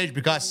Rampage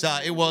because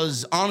it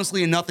was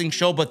honestly a nothing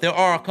show, but there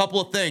are a couple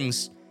of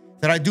things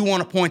that I do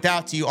want to point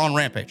out to you on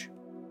Rampage.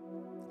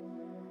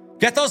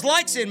 Get those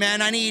likes in,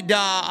 man. I need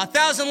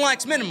 1,000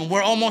 likes minimum.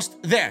 We're almost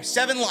there.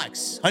 7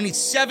 likes. I need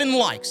 7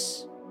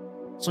 likes.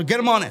 So get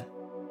them on in.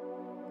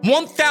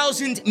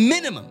 1,000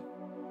 minimum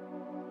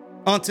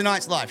on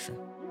tonight's live stream.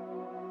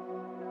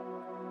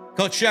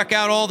 Go check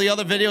out all the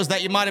other videos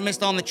that you might have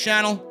missed on the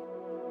channel.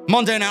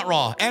 Monday Night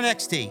Raw,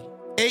 NXT,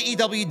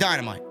 AEW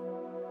Dynamite,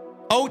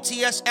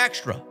 OTS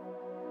Extra.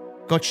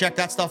 Go check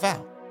that stuff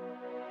out.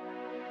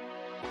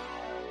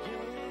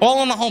 All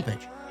on the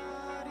homepage.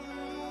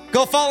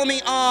 Go follow me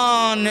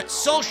on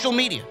social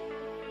media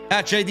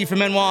at JD from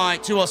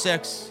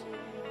NY206.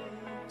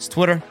 It's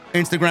Twitter,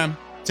 Instagram,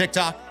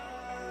 TikTok,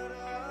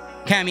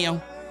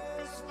 Cameo.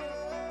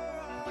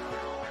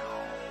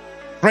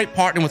 Great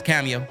partner with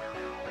Cameo.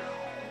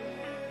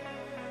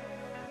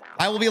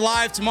 I will be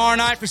live tomorrow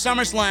night for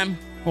SummerSlam.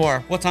 Or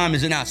what time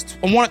is it now? It's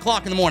 1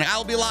 o'clock in the morning. I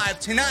will be live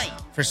tonight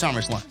for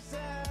SummerSlam.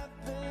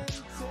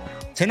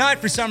 Tonight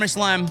for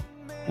SummerSlam,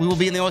 we will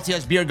be in the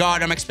OTS Beer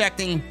Garden. I'm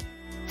expecting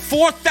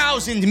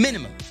 $4,000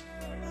 minimum.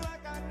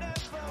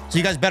 So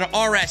you guys better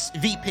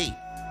RSVP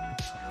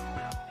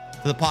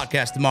for the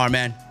podcast tomorrow,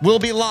 man. We'll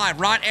be live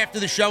right after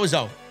the show is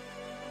over.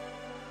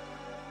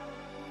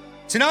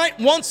 Tonight,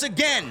 once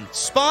again,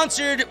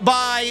 sponsored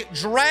by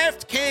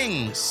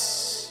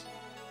DraftKings.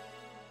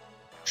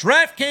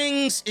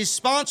 DraftKings is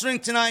sponsoring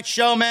tonight's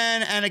show,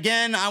 man. And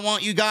again, I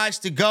want you guys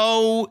to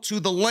go to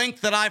the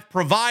link that I've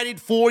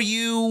provided for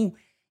you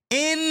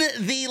in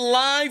the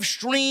live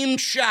stream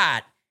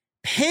chat,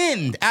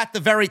 pinned at the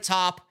very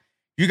top.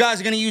 You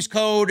guys are going to use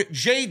code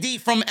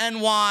JD from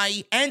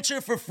NY, enter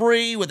for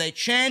free with a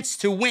chance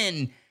to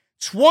win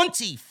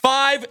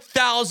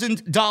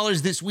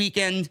 $25,000 this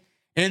weekend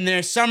in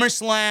their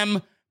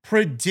SummerSlam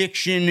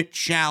Prediction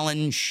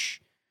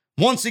Challenge.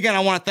 Once again, I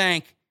want to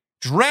thank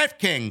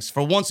DraftKings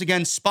for once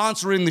again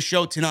sponsoring the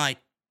show tonight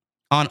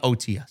on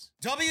OTS.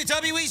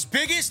 WWE's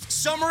biggest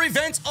summer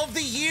event of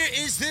the year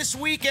is this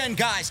weekend,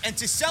 guys. And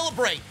to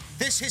celebrate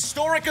this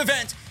historic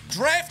event,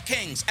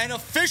 DraftKings, an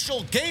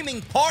official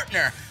gaming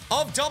partner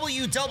of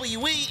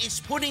WWE,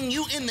 is putting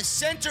you in the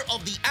center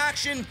of the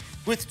action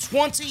with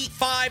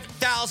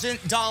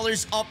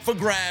 $25,000 up for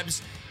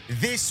grabs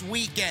this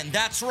weekend.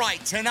 That's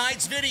right.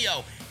 Tonight's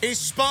video is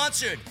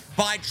sponsored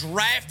by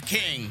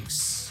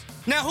DraftKings.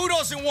 Now, who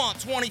doesn't want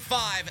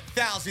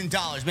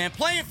 $25,000, man?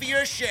 Playing for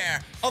your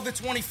share of the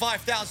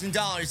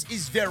 $25,000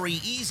 is very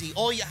easy.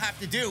 All you have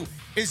to do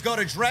is go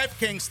to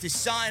DraftKings to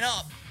sign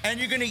up, and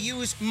you're going to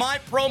use my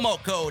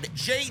promo code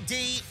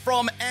JD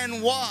from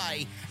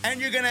NY, and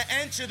you're going to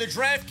enter the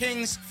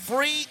DraftKings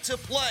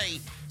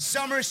free-to-play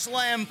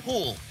SummerSlam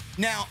pool.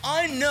 Now,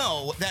 I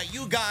know that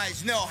you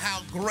guys know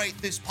how great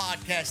this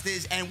podcast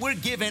is, and we're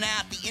giving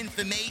out the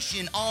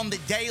information on the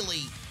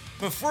daily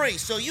for free.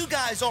 So you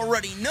guys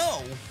already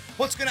know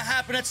what's going to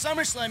happen at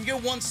SummerSlam. You're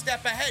one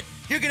step ahead.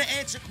 You're going to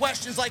answer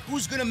questions like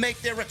who's going to make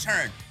their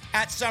return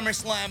at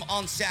SummerSlam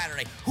on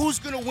Saturday? Who's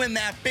going to win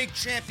that big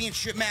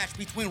championship match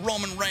between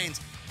Roman Reigns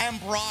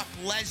and Brock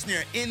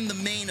Lesnar in the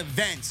main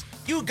event?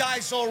 You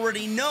guys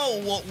already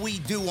know what we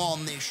do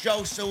on this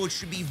show, so it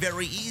should be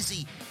very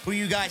easy for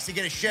you guys to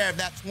get a share of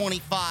that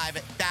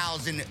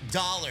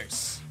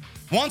 $25,000.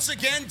 Once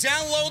again,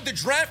 download the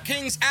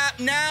DraftKings app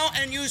now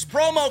and use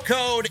promo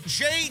code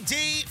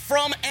JD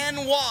from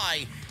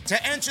NY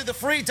to enter the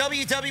free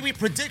WWE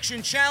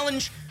Prediction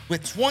Challenge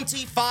with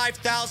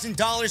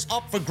 $25,000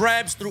 up for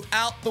grabs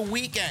throughout the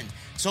weekend.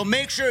 So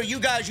make sure you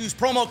guys use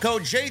promo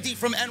code JD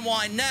from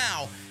NY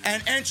now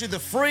and enter the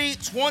free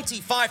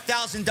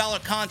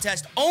 $25,000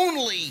 contest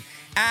only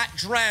at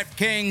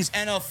DraftKings,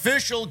 an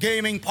official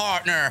gaming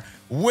partner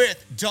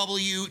with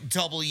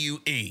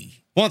WWE.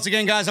 Once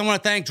again, guys, I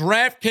want to thank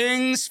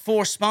DraftKings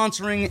for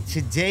sponsoring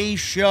today's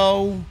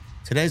show.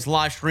 Today's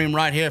live stream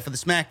right here for the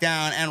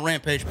SmackDown and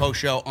Rampage post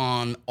show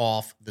on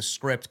Off the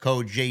Script.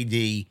 Code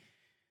JD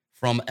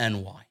from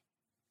NY.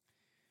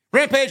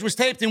 Rampage was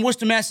taped in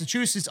Worcester,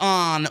 Massachusetts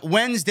on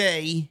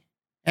Wednesday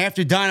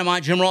after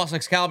Dynamite. Jim Ross,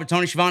 Excalibur,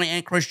 Tony Schiavone,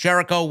 and Chris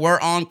Jericho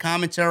were on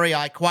commentary.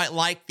 I quite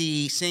like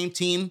the same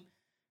team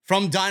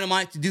from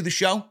Dynamite to do the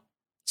show.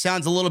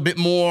 Sounds a little bit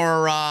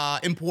more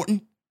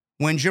important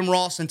when Jim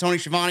Ross and Tony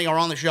Schiavone are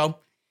on the show.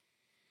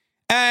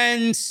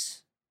 And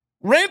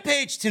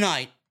Rampage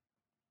tonight,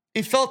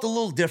 it felt a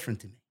little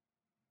different to me.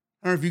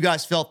 I don't know if you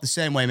guys felt the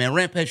same way, man.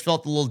 Rampage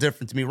felt a little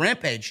different to me.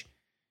 Rampage,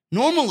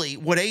 normally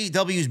what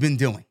AEW has been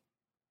doing,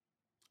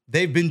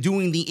 they've been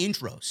doing the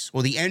intros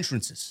or the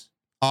entrances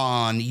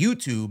on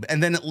YouTube,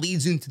 and then it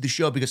leads into the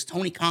show because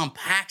Tony Khan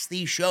packs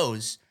these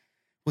shows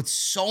with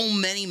so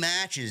many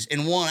matches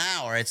in 1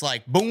 hour. It's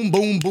like boom,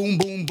 boom, boom,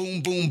 boom,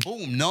 boom, boom,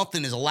 boom.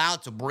 Nothing is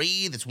allowed to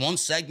breathe. It's one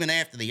segment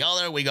after the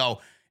other. We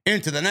go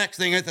into the next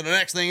thing, into the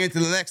next thing, into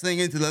the next thing,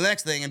 into the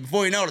next thing, and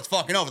before you know it, it's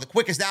fucking over. The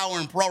quickest hour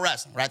in pro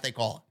wrestling, right? They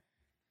call it.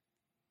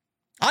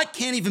 I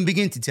can't even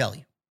begin to tell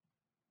you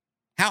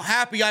how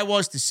happy I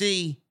was to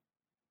see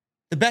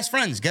the Best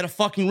Friends get a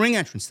fucking ring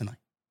entrance tonight.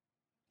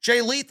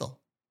 Jay Lethal,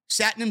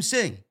 Satnam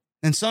Singh,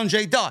 and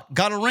Sanjay Dutt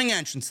got a ring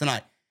entrance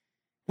tonight.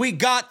 We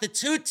got the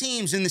two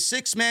teams in the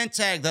six-man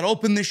tag that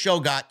opened the show,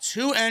 got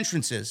two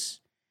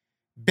entrances.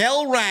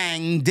 Bell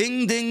rang,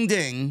 ding, ding,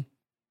 ding,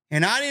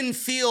 and I didn't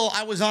feel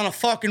I was on a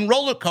fucking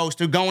roller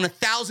coaster going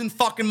 1,000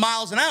 fucking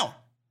miles an hour.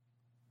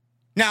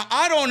 Now,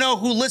 I don't know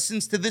who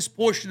listens to this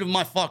portion of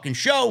my fucking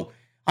show.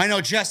 I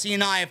know Jesse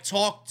and I have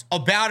talked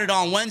about it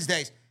on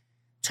Wednesdays.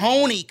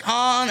 Tony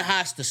Khan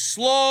has to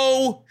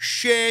slow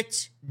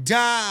shit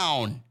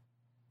down.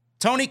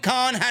 Tony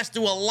Khan has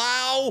to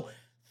allow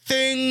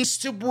things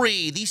to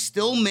breathe. He's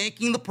still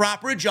making the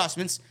proper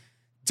adjustments.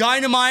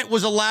 Dynamite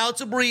was allowed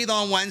to breathe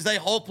on Wednesday.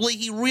 Hopefully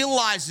he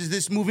realizes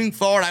this moving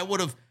forward. I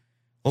would have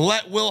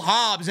let Will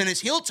Hobbs and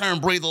his heel turn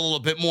breathe a little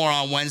bit more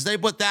on Wednesday,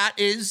 but that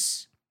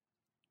is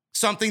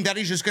something that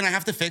he's just going to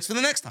have to fix for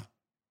the next time.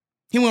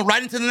 He went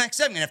right into the next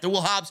segment after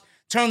Will Hobbs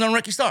turned on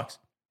Ricky Starks.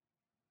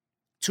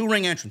 Two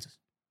ring entrances.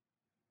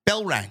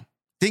 Bell rang.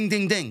 Ding,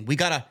 ding, ding. We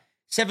got a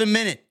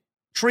 7-minute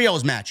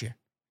trios match here.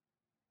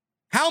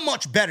 How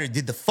much better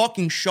did the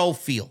fucking show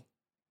feel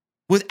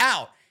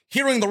without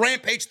hearing the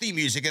Rampage theme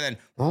music and then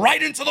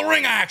right into the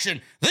ring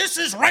action. This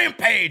is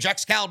Rampage.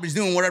 Excalibur's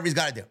doing whatever he's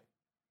got to do.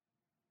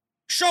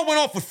 Show went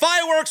off with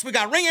fireworks. We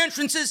got ring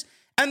entrances,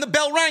 and the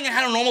bell rang and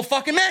had a normal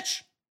fucking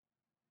match.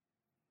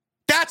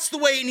 That's the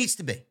way it needs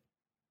to be.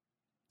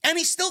 And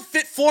he still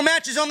fit 4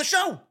 matches on the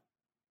show.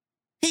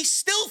 He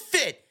still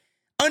fit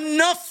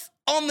enough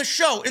on the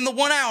show in the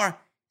 1 hour,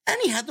 and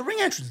he had the ring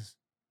entrances.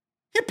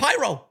 He had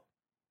pyro.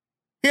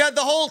 He had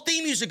the whole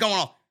theme music going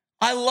on.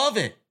 I love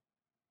it.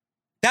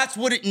 That's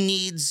what it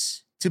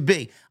needs to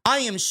be. I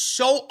am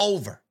so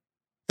over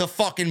the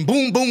fucking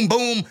boom, boom,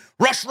 boom,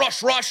 rush,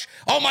 rush, rush.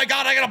 Oh my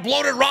God, I got a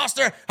bloated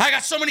roster. I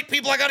got so many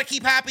people I got to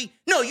keep happy.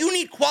 No, you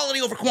need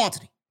quality over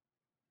quantity.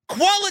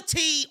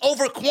 Quality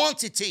over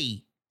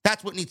quantity.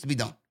 That's what needs to be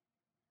done.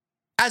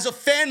 As a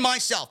fan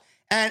myself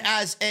and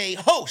as a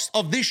host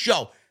of this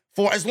show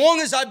for as long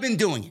as I've been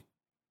doing it,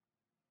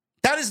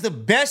 that is the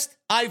best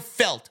I've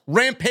felt.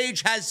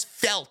 Rampage has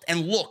felt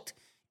and looked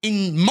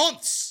in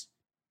months.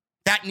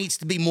 That needs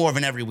to be more of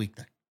an every week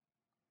thing.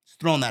 Just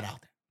throwing that out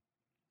there.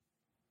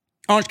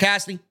 Orange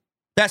Cassidy,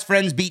 Best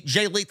Friends beat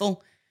Jay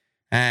Lethal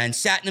and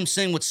Satnam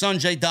Singh with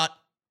Sanjay Dutt.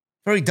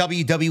 Very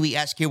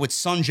WWE-esque here with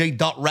Sanjay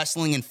Dutt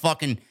wrestling in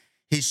fucking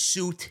his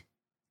suit.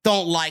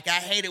 Don't like. I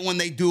hate it when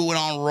they do it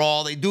on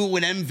Raw. They do it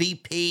with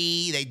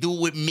MVP. They do it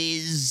with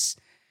Miz.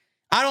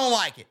 I don't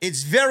like it.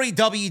 It's very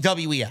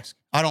WWE-esque.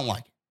 I don't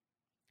like it.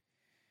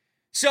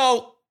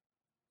 So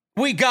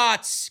we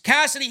got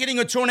Cassidy hitting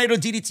a tornado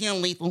DDT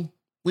on Lethal.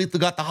 Lethal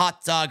got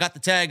the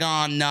tag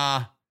on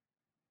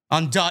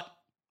Dutt.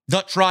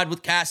 Dutt tried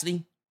with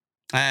Cassidy,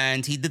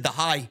 and he did the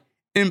high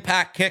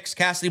impact kicks.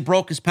 Cassidy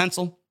broke his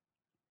pencil,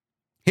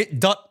 hit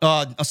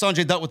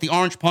Sanjay Dutt with the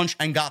orange punch,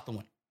 and got the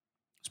win.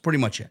 That's pretty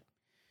much it.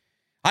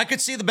 I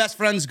could see the Best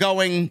Friends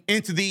going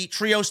into the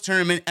Trios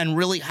tournament and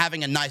really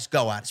having a nice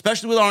go at it,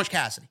 especially with Orange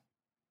Cassidy.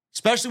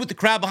 Especially with the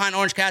crowd behind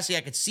Orange Cassidy,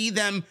 I could see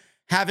them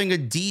having a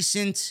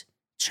decent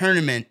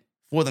tournament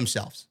for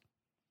themselves.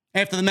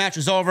 After the match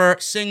was over,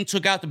 Singh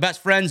took out the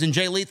Best Friends, and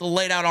Jay Lethal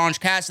laid out Orange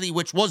Cassidy,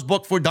 which was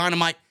booked for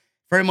Dynamite.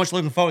 Very much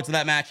looking forward to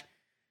that match.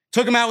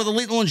 Took him out with a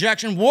lethal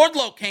injection.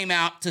 Wardlow came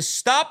out to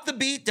stop the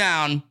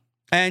beatdown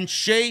and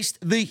chased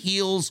the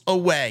heels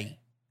away.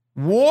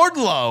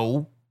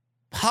 Wardlow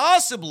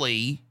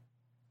possibly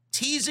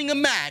teasing a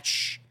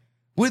match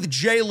with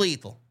Jay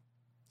Lethal.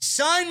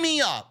 Sign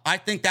me up. I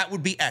think that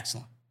would be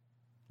excellent.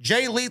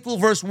 Jay Lethal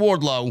versus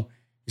Wardlow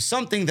is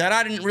something that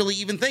I didn't really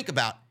even think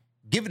about.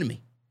 Give it to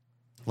me.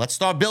 Let's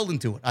start building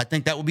to it. I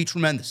think that would be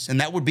tremendous.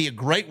 And that would be a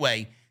great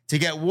way to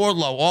get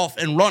Wardlow off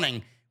and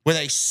running with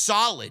a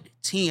solid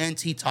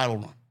TNT title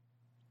run.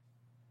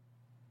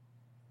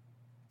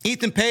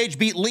 Ethan Page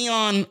beat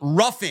Leon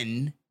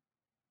Ruffin.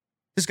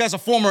 This guy's a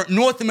former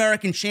North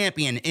American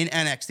champion in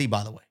NXT,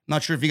 by the way.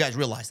 Not sure if you guys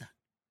realize that.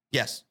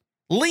 Yes.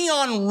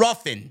 Leon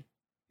Ruffin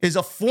is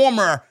a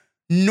former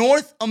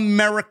North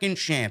American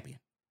champion.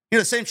 You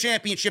know, the same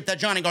championship that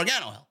Johnny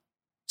Gargano held.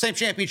 Same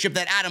championship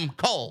that Adam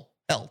Cole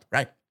held,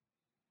 right?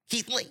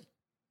 Keith Lee.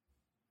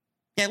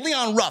 Yeah,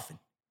 Leon Ruffin.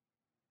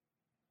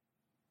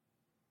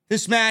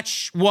 This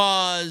match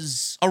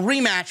was a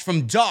rematch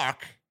from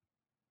Dark.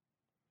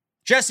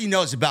 Jesse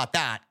knows about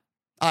that.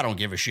 I don't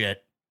give a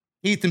shit.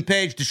 Ethan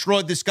Page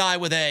destroyed this guy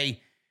with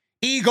a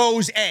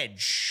ego's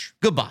edge.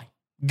 Goodbye.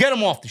 Get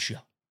him off the show.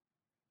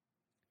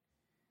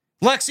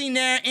 Lexi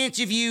Nair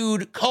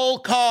interviewed Cole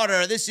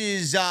Carter. This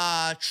is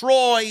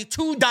Troy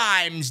 2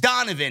 Dimes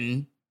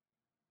Donovan.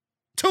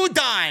 2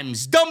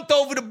 Dimes dumped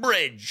over the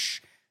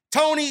bridge.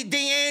 Tony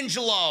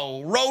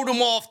D'Angelo rode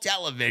him off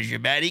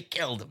television, man. He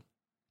killed him.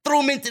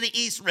 Threw him into the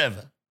East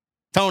River.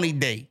 Tony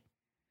D.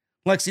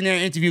 Lexi Nair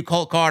interviewed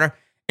Cole Carter.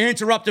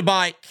 Interrupted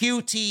by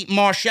QT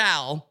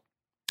Marshall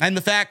and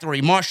the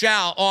Factory.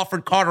 Marshall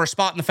offered Carter a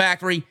spot in the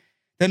Factory.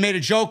 Then made a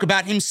joke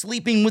about him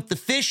sleeping with the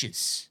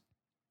fishes.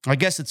 I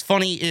guess it's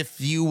funny if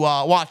you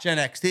watch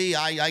NXT.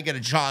 I get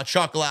a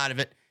chuckle out of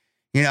it,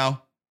 you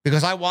know,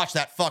 because I watch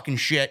that fucking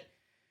shit.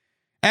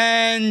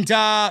 And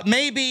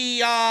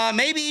maybe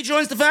he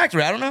joins the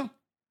Factory. I don't know.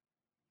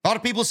 A lot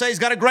of people say he's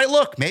got a great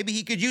look. Maybe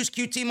he could use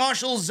QT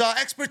Marshall's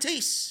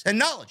expertise and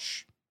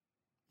knowledge.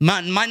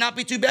 Might not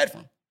be too bad for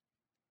him.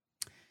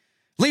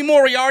 Lee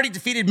Moriarty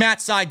defeated Matt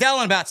Sydal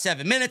in about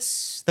 7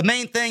 minutes. The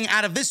main thing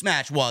out of this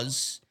match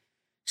was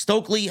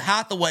Stokely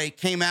Hathaway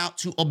came out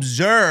to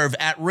observe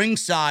at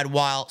ringside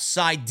while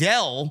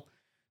Sydal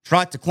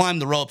tried to climb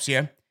the ropes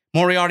here.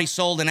 Moriarty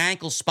sold an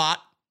ankle spot,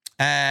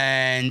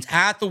 and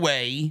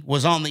Hathaway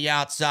was on the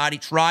outside. He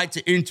tried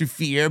to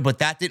interfere, but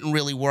that didn't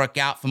really work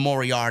out for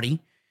Moriarty.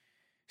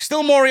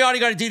 Still, Moriarty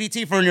got a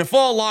DDT for a near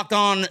fall, locked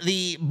on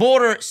the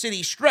Border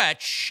City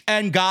stretch,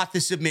 and got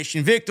the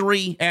submission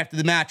victory. After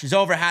the match is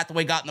over,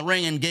 Hathaway got in the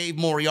ring and gave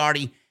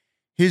Moriarty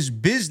his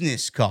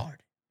business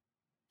card.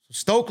 So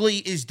Stokely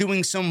is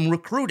doing some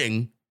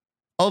recruiting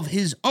of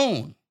his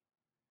own.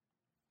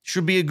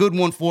 Should be a good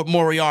one for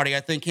Moriarty.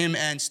 I think him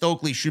and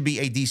Stokely should be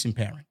a decent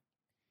pairing.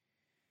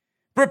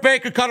 Britt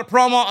Baker cut a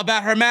promo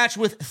about her match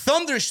with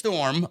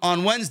Thunderstorm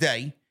on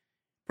Wednesday,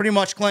 pretty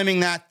much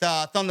claiming that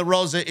Thunder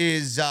Rosa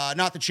is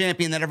not the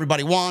champion that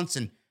everybody wants,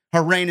 and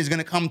her reign is going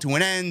to come to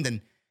an end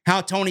and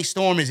how Toni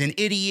Storm is an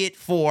idiot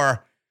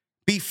for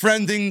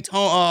befriending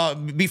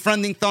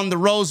Thunder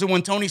Rosa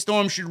when Toni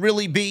Storm should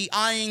really be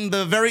eyeing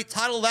the very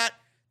title that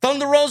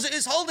Thunder Rosa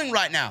is holding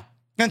right now.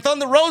 And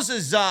Thunder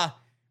Rosa's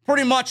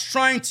pretty much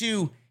trying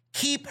to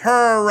keep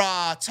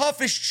her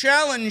toughest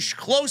challenge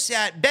close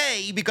at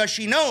bay because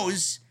she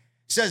knows,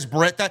 says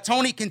Britt, that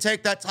Toni can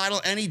take that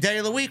title any day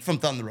of the week from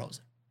Thunder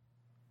Rosa.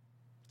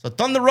 So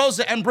Thunder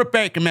Rosa and Britt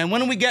Baker, man,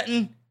 when are we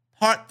getting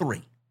part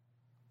 3?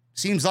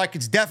 Seems like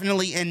it's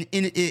definitely an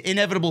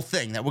inevitable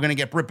thing that we're going to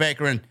get Britt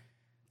Baker and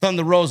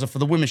Thunder Rosa for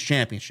the Women's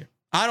Championship.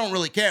 I don't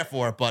really care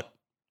for it, but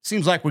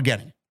seems like we're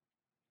getting it.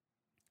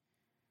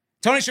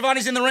 Tony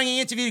Schiavone's in the ring.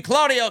 He interviewed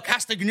Claudio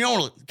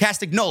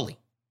Castagnoli.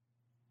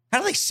 How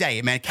do they say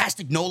it, man?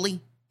 Castagnoli?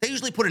 They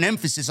usually put an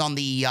emphasis on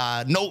the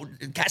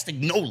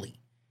Castagnoli.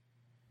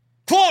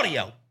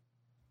 Claudio.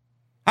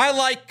 I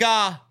like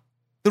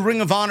the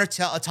Ring of Honor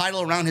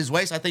title around his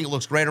waist. I think it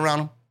looks great around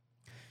him.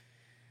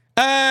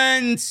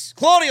 And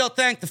Claudio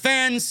thanked the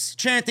fans,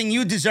 chanting,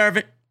 "You deserve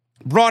it."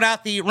 Brought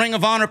out the Ring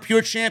of Honor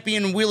pure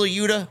champion, Wheeler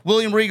Yuta.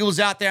 William Regal was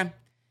out there.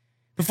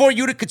 Before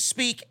Yuta could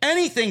speak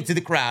anything to the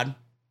crowd,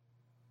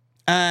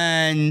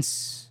 and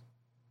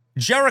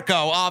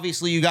Jericho,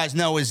 obviously, you guys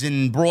know, is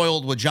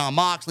embroiled with Jon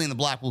Moxley in the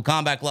Blackpool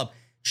Combat Club.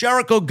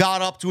 Jericho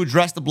got up to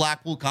address the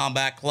Blackpool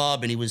Combat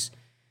Club, and he was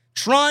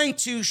trying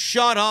to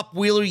shut up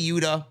Wheeler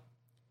Yuta.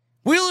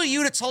 Wheeler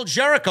Yuta told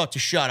Jericho to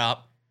shut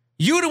up.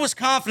 Yuta was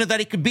confident that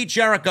he could beat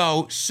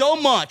Jericho so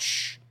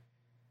much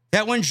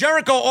that when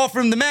Jericho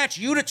offered him the match,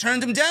 Yuta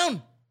turned him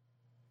down.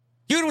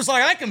 Yuta was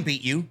like, "I can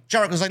beat you."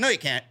 Jericho was like, "No, you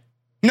can't.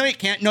 No, you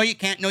can't. No, you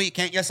can't. No, you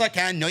can't. Yes, I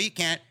can. No, you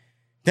can't."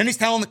 Then he's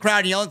telling the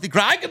crowd, yelling at the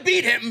crowd, "I can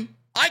beat him.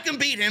 I can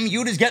beat him."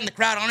 Yuta's getting the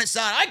crowd on his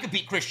side. "I can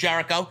beat Chris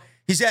Jericho."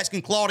 He's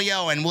asking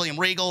Claudio and William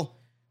Regal.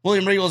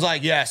 William Regal's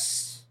like,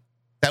 "Yes,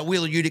 that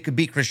Wheeler Yuta could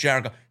beat Chris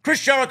Jericho." Chris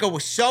Jericho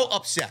was so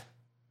upset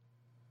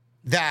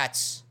that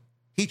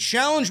he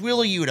challenged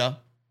Wheeler Yuta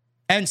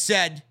and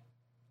said,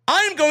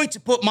 "I'm going to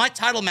put my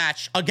title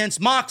match against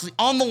Moxley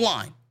on the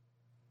line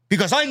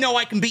because I know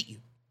I can beat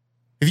you.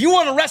 If you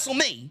want to wrestle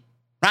me,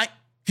 right?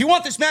 If you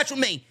want this match with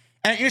me,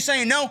 and you're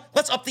saying no,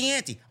 let's up the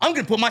ante. I'm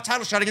going to put my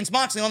title shot against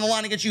Moxley on the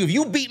line against you. If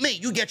you beat me,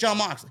 you get Jon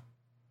Moxley."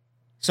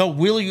 So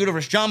Wheeler Yuta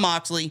versus Jon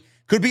Moxley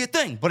could be a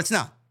thing, but it's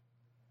not.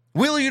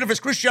 Wheeler Yuta versus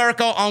Chris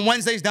Jericho on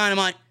Wednesday's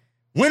Dynamite.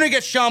 Winner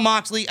gets Jon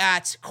Moxley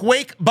at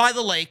Quake by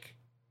the Lake.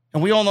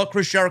 And we all know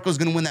Chris Jericho is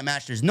going to win that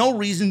match. There's no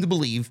reason to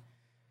believe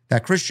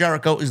that Chris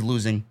Jericho is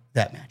losing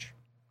that match.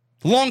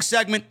 Long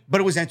segment,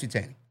 but it was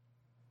entertaining.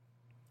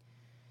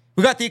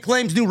 We got the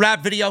Acclaim's new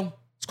rap video.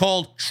 It's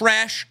called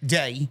Trash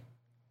Day.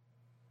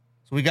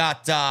 So we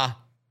got the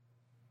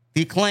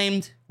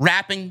Acclaimed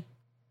rapping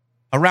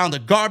around a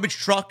garbage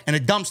truck and a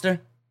dumpster.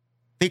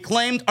 The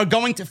Acclaimed are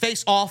going to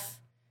face off.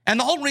 And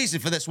the whole reason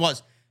for this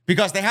was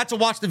because they had to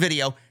watch the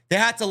video. They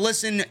had to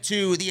listen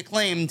to the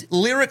Acclaimed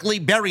lyrically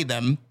bury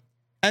them.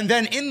 And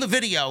then in the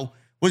video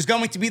was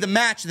going to be the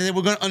match that they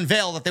were going to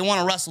unveil that they want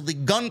to wrestle the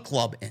Gun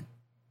Club in.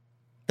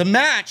 The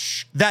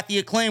match that the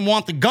Acclaim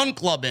want the Gun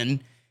Club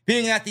in,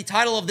 being that the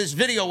title of this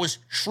video was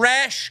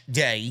Trash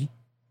Day,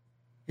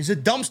 is a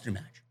dumpster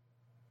match.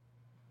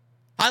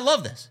 I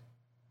love this.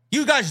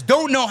 You guys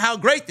don't know how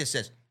great this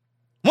is.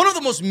 One of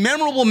the most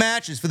memorable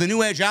matches for the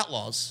New Age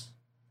Outlaws,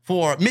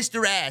 for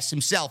Mr. Ass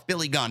himself,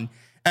 Billy Gunn,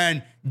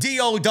 and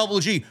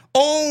D-O-double-G,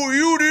 "Oh,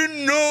 you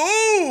didn't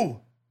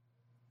know,"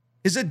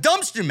 is a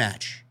dumpster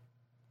match.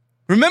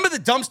 Remember the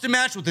dumpster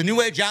match with the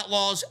New Age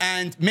Outlaws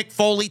and Mick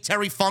Foley,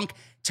 Terry Funk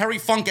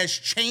as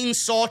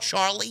Chainsaw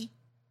Charlie?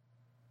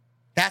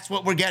 That's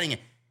what we're getting.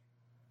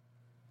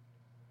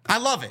 I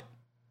love it.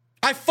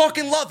 I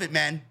fucking love it,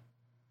 man.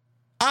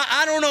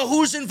 I don't know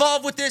who's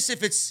involved with this,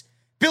 if it's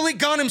Billy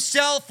Gunn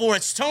himself or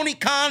it's Tony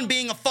Khan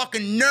being a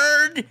fucking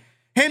nerd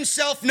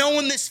himself,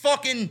 knowing this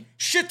fucking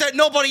shit that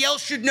nobody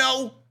else should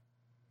know.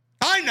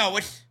 I know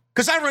it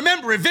because I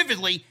remember it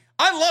vividly.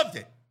 I loved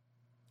it.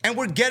 And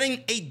we're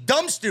getting a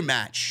dumpster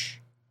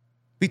match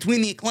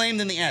between the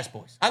Acclaimed and the Ass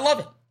Boys. I love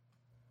it.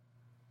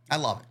 I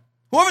love it.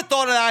 Whoever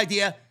thought of that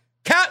idea,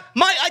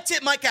 I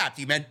tip my cap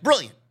to you, man.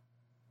 Brilliant.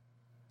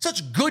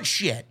 Such good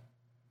shit.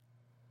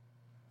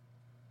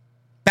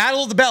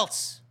 Battle of the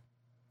Belts.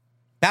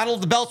 Battle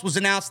of the Belts was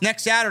announced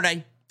next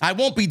Saturday. I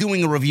won't be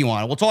doing a review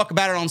on it. We'll talk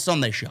about it on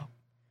Sunday's show.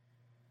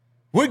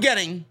 We're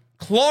getting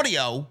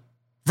Claudio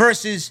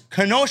versus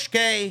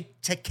Konosuke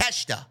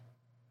Takeshita.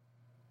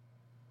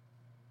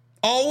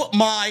 Oh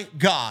my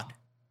God.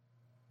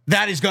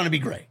 That is going to be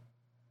great.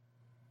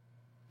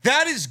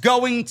 That is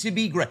going to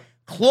be great.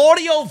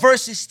 Claudio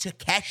versus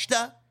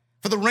Takeshita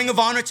for the Ring of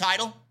Honor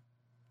title.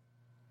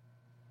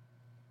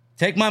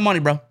 Take my money,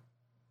 bro.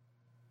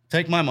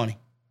 Take my money.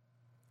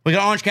 We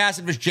got Orange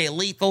Cassidy versus Jay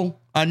Lethal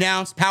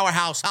announced.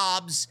 Powerhouse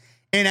Hobbs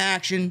in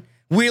action.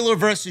 Wheeler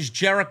versus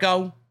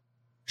Jericho.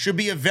 Should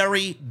be a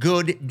very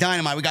good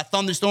Dynamite. We got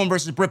Thunderstorm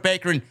versus Britt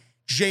Baker and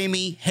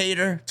Jamie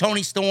Hayter.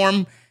 Toni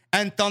Storm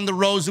and Thunder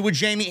Rosa with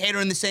Jamie Hayter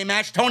in the same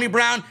match. Tony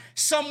Brown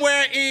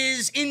somewhere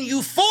is in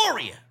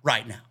euphoria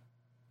right now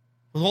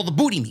with all the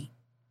booty meat.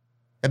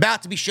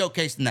 about to be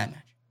showcased in that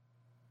match.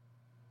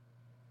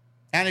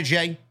 Anna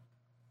Jay,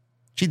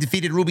 she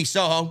defeated Ruby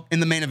Soho in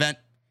the main event.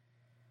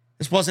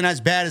 This wasn't as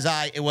bad as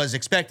I was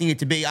expecting it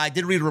to be. I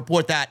did read a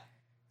report that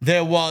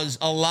there was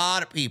a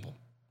lot of people.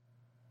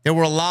 There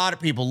were a lot of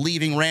people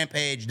leaving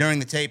Rampage during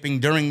the taping,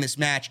 during this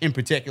match in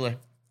particular.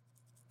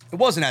 It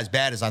wasn't as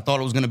bad as I thought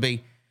it was going to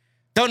be.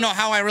 Don't know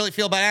how I really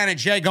feel about Anna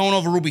Jay going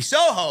over Ruby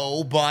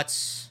Soho, but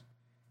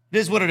it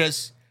is what it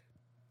is.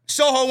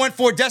 Soho went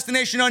for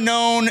Destination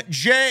Unknown.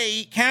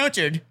 Jay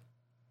countered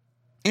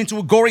into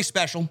a gory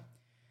special.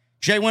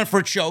 Jay went for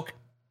a choke.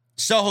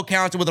 Soho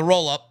countered with a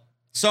roll-up.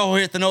 Soho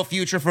hit the no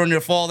future for a near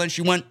fall. Then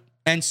she went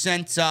and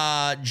sent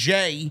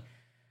Jay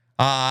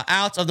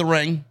out of the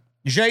ring.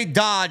 Jay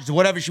dodged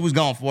whatever she was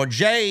going for.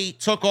 Jay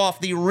took off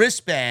the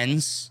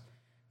wristbands,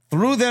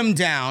 threw them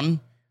down.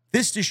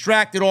 This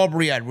distracted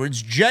Aubrey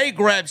Edwards. Jay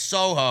grabbed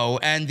Soho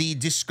and the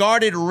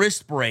discarded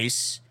wrist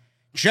brace.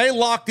 Jay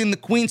locked in the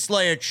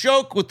Queenslayer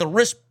choke with the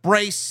wrist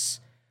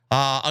brace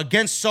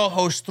against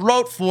Soho's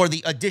throat for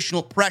the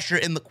additional pressure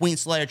in the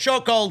Queenslayer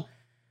chokehold.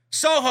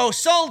 Soho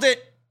sold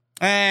it,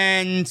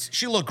 and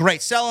she looked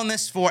great selling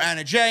this for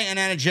Anna Jay, and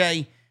Anna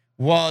Jay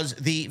was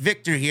the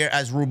victor here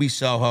as Ruby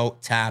Soho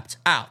tapped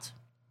out.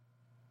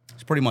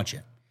 That's pretty much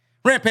it.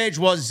 Rampage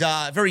was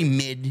very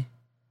mid,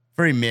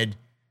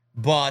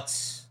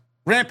 but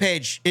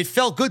Rampage, it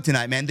felt good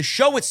tonight, man. The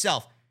show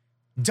itself,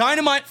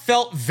 Dynamite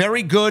felt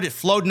very good. It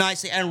flowed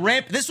nicely, and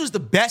this was the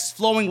best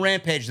flowing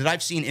Rampage that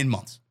I've seen in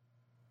months.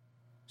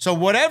 So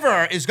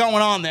whatever is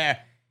going on there,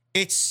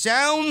 it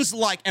sounds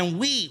like, and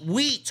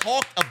we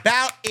talked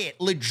about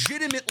it,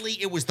 legitimately,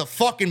 it was the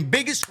fucking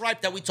biggest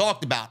gripe that we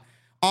talked about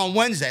on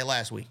Wednesday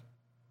last week.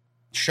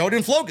 Show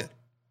didn't flow good.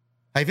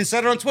 I even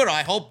said it on Twitter.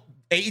 I hope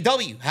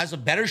AEW has a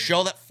better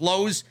show that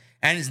flows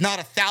and is not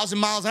 1,000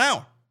 miles an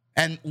hour.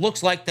 And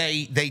looks like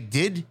they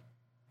did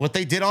what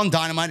they did on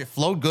Dynamite. It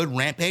flowed good.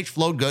 Rampage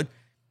flowed good.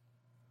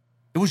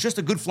 It was just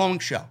a good flowing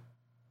show.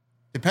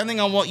 Depending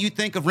on what you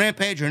think of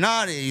Rampage or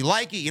not, you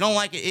like it, you don't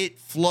like it, it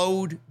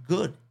flowed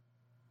good.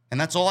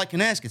 And that's all I can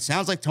ask. It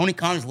sounds like Tony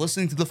Khan is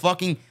listening to the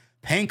fucking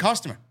paying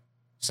customer.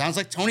 Sounds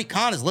like Tony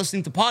Khan is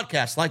listening to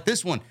podcasts like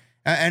this one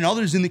and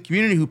others in the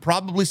community who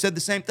probably said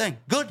the same thing.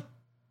 Good.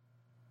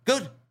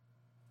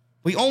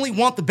 We only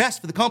want the best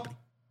for the company.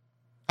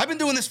 I've been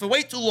doing this for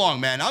way too long,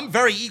 man. I'm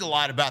very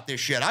eagle-eyed about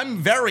this shit. I'm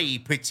very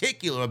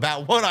particular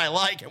about what I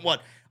like and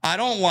what I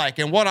don't like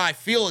and what I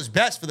feel is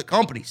best for the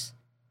companies.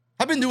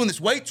 I've been doing this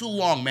way too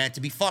long, man,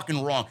 to be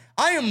fucking wrong.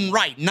 I am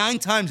right 9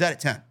 times out of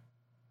 10.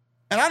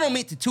 And I don't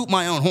mean to toot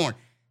my own horn.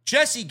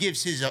 Jesse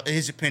gives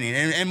his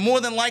opinion, and more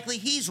than likely,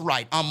 he's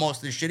right on most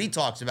of the shit he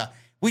talks about.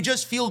 We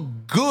just feel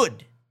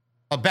good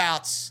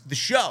about the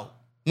show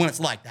when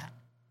it's like that.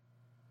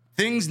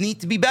 Things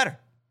need to be better.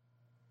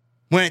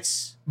 When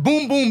it's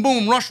boom, boom,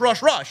 boom, rush,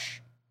 rush,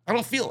 rush, I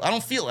don't feel it. I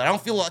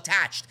don't feel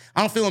attached. I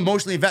don't feel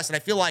emotionally invested. I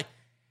feel like,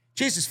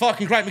 Jesus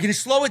fucking Christ, can you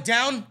slow it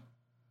down?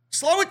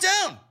 Slow it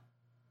down.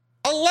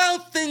 Allow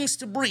things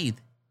to breathe.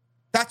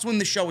 That's when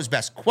the show is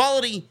best.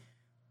 Quality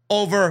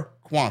over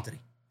quantity.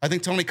 I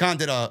think Tony Khan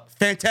did a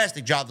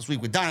fantastic job this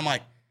week with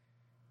Dynamite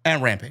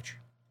and Rampage.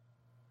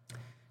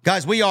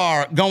 Guys, we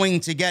are going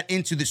to get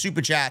into the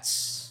Super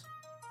Chats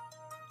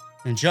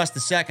in just a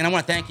second. I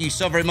want to thank you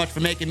so very much for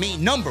making me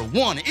number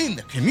one in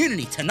the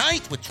community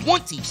tonight with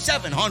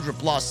 2,700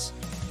 plus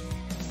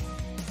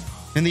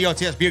in the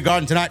OTS Beer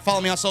Garden tonight.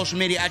 Follow me on social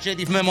media at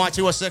JD from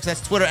NY206.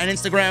 That's Twitter and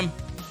Instagram.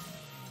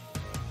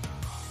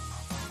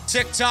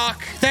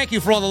 TikTok. Thank you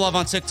for all the love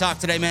on TikTok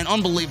today, man.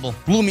 Unbelievable.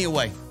 Blew me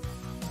away.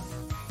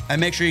 And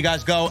make sure you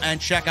guys go and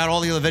check out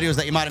all the other videos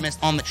that you might have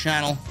missed on the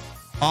channel,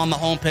 on the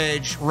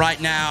homepage right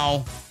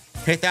now.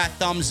 Hit that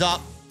thumbs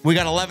up. We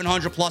got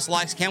 1,100 plus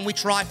likes. Can we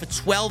try for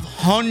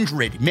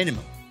 1,200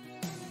 minimum?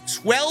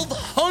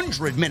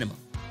 1,200 minimum.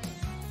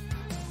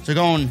 So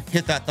go and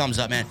hit that thumbs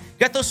up, man.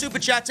 Get those super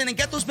chats in and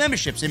get those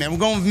memberships in, man. We're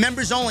going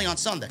members only on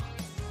Sunday.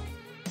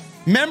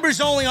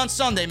 Members only on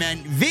Sunday,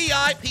 man.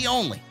 VIP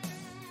only.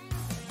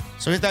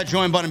 So hit that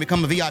join button and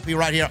become a VIP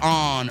right here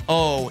on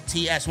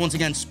OTS. Once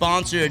again,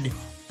 sponsored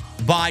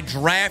by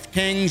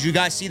DraftKings. You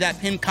guys see that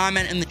pinned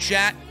comment in the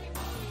chat?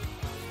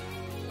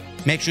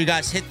 Make sure you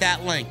guys hit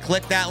that link.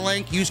 Click that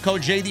link. Use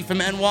code JD from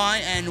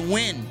NY and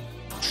win.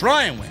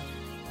 Try and win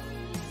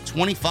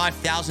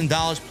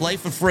 $25,000. Play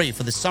for free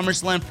for the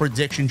SummerSlam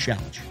Prediction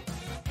Challenge.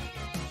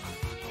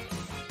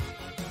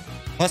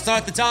 Let's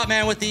start at the top,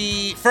 man, with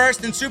the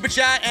first in Super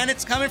Chat, and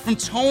it's coming from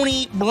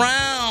Tony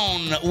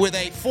Brown with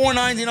a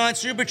 $4.99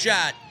 Super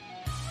Chat.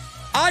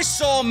 I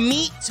saw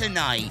Meat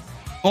tonight.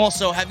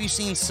 Also, have you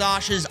seen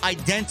Sasha's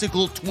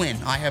identical twin?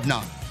 I have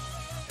not.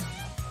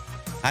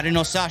 I didn't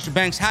know Sasha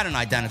Banks had an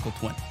identical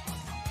twin.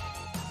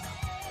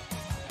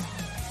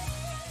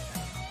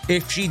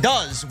 If she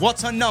does,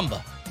 what's her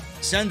number?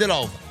 Send it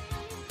over.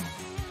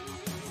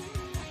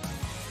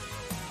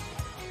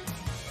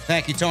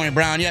 Thank you, Tony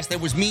Brown. Yes, there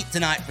was meat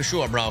tonight for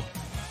sure, bro.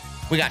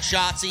 We got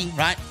Shotzi,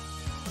 right?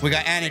 We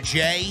got Anna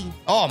Jay.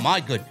 Oh, my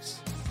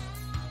goodness.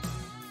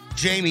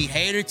 Jamie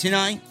Hayter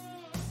tonight.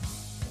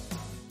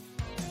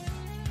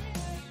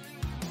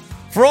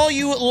 For all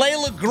you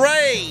Layla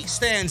Gray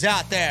stands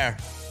out there,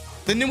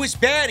 the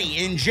newest baddie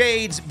in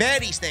Jade's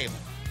baddie stable.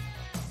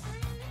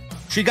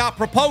 She got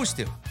proposed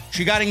to.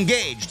 She got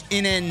engaged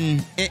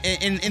in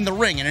the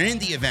ring in an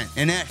indie event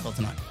in Nashville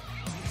tonight.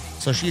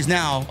 So she's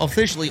now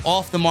officially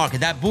off the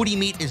market. That booty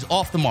meat is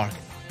off the market.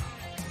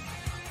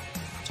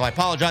 So I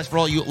apologize for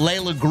all you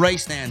Layla Gray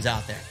stands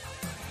out there.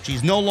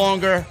 She's no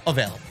longer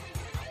available.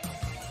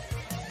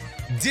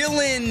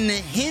 Dylan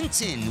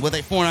Hinton with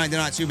a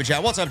 $4.99 super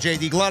chat. What's up,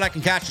 JD? Glad I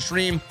can catch the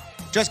stream.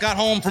 Just got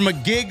home from a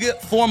gig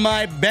for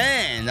my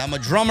band. I'm a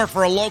drummer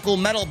for a local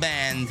metal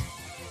band,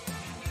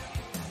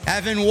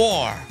 Evan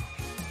War.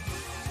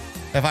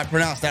 If I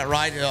pronounce that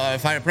right,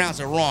 if I pronounce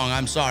it wrong,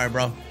 I'm sorry,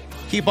 bro.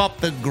 Keep up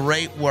the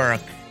great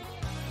work.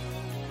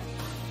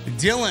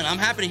 Dylan, I'm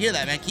happy to hear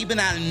that, man. Keeping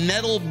that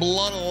metal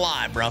blood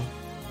alive, bro.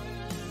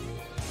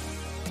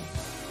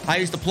 I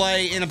used to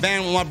play in a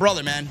band with my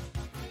brother, man.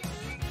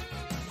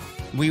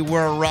 We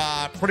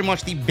were pretty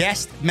much the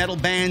best metal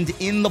band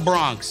in the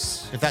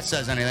Bronx, if that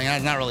says anything.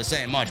 I'm not really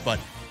saying much, but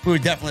we were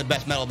definitely the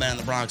best metal band in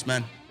the Bronx,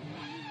 man.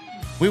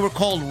 We were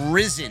called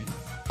Risen.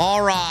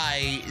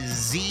 Rizen.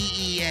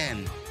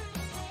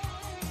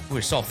 We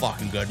were so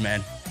fucking good,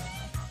 man.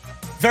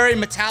 Very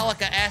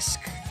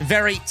Metallica-esque,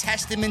 very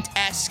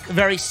Testament-esque,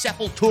 very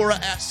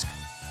Sepultura-esque.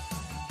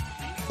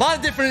 A lot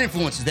of different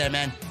influences there,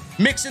 man.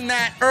 Mixing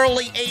that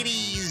early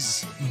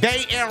 80s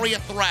Bay Area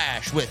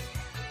thrash with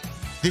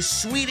the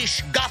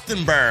Swedish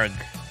Gothenburg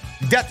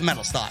death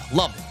metal style.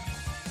 Loved it.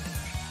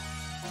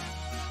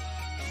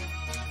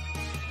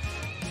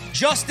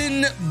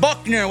 Justin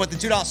Buckner with the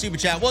 $2 super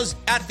chat was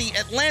at the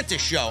Atlanta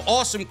show.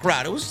 Awesome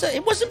crowd.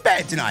 It wasn't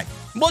bad tonight.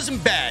 It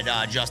wasn't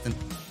bad, Justin.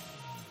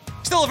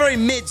 Still a very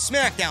mid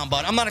SmackDown,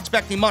 but I'm not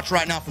expecting much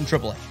right now from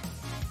Triple H.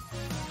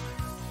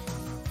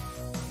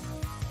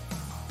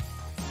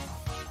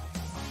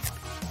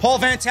 Paul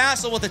Van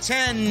Tassel with a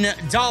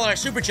 $10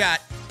 super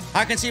chat.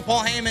 I can see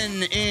Paul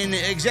Heyman in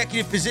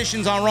executive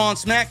positions on Raw and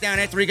SmackDown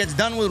after he gets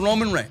done with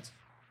Roman Reigns.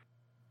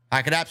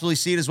 I could absolutely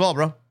see it as well,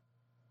 bro.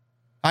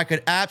 I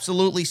could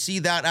absolutely see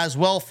that as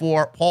well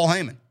for Paul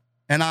Heyman.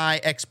 And I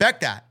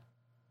expect that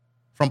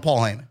from Paul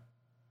Heyman,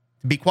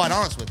 to be quite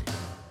honest with you.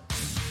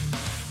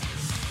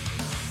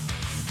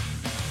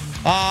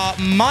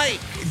 Mike,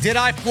 did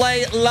I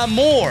play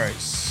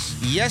L'Amours?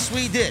 Yes,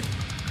 we did.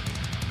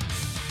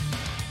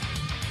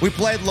 We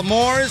played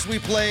L'Amours. We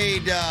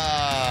played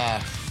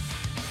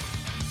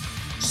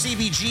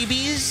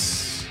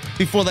CBGBs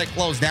before they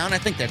closed down. I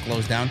think they're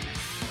closed down.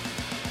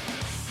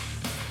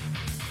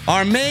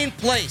 Our main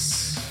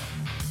place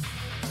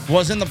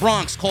was in the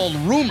Bronx called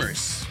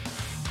Rumors.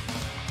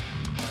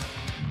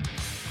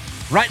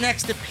 Right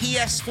next to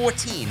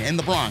PS14 in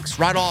the Bronx,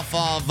 right off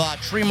of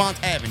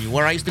Tremont Avenue,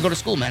 where I used to go to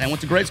school, man. I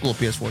went to grade school at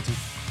PS14.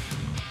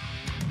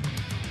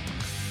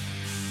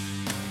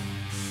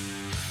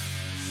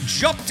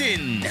 Jumped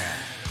in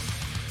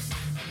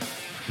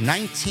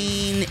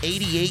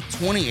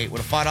 1988-28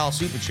 with a $5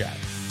 super chat.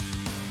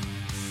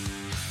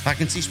 If I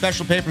can see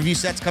special pay-per-view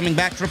sets coming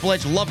back, Triple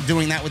H loved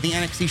doing that with the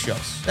NXT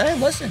shows. Hey,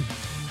 listen.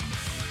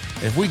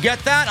 If we get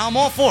that, I'm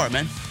all for it,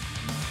 man.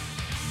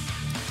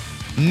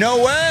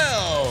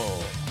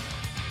 Noel.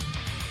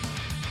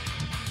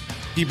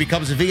 He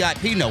becomes a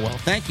VIP, Noel.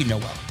 Thank you,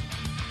 Noel.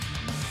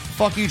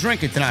 Fuck you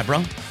drinking tonight, bro?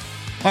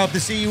 I hope to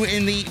see you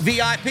in the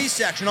VIP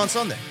section on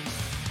Sunday.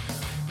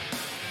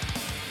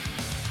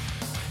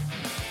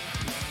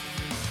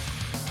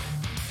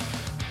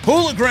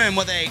 Hooligram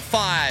with a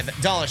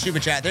 $5 super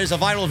chat. There's a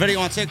viral video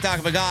on TikTok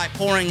of a guy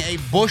pouring a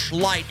Busch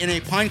Light in a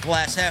pint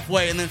glass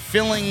halfway and then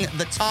filling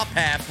the top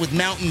half with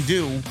Mountain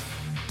Dew.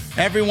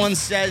 Everyone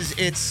says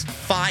it's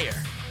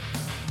fire.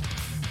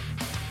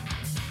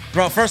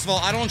 Bro, first of all,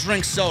 I don't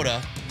drink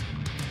soda.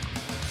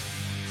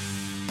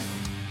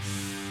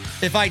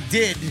 If I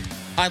did,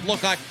 I'd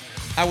look like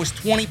I was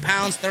 20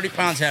 pounds, 30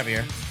 pounds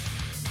heavier.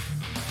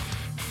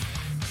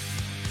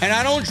 And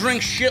I don't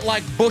drink shit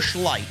like Busch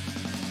Light.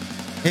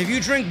 If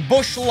you drink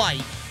Busch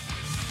Light,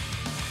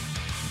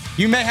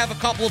 you may have a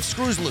couple of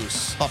screws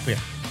loose up here.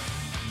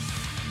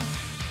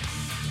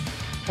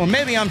 Or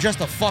maybe I'm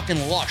just a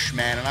fucking lush,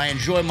 man, and I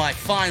enjoy my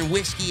fine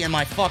whiskey and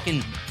my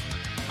fucking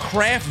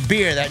craft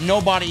beer that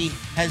nobody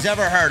has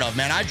ever heard of,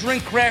 man. I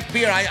drink craft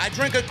beer. I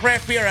drink a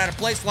craft beer at a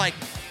place like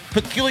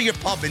Peculiar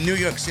Pub in New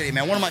York City,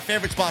 man. One of my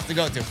favorite spots to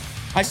go to.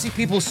 I see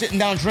people sitting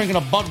down drinking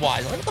a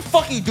Budweiser. Like, what the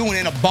fuck are you doing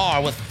in a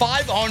bar with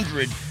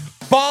 500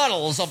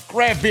 bottles of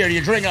craft beer?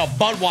 You're drinking a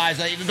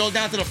Budweiser. You can go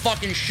down to the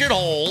fucking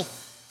shithole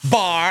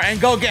bar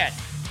and go get.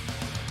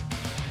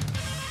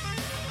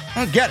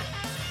 I don't get it.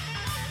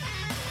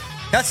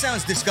 That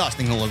sounds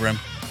disgusting, Hologram.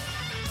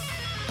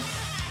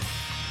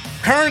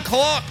 Kern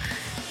Clark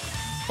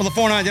for the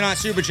 $4.99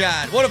 super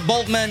chat. What if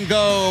both men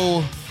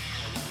go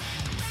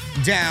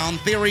down?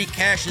 Theory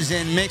cashes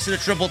in, makes it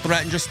a triple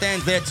threat, and just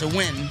stands there to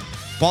win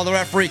while the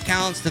referee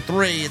counts to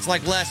 3. It's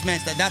like last man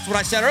standing. That's what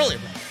I said earlier,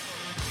 bro.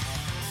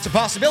 It's a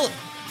possibility.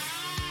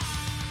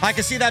 I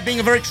can see that being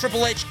a very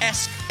Triple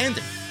H-esque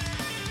ending.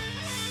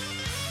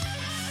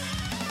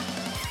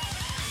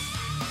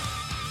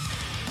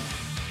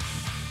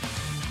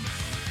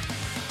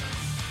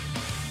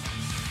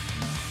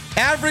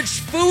 Average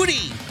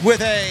Foodie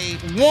with a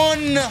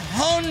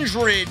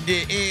 100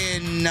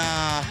 in,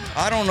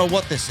 I don't know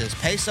what this is.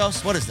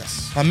 Pesos? What is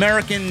this?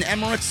 American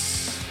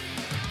Emirates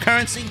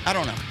currency? I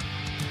don't know.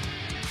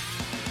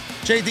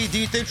 JD, do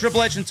you think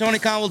Triple H and Tony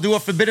Khan will do a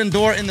Forbidden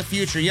Door in the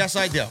future? Yes,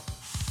 I do.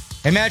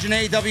 Imagine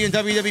AEW and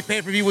WWE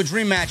pay-per-view with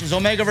dream matches,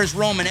 Omega vs.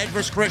 Roman, Edge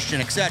vs. Christian,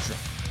 etc.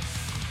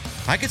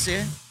 I could see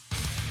it.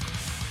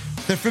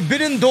 The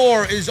Forbidden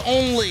Door is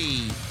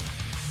only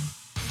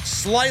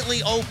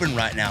slightly open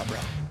right now, bro.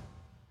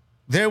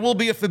 There will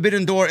be a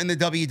Forbidden Door in the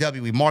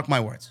WWE. Mark my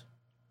words.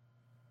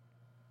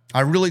 I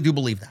really do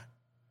believe that.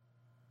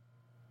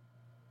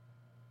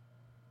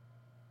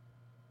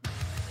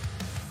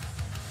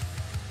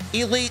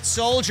 Elite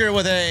Soldier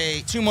with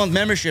a 2-month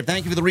membership.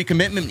 Thank you for the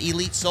recommitment,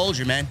 Elite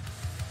Soldier, man.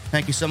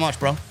 Thank you so much,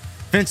 bro.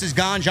 Vince is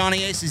gone.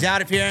 Johnny Ace is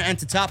out of here. And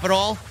to top it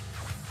all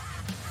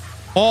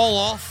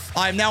off,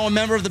 I am now a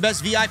member of the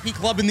best VIP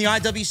club in the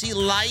IWC.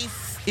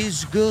 Life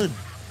is good.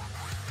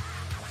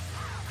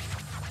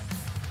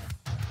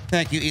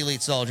 Thank you,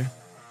 Elite Soldier.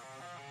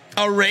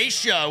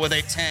 Aracia with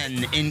a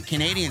 10 in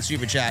Canadian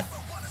Super Chat.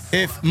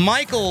 If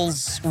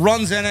Michaels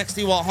runs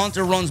NXT while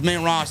Hunter runs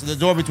main roster, the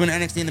door between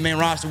NXT and the main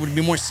roster would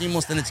be more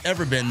seamless than it's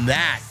ever been.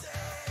 That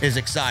is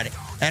exciting.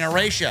 And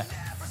Aracia,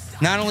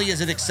 not only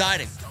is it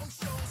exciting,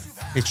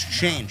 it's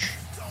change.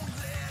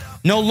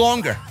 No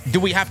longer do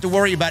we have to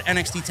worry about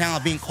NXT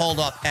talent being called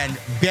up and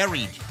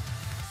buried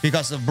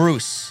because of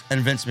Bruce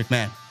and Vince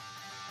McMahon.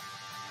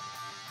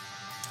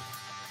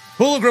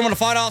 Hooligan with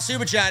a $5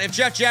 Super Chat. If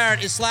Jeff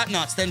Jarrett is slap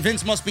nuts, then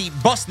Vince must be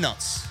bust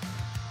nuts.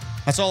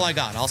 That's all I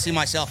got. I'll see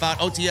myself out.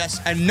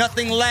 OTS and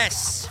nothing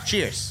less.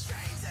 Cheers.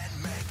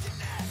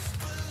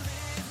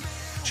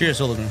 Cheers,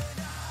 Hooligan.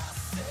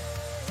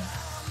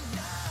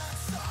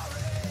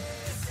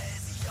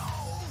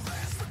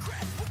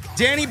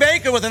 Danny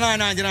Baker with a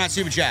 $9.99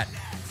 Super Chat.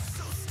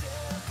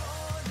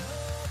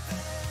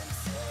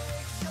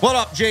 What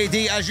up,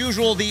 JD? As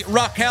usual, the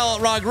Raquel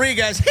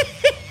Rodriguez.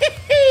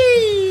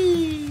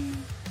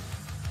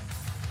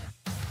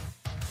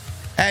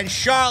 And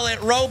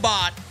Charlotte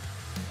Robot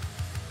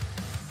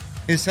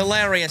is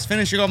hilarious.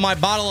 Finishing off my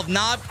bottle of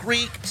Knob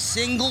Creek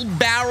Single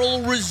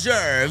Barrel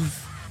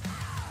Reserve.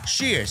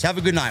 Cheers. Have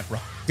a good night, bro.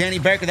 Danny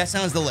Baker, that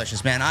sounds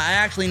delicious, man. I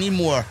actually need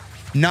more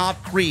Knob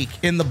Creek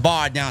in the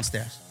bar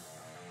downstairs.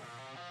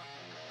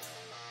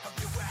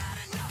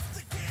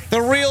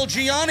 The Real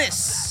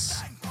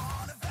Giannis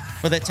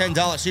for the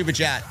 $10 Super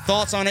Chat.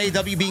 Thoughts on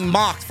AEW being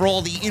mocked for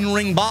all the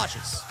in-ring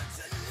botches?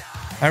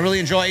 I really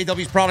enjoy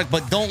AEW's product,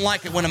 but don't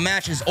like it when a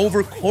match is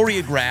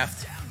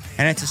over-choreographed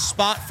and it's a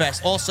spot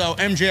fest. Also,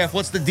 MJF,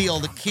 what's the deal?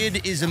 The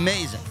kid is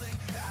amazing.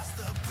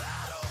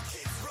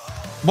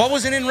 What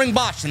was an in-ring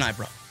botch tonight,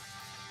 bro?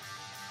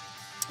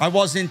 I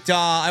wasn't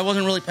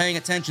really paying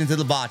attention to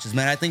the botches,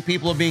 man. I think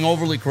people are being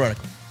overly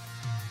critical.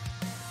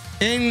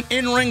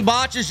 In-ring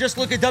botches, just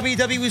look at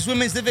WWE's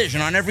women's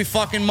division on every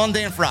fucking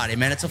Monday and Friday,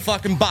 man. It's a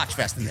fucking botch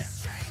fest in there.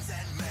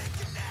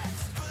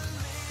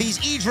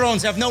 These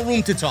E-drones have no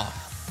room to talk.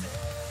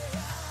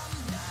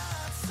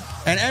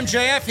 And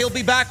MJF, he'll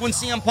be back when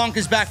CM Punk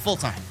is back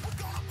full-time.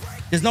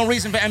 There's no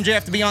reason for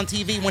MJF to be on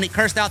TV when he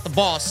cursed out the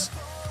boss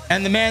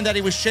and the man that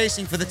he was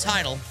chasing for the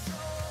title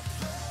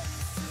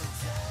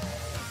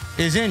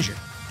is injured.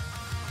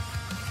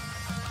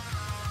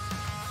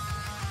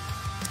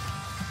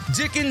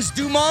 Dickens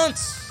Dumont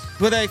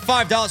with a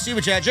 $5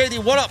 Super Chat.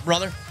 JD, what up,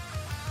 brother?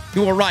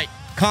 You were right.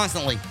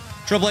 Constantly.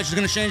 Triple H is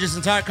going to change his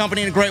entire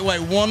company in a great way.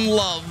 One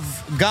love.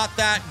 Got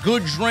that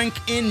good drink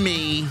in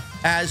me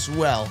as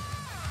well.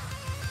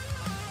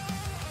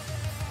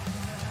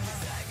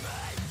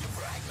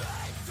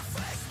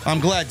 I'm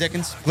glad,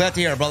 Dickens. Glad to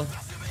hear it, brother.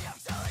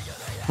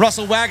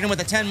 Russell Wagner with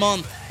a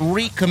 10-month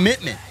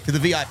recommitment to the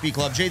VIP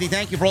Club. JD,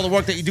 thank you for all the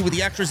work that you do with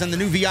the extras and the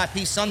new VIP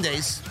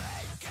Sundays.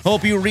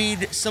 Hope you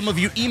read some of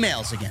your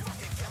emails again.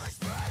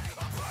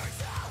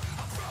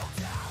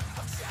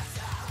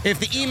 If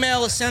the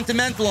email is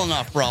sentimental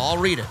enough, bro, I'll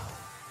read it.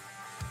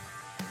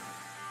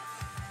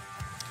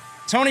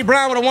 Tony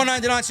Brown with a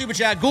 $1.99 Super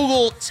Chat.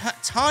 Google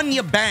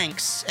Tanya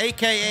Banks,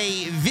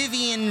 a.k.a.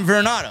 Vivian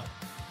Vernado.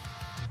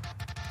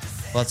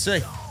 Let's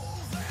see.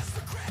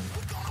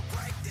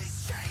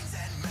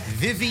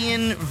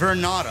 Vivian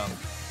Vernado.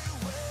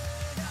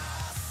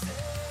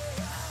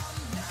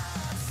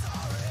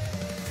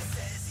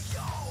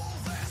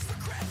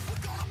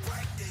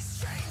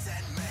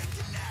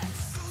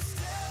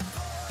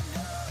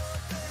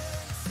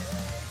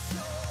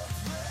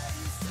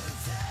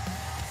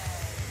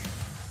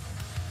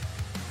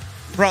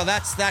 Bro,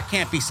 that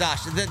can't be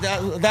Sasha.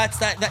 That's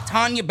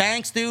Tanya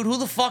Banks, dude. Who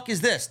the fuck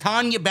is this?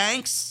 Tanya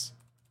Banks?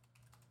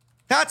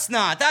 That's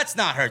not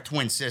her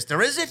twin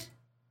sister, is it?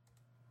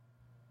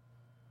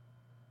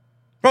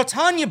 Bro,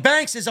 Tanya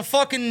Banks is a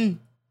fucking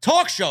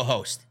talk show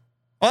host.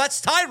 Oh, that's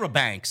Tyra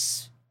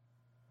Banks.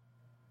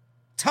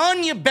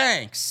 Tanya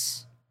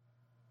Banks.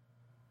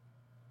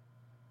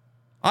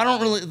 I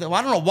don't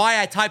know why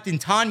I typed in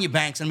Tanya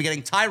Banks and I'm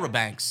getting Tyra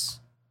Banks.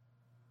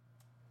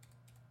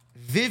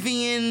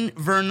 Vivian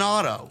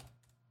Vernado.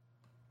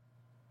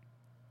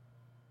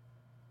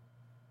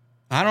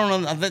 I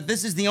don't know.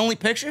 This is the only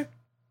picture?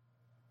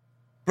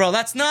 Bro,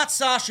 that's not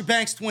Sasha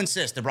Banks' twin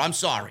sister, bro. I'm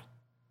sorry.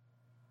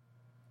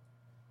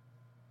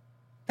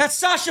 That's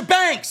Sasha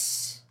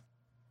Banks.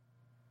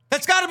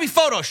 That's got to be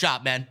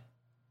Photoshop, man.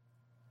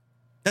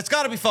 That's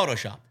got to be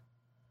Photoshop.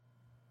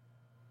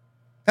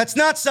 That's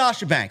not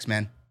Sasha Banks,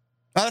 man.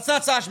 No, that's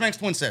not Sasha Banks'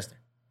 twin sister.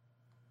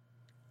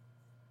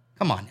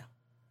 Come on now.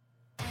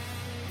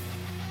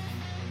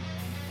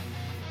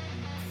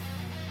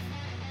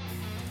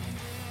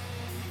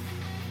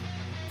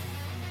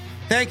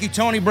 Thank you,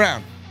 Tony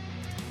Brown.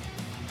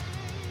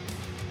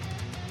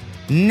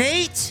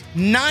 Nate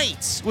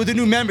Knights with a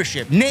new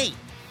membership. Nate,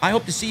 I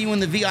hope to see you in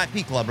the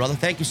VIP club, brother.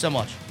 Thank you so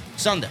much.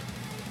 Sunday.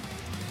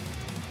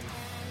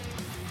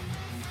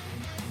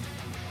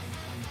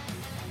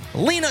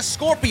 Lena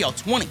Scorpio,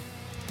 20.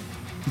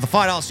 The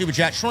 $5 super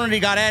chat. Trinity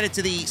got added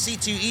to the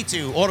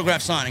C2E2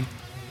 autograph signing,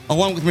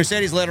 along with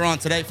Mercedes later on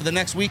today for the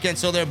next weekend.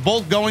 So they're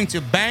both going to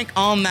bank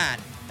on that.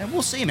 And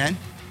we'll see, man.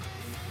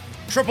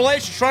 Triple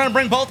H is trying to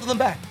bring both of them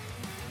back.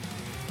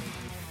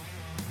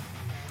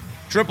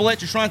 Triple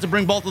H is trying to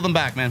bring both of them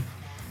back, man.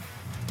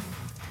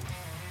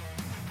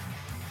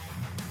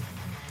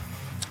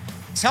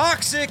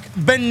 Toxic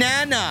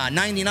Banana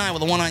 99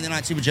 with a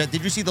 199 super chat.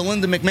 Did you see the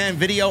Linda McMahon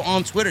video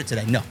on Twitter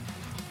today? No.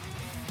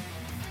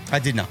 I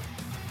did not.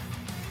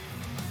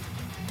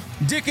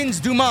 Dickens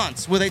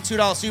Dumont with a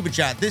 $2 super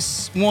chat.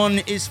 This one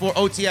is for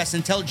OTS.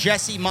 And tell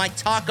Jesse my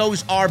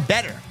tacos are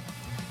better.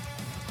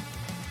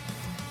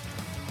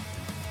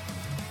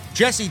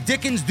 Jesse,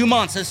 Dickens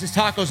Dumont says his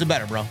tacos are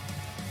better, bro.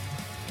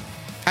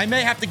 I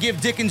may have to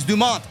give Dickens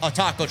Dumont a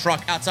taco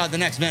truck outside the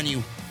next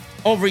venue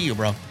over you,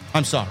 bro.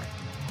 I'm sorry.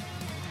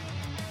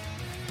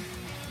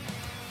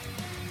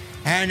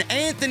 And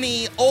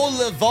Anthony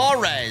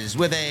Olivares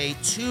with a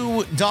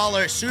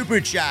 $2 super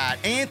chat.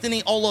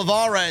 Anthony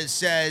Olivares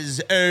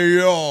says, hey,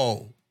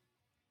 yo.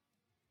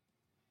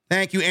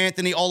 Thank you,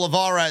 Anthony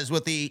Olivares,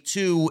 with the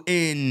 2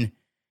 in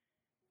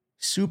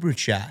super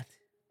chat.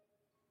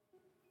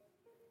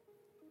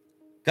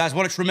 Guys,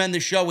 what a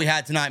tremendous show we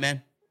had tonight,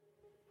 man.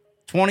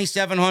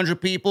 2,700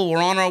 people.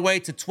 We're on our way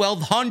to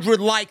 1,200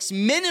 likes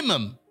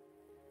minimum.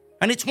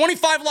 I need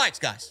 25 likes,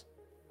 guys.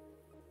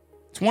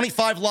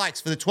 25 likes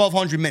for the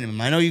 1,200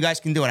 minimum. I know you guys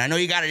can do it. I know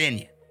you got it in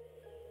you.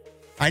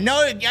 I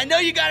know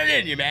you got it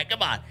in you, man.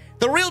 Come on.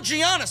 The real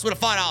Giannis with a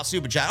 $5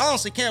 super chat.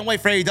 Honestly, can't wait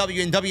for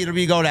AEW and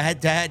WWE go to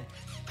head-to-head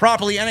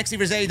properly. NXT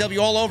versus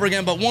AEW all over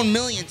again, but 1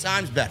 million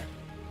times better.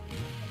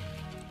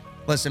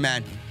 Listen,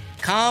 man.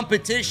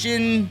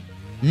 Competition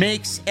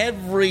makes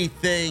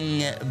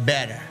everything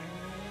better.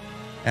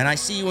 And I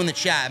see you in the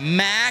chat.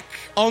 Mac_KO.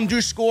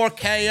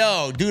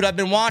 Dude, I've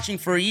been watching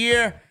for a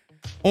year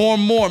or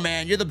more,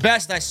 man. You're the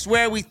best. I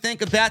swear we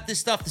think about this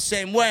stuff the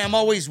same way. I'm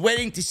always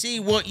waiting to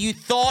see what you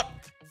thought,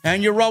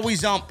 and you're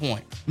always on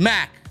point.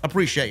 Mac,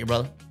 appreciate you,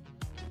 brother.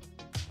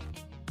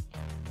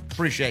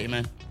 Appreciate you,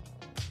 man.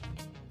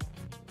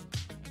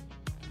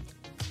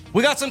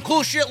 We got some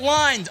cool shit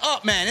lined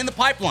up, man, in the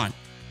pipeline.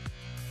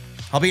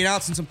 I'll be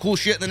announcing some cool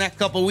shit in the next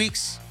couple of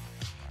weeks.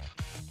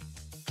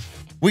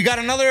 We got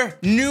another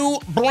new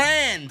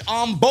brand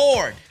on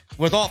board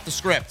with Off the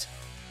Script.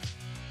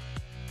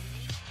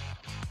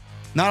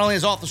 Not only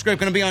is Off the Script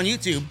going to be on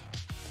YouTube,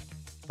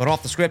 but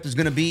Off the Script is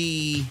going to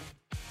be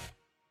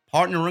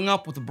partnering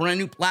up with a brand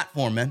new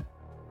platform, man.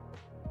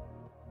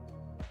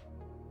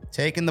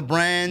 Taking the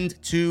brand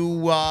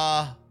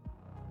to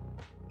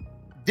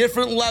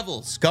different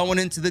levels going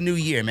into the new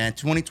year, man.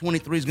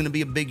 2023 is going to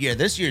be a big year.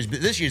 This year's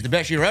the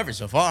best year ever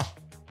so far.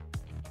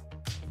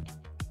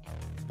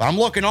 But I'm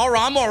looking all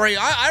right.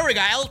 I already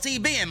got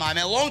LTB in my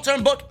man.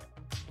 Long-term booking.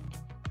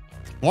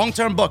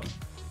 Long-term booking.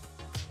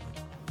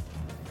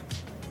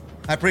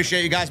 I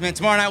appreciate you guys, man.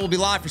 Tomorrow night we'll be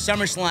live for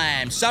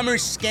SummerSlam. Summer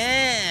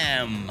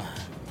Scam.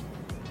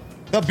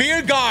 The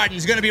beer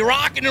garden's going to be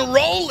rocking and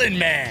rolling,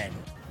 man.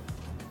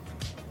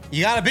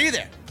 You got to be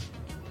there.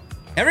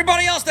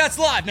 Everybody else that's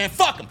live, man,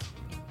 fuck them.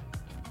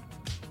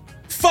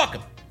 Fuck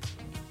them.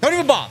 Don't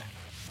even bother.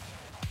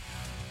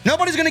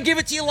 Nobody's going to give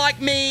it to you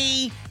like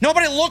me.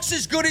 Nobody looks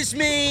as good as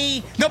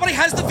me. Nobody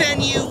has the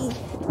venue.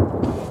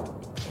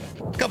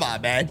 Come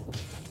on, man.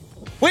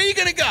 Where are you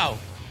going to go?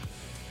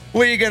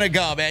 Where are you going to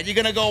go, man? You're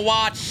going to go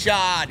watch,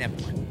 never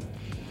mind.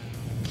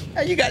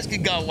 You guys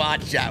can go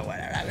watch,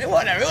 whatever. I mean,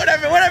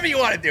 whatever you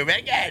want to do,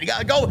 man.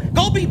 Yeah,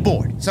 go be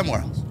bored somewhere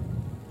else.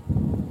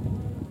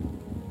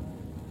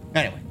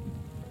 Anyway.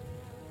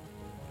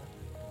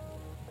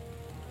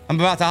 I'm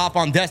about to hop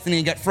on Destiny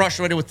and get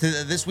frustrated with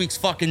this week's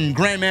fucking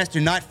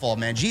Grandmaster Nightfall,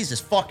 man. Jesus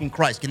fucking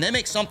Christ. Can they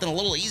make something a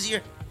little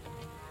easier?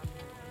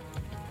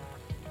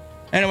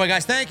 Anyway,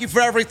 guys, thank you for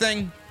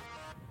everything.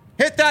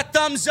 Hit that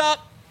thumbs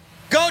up.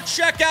 Go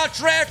check out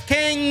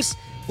DraftKings.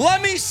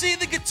 Let me see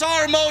the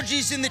guitar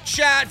emojis in the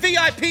chat.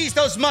 VIPs,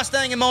 those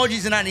Mustang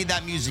emojis, and I need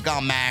that music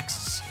on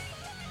max.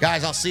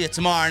 Guys, I'll see you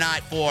tomorrow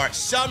night for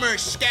Summer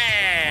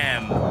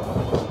Scam.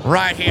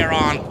 Right here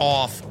on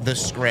Off the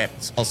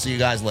Script. I'll see you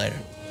guys later.